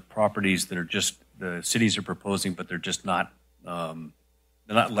basis of properties that are just the cities are proposing, but they're just not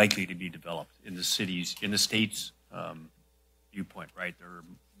they're not likely to be developed in the state's viewpoint, right? There are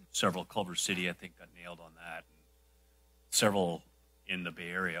several. Culver City, I think, got nailed on that. And several in the Bay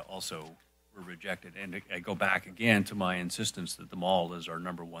Area also were rejected. And I go back again to my insistence that the mall is our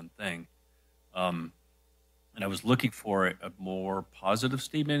number one thing. And I was looking for a more positive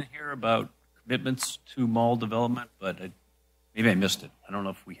statement here about commitments to mall development, but maybe I missed it. I don't know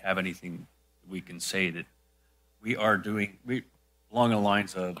if we have anything we can say that we are doing along the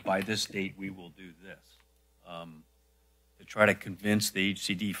lines of, by this date we will do this, to try to convince the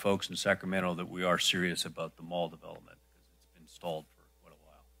HCD folks in Sacramento that we are serious about the mall development, because it's been stalled for quite a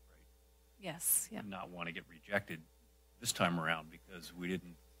while, right? Yes, yeah. And not want to get rejected this time around because we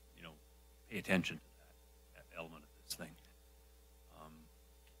didn't pay attention to that element of this thing.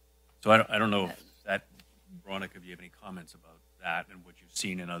 So I don't know if that, Veronica, if you have any comments about that and what you've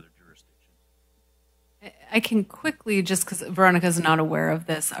seen in other jurisdictions. I can quickly, just because Veronica's not aware of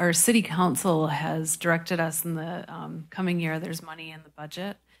this, our city council has directed us in the coming year, there's money in the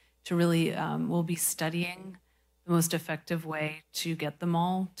budget to really, we'll be studying the most effective way to get the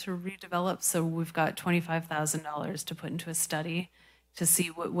mall to redevelop. So we've got $25,000 to put into a study to see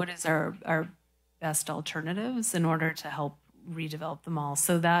what is our best alternatives in order to help redevelop the mall.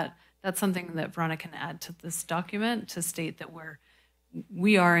 So that's something that Veronica can add to this document to state that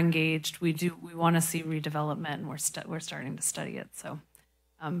we are engaged. We want to see redevelopment, and we're starting to study it. So,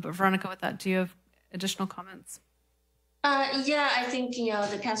 but Veronica, with that, do you have additional comments? Yeah, I think,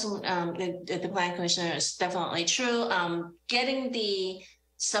 the council, the plan commissioner is definitely true. Getting the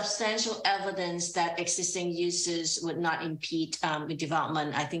substantial evidence that existing uses would not impede the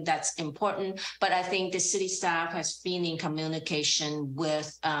development, I think that's important. But I think the city staff has been in communication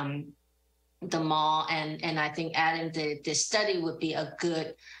with the mall, and I think adding the study would be a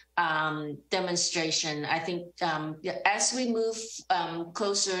good demonstration. I think as we move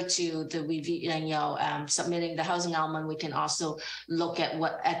closer to the review, submitting the housing element, we can also look at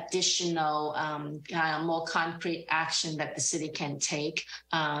what additional more concrete action that the city can take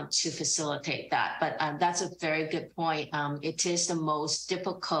to facilitate that. But that's a very good point. It is the most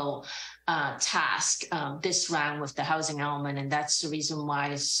difficult task this round with the housing element, and that's the reason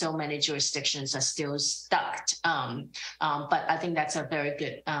why so many jurisdictions are still stuck. But I think that's a very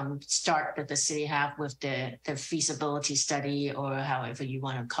good start that the city have with the feasibility study, or however you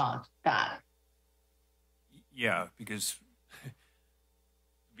want to call that. Yeah, because to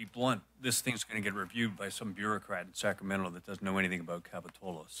be blunt, this thing's going to get reviewed by some bureaucrat in Sacramento that doesn't know anything about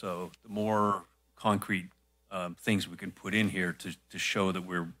Capitola. So the more concrete things we can put in here to show that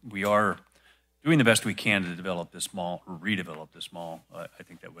we are doing the best we can to develop this mall or redevelop this mall, I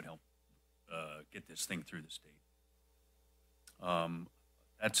think that would help get this thing through the state.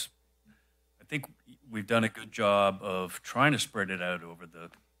 I think we've done a good job of trying to spread it out over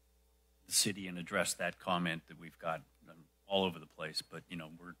the city and address that comment that we've got all over the place. But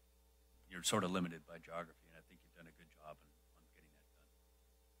you're sort of limited by geography, and I think you've done a good job on getting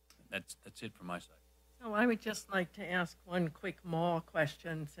that done. That's it from my side. So I would just like to ask one quick mall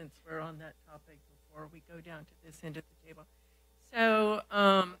question, since we're on that topic, before we go down to this end of the table. So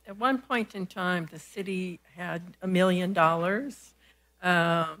at one point in time, the city had $1 million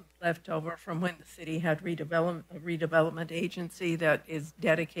left over from when the city had a redevelopment agency that is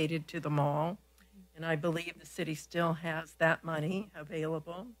dedicated to the mall. And I believe the city still has that money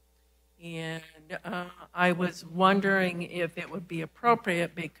available. And I was wondering if it would be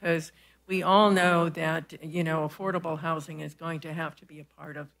appropriate, because we all know that, affordable housing is going to have to be a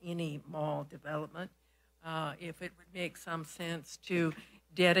part of any mall development. If it would make some sense to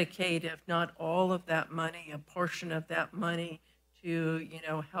dedicate, if not all of that money, a portion of that money to,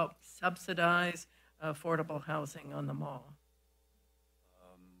 help subsidize affordable housing on the mall.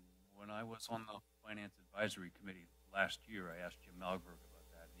 When I was on the Finance Advisory Committee last year, I asked Jim Malberg about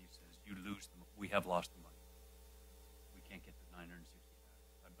that, and he says, we have lost the money. We can't get the 960.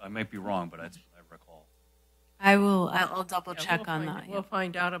 I might be wrong, but I recall. I'll double check on that. We'll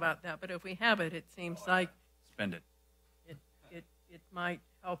find out about that. But if we have it, it seems like spend it. It might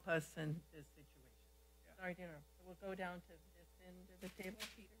help us in this situation. Yeah. Sorry to interrupt. So we'll go down to this end of the table.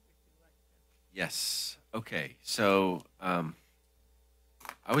 Peter, would you like to? Yes. Okay. So I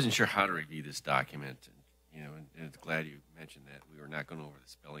wasn't sure how to review this document, and it's glad you mentioned that we were not going over the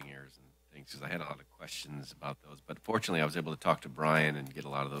spelling errors and things, because I had a lot of questions about those. But fortunately, I was able to talk to Brian and get a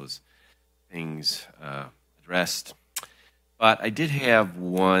lot of those things addressed. But I did have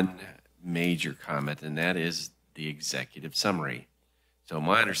one major comment, and that is the executive summary. So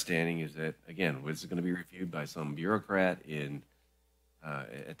my understanding is that, again, this is going to be reviewed by some bureaucrat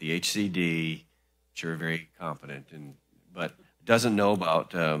at the HCD, sure, very competent, but doesn't know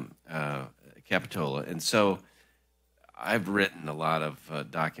about Capitola. And so I've written a lot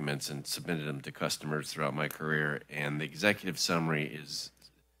of documents and submitted them to customers throughout my career, and the executive summary is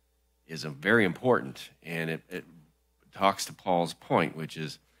very important, and it talks to Paul's point, which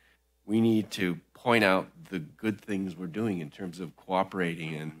is we need to point out the good things we're doing in terms of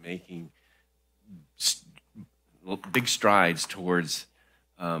cooperating and making big strides towards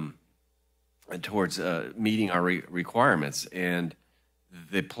meeting our requirements. And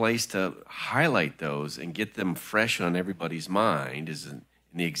the place to highlight those and get them fresh on everybody's mind is in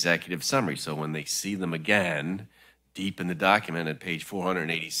the executive summary. So when they see them again, deep in the document at page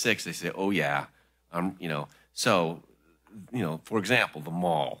 486, they say, "Oh yeah, So, for example, the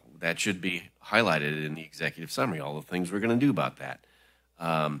mall, that should be highlighted in the executive summary. All the things we're going to do about that.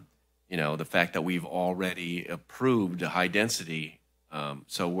 The fact that we've already approved a high density.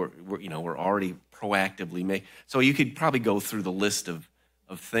 So we're already proactively making. So you could probably go through the list of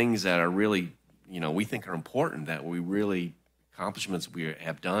things that are really, we think are important, that we really, accomplishments we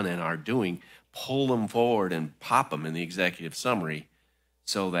have done and are doing, pull them forward and pop them in the executive summary,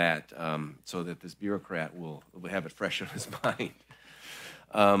 so that this bureaucrat will have it fresh on his mind.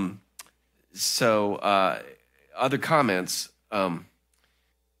 Other comments. I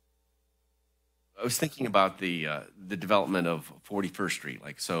was thinking about the development of 41st Street.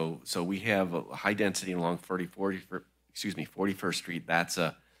 So we have a high density along 41st Street. That's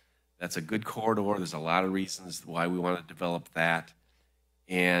That's a good corridor. There's a lot of reasons why we want to develop that.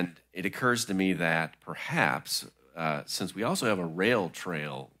 And it occurs to me that perhaps, since we also have a rail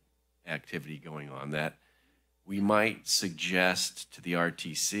trail activity going on, that we might suggest to the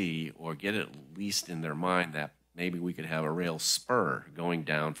RTC or get it at least in their mind that maybe we could have a rail spur going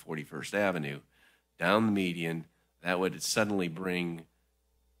down 41st Avenue, down the median. That would suddenly bring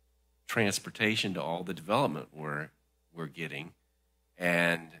transportation to all the development we're getting.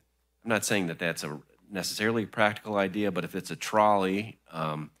 And I'm not saying that that's a necessarily practical idea, but if it's a trolley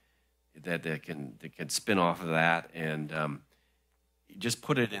that can spin off of that, and just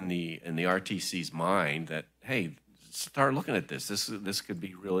put it in the RTC's mind that, hey, start looking at this. This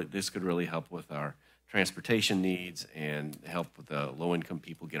could really help with our transportation needs and help with the low-income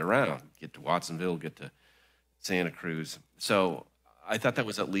people get around, get to Watsonville, get to Santa Cruz. So I thought that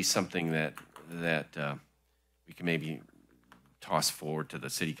was at least something that we can maybe toss forward to the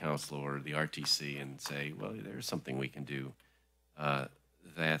city council or the RTC and say, well, there's something we can do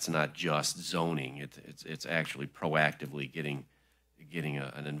that's not just zoning. It's actually proactively getting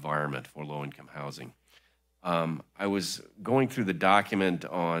an environment for low-income housing. I was going through the document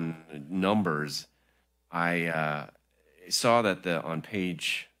on numbers. I saw that on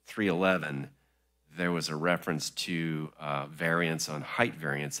page 311, there was a reference to variance on height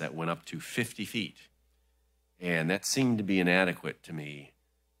variance that went up to 50 feet. And that seemed to be inadequate to me,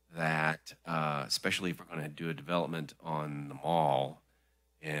 that especially if we're going to do a development on the mall,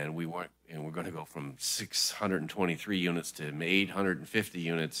 and we're going to go from 623 units to 850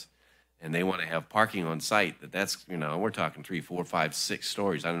 units, and they want to have parking on site, that's, we're talking 3, 4, 5, 6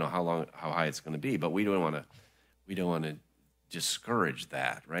 stories. I don't know how high it's going to be, but we don't want to discourage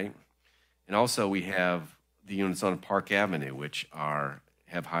that, right? And also we have the units on Park Avenue, which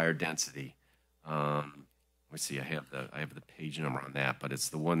have higher density. Let's see, I have the page number on that, but it's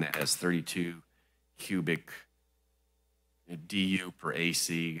the one that has 32 cubic DU per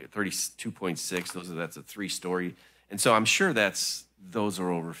AC, 32.6. That's a 3-story, and so I'm sure those are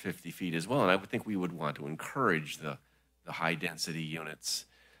over 50 feet as well. And I would think we would want to encourage the high density units,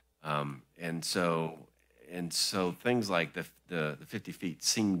 and so things like the 50 feet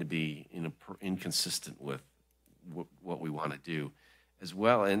seem to be inconsistent with what we want to do as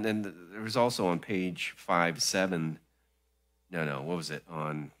well. And then there was also on page 5-7. What was it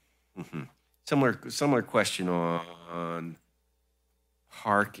on? Similar question on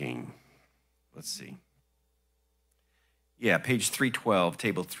parking. Let's see. Yeah, page 312,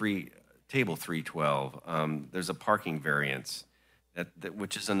 table 312. There's a parking variance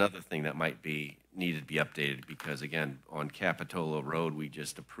which is another thing that might be needed to be updated, because again, on Capitola Road, we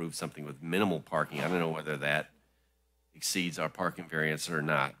just approved something with minimal parking. I don't know whether that exceeds our parking variance or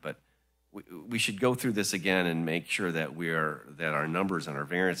not, but we should go through this again and make sure that our numbers and our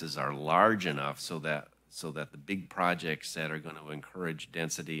variances are large enough so that the big projects that are going to encourage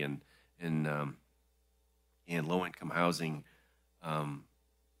density and low-income housing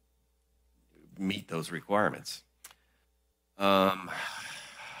meet those requirements.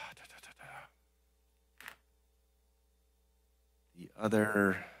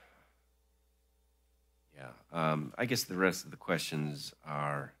 I guess the rest of the questions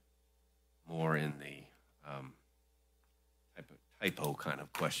are more in the typo kind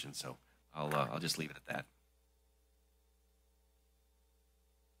of questions, so I'll just leave it at that.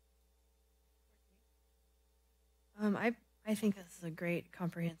 I think this is a great,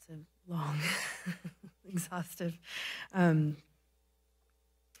 comprehensive, long, exhaustive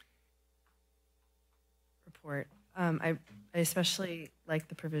report. I especially like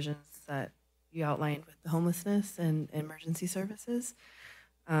the provisions that you outlined with the homelessness and emergency services.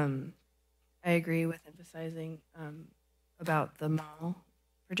 I agree with emphasizing about the mall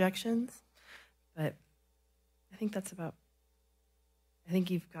projections, but I think I think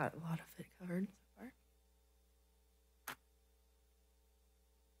you've got a lot of it covered so far.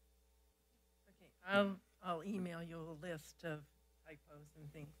 Okay, I'll email you a list of typos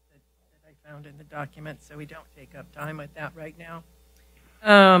and things that I found in the document, so we don't take up time with that right now.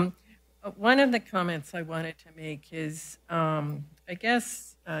 One of the comments I wanted to make is, I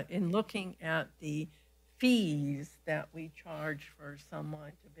guess, in looking at the fees that we charge for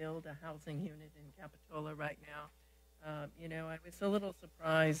someone to build a housing unit in Capitola right now, I was a little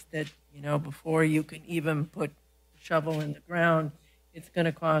surprised that, before you can even put a shovel in the ground, it's going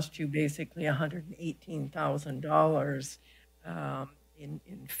to cost you basically $118,000 in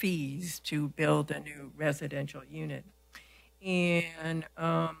fees to build a new residential unit. And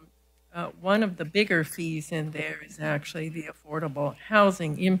one of the bigger fees in there is actually the affordable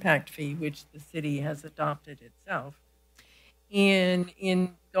housing impact fee, which the city has adopted itself. And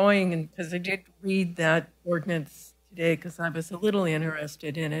in going, and because I did read that ordinance today because I was a little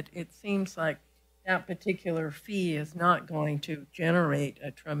interested in it, it seems like that particular fee is not going to generate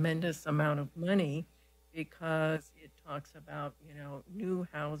a tremendous amount of money because it talks about, new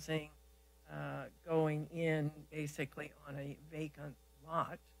housing going in basically on a vacant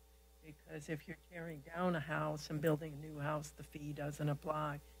lot. Because if you're tearing down a house and building a new house, the fee doesn't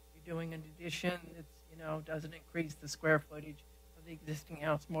apply. If you're doing an addition that's, doesn't increase the square footage of the existing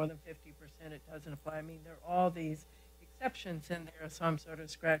house more than 50%, it doesn't apply. I mean, there are all these exceptions in there, so I'm sort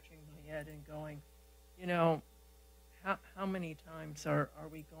of scratching my head and going, how many times are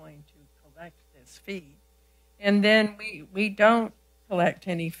we going to collect this fee? And then we don't collect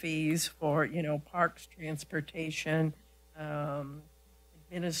any fees for, parks, transportation,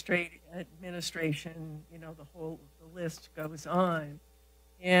 administration, the list goes on.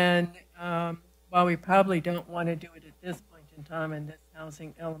 And while we probably don't want to do it at this point in time in this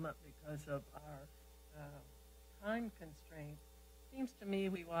housing element because of our time constraints, it seems to me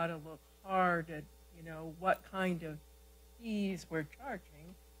we ought to look hard at, what kind of fees we're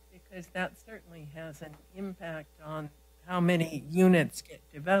charging, because that certainly has an impact on how many units get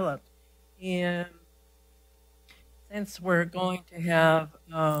developed. And since we're going to have,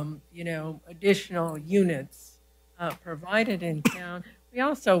 additional units provided in town, we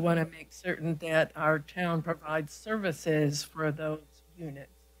also want to make certain that our town provides services for those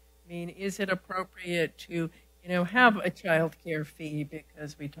units. I mean, is it appropriate to, have a child care fee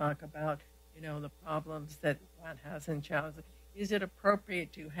because we talk about, the problems that one has in child? Is it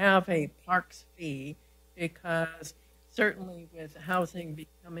appropriate to have a parks fee because certainly with housing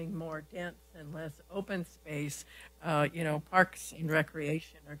becoming more dense and less open space, parks and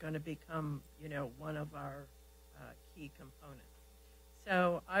recreation are going to become, one of our key components.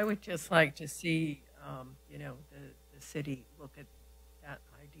 So I would just like to see, the city look at that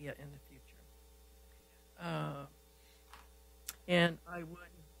idea in the future. And I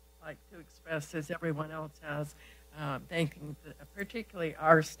would like to express, as everyone else has, thanking particularly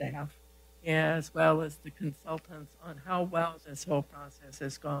our staff as well as the consultants on how well this whole process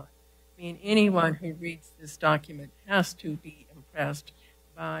has gone. I mean, anyone who reads this document has to be impressed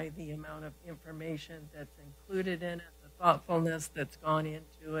by the amount of information that's included in it, the thoughtfulness that's gone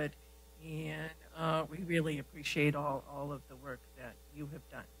into it, and we really appreciate all of the work that you have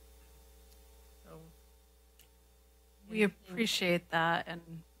done. So, we appreciate that, and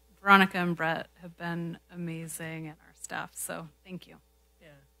Veronica and Brett have been amazing, and our staff, so thank you.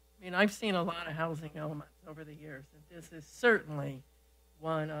 I mean, I've seen a lot of housing elements over the years, and this is certainly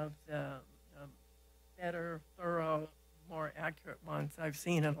one of the better, thorough, more accurate ones I've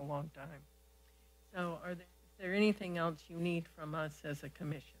seen in a long time. So is there anything else you need from us as a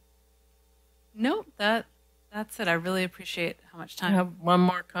commission? No, that's it. I really appreciate how much time. You have one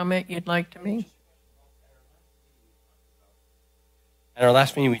more comment you'd like to make? At our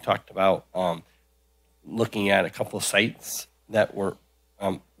last meeting, we talked about looking at a couple of sites that were,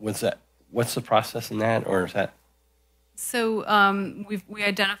 what's the process in that, or is that? So we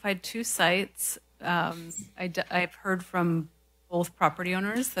identified 2 sites. I've heard from both property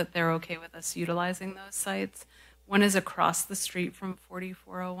owners that they're okay with us utilizing those sites. One is across the street from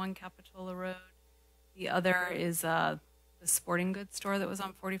 4401 Capitola Road. The other is the sporting goods store that was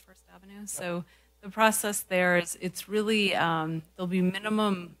on 41st Avenue. So the process there is it's really, there'll be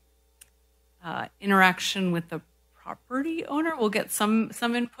minimum interaction with the property owner. We'll get some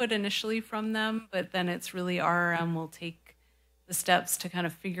input initially from them, but then it's really RRM will take the steps to kind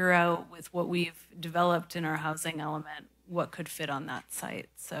of figure out with what we've developed in our housing element, what could fit on that site.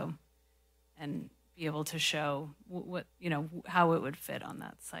 So, and be able to show what, how it would fit on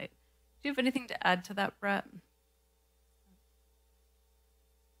that site. Do you have anything to add to that, Brett?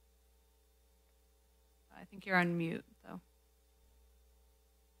 I think you're on mute, though.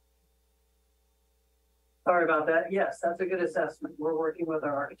 Sorry about that. Yes, that's a good assessment. We're working with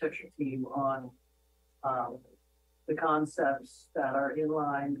our architecture team on the concepts that are in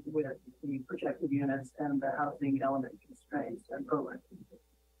line with the projected units and the housing element constraints and programs.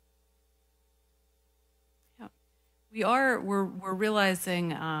 Yeah, we're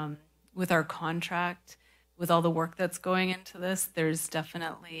realizing with our contract, with all the work that's going into this, there's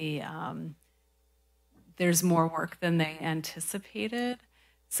definitely there's more work than they anticipated.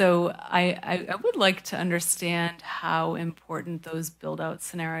 So I would like to understand how important those build-out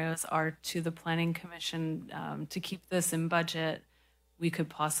scenarios are to the Planning Commission to keep this in budget. We could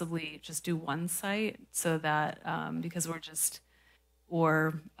possibly just do one site so that because we're just,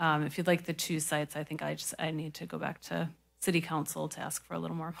 or if you'd like the 2 sites, I think I need to go back to City Council to ask for a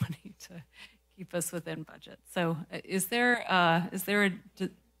little more money to keep us within budget. So is there a, I'm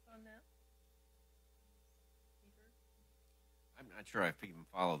not sure if I can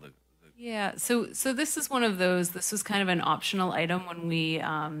follow the yeah, so this is one of those, this was kind of an optional item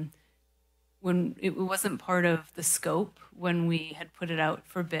when it wasn't part of the scope when we had put it out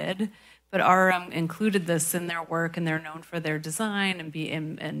for bid, but RM included this in their work, and they're known for their design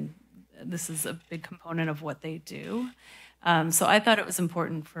and this is a big component of what they do. So I thought it was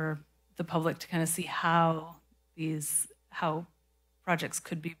important for the public to kind of see how projects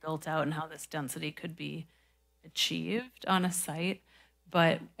could be built out and how this density could be achieved on a site.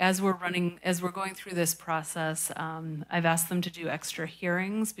 But as we're going through this process, I've asked them to do extra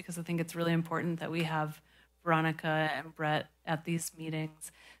hearings because I think it's really important that we have Veronica and Brett at these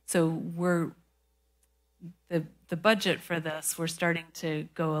meetings. So the budget for this, we're starting to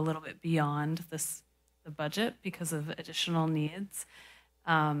go a little bit beyond the budget because of additional needs.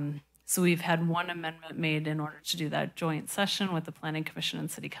 So we've had one amendment made in order to do that joint session with the Planning Commission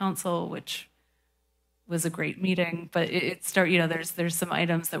and City Council, which was a great meeting, but there's some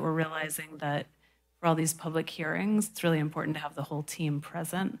items that we're realizing that for all these public hearings, it's really important to have the whole team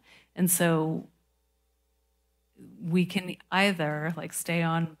present. And so we can either like stay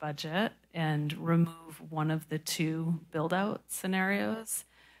on budget and remove one of the two build out scenarios,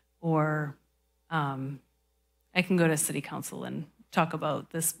 or I can go to City Council and talk about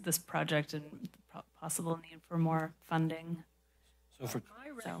this project and the possible need for more funding. My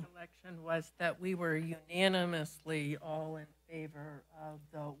recollection was that we were unanimously all in favor of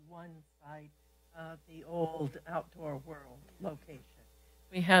the one site of the old Outdoor World location.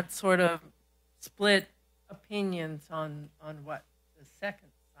 We had sort of split opinions on what the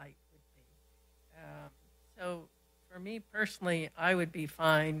second site would be. So for me personally, I would be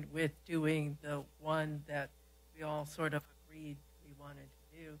fine with doing the one that we all sort of agreed we wanted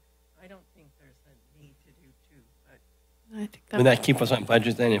to do. I don't think there's a need to do two, but I think Would that keep us on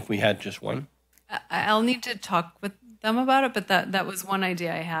budget then if we had just one? I'll need to talk with them about it, but that was one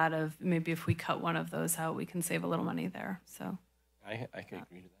idea I had of maybe if we cut one of those out, we can save a little money there. So I can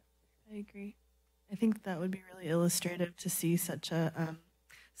agree to that. I agree. I think that would be really illustrative to see such a,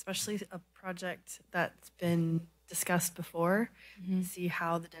 especially a project that's been discussed before, see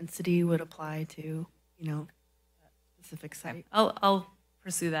how the density would apply to, that specific site. I'll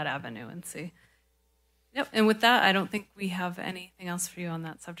pursue that avenue and see. Yep. And with that, I don't think we have anything else for you on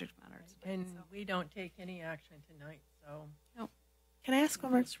that subject matter. And we don't take any action tonight, so no. Can I ask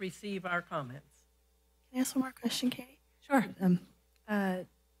one more? Let's receive our comments. Can I ask one more question, Katie? Sure.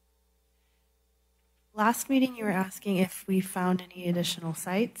 Last meeting, you were asking if we found any additional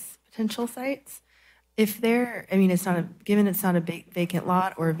sites, potential sites. If they're, it's not a vacant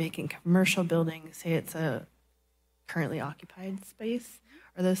lot or a vacant commercial building, say it's a currently occupied space,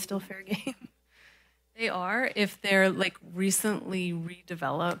 are those still fair game? They are, if they're like recently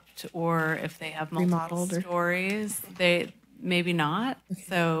redeveloped or if they have multiple Remodeled stories, they maybe not. Okay.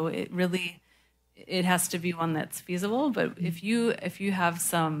 So it has to be one that's feasible. But if you have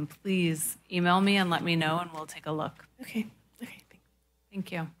some, please email me and let me know, and we'll take a look. Okay.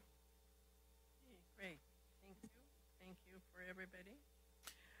 Thank you. Great. Thank you for everybody.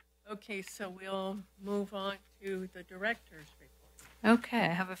 Okay, so we'll move on to the director's report. Okay,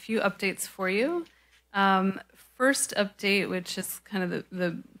 I have a few updates for you. First update, which is kind of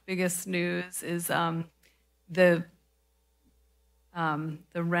the biggest news, is the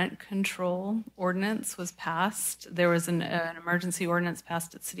rent control ordinance was passed. There was an emergency ordinance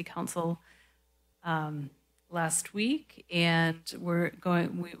passed at City Council last week, and we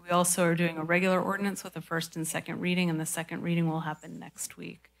also are doing a regular ordinance with a first and second reading, and the second reading will happen next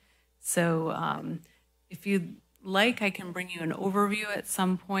week. So if you'd like, I can bring you an overview at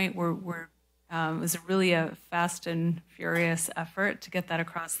some point. It was really a fast and furious effort to get that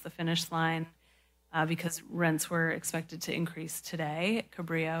across the finish line because rents were expected to increase today at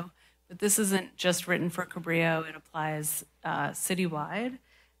Cabrillo. But this isn't just written for Cabrillo, it applies citywide.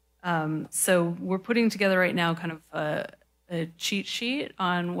 So we're putting together right now kind of a cheat sheet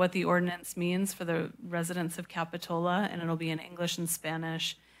on what the ordinance means for the residents of Capitola, and it'll be in English and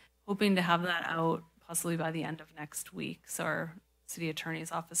Spanish, hoping to have that out possibly by the end of next week. So our city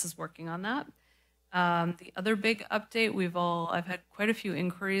attorney's office is working on that. The other big update, I've had quite a few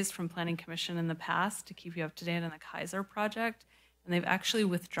inquiries from Planning Commission in the past to keep you up to date on the Kaiser project, and they've actually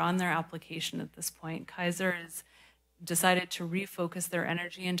withdrawn their application at this point. Kaiser has decided to refocus their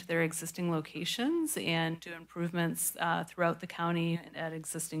energy into their existing locations and do improvements throughout the county at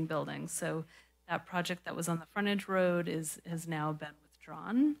existing buildings. So that project that was on the frontage road has now been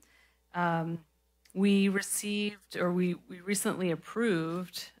withdrawn. We recently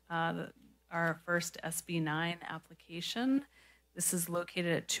approved our first SB9 application. This is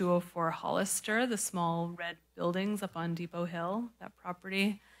located at 204 Hollister, the small red buildings up on Depot Hill, that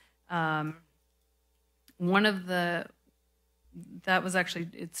property.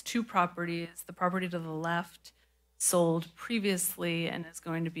 It's two properties. The property to the left sold previously and is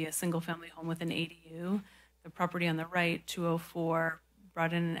going to be a single family home with an ADU. The property on the right, 204,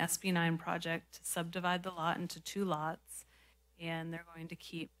 brought in an SB9 project to subdivide the lot into two lots. And they're going to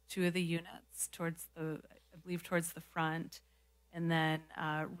keep two of the units towards the front, and then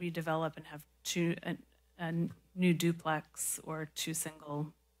redevelop and have a new duplex or two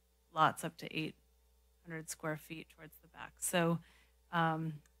single lots up to 800 square feet towards the back. So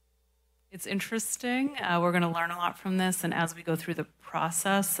it's interesting. We're going to learn a lot from this, and as we go through the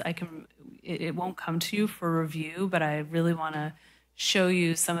process, it won't come to you for review, but I really want to show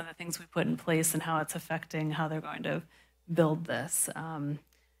you some of the things we put in place and how it's affecting how they're going to build this.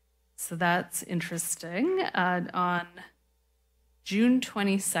 So that's interesting. On June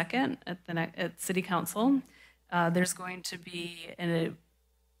 22nd at City Council, there's going to be a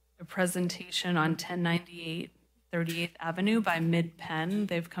presentation on 1098 38th Avenue by Mid-Penn.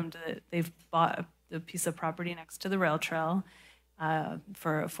 They've bought a piece of property next to the rail trail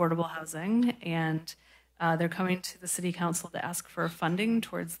for affordable housing, and they're coming to the City Council to ask for funding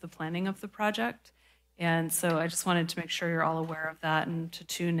towards the planning of the project. And so I just wanted to make sure you're all aware of that and to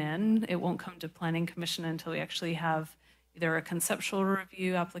tune in. It won't come to Planning Commission until we actually have either a conceptual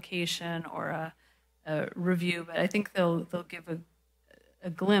review application or a review, but I think they'll give a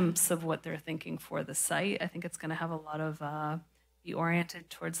glimpse of what they're thinking for the site. I think it's going to have a lot of be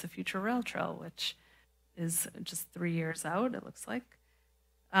oriented towards the future rail trail, which is just 3 years out, it looks like.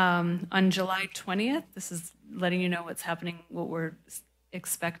 On July 20th, this is letting you know what's happening, what we're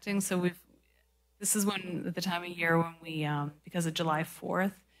expecting. So this is the time of year when we, because of July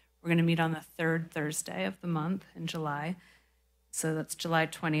 4th, we're going to meet on the third Thursday of the month in July. So that's July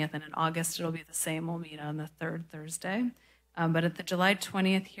 20th, and in August it'll be the same. We'll meet on the third Thursday. But at the July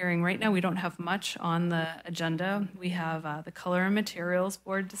 20th hearing, right now we don't have much on the agenda. We have the Color and Materials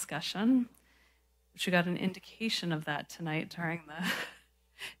Board discussion, which we got an indication of that tonight during the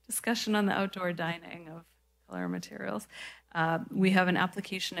discussion on the outdoor dining of Color and Materials. We have an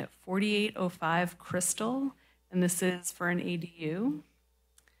application at 4805 Crystal, and this is for an ADU.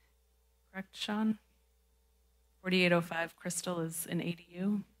 Correct, Sean? 4805 Crystal is an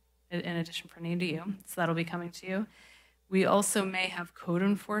ADU, in addition for an ADU, so that'll be coming to you. We also may have code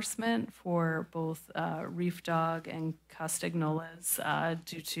enforcement for both Reef Dog and Castagnolas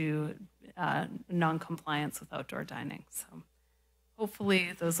due to non-compliance with outdoor dining. So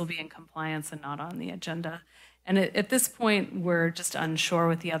hopefully those will be in compliance and not on the agenda. And at this point, we're just unsure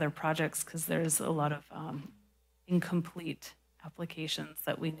with the other projects because there's a lot of incomplete applications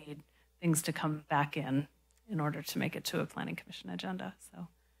that we need things to come back in order to make it to a Planning Commission agenda. So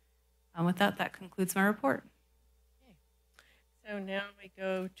with that concludes my report. So now we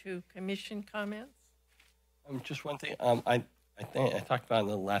go to commission comments. Just one thing. I think I talked about in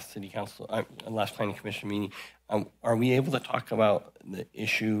the last City Council, last Planning Commission meeting. Are we able to talk about the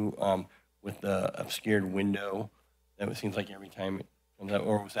issue with the obscured window? That it seems like every time it comes out,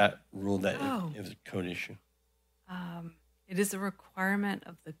 or was that ruled that it was a code issue? It is a requirement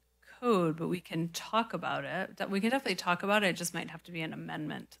of the code, but we can talk about it. We can definitely talk about it. It just might have to be an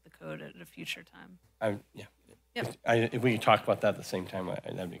amendment to the code at a future time. Yeah. Yep. If we could talk about that at the same time,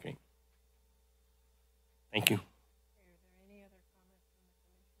 that'd be great. Thank you. Are there any other comments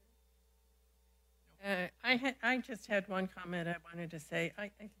from the commissioner? I just had one comment I wanted to say.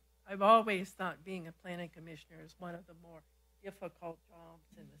 I've always thought being a planning commissioner is one of the more difficult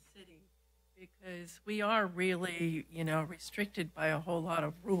jobs in the city because we are really, restricted by a whole lot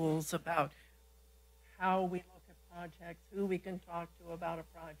of rules about how we look at projects, who we can talk to about a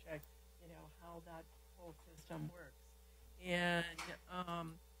project, how that whole system works. And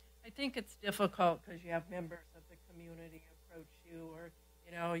I think it's difficult because you have members of the community approach you or,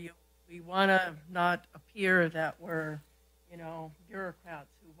 we want to not appear that we're, bureaucrats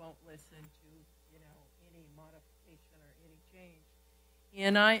who won't listen to, any modification or any change.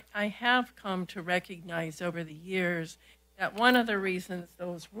 And I have come to recognize over the years that one of the reasons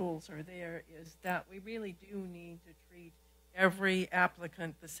those rules are there is that we really do need to treat every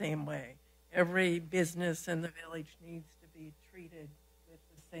applicant the same way. Every business in the village needs to be treated with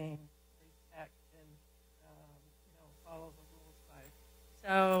the same respect and, follow the rules by.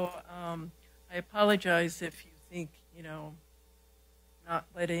 So I apologize if you think, not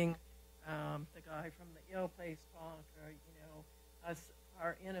letting the guy from the ill place talk or,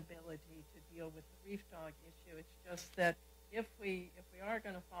 our inability to deal with the Reef Dog issue. It's just that if we are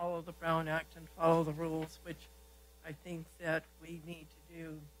going to follow the Brown Act and follow the rules, which I think that we need to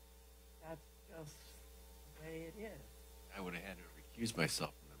do, that's just the way it is. I would have had to recuse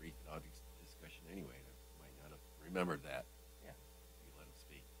myself from the economics discussion anyway. I might not have remembered that. Yeah. You let him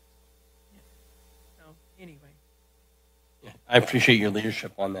speak. Yeah. So anyway. Yeah, I appreciate your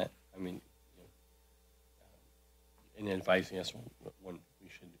leadership on that. I mean, and advising us when we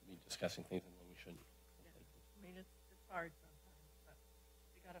should be discussing things and when we shouldn't. I mean, it's hard sometimes, but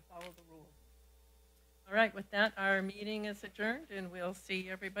we got to follow the rules. All right, with that, our meeting is adjourned, and we'll see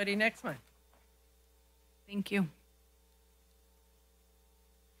everybody next month. Thank you.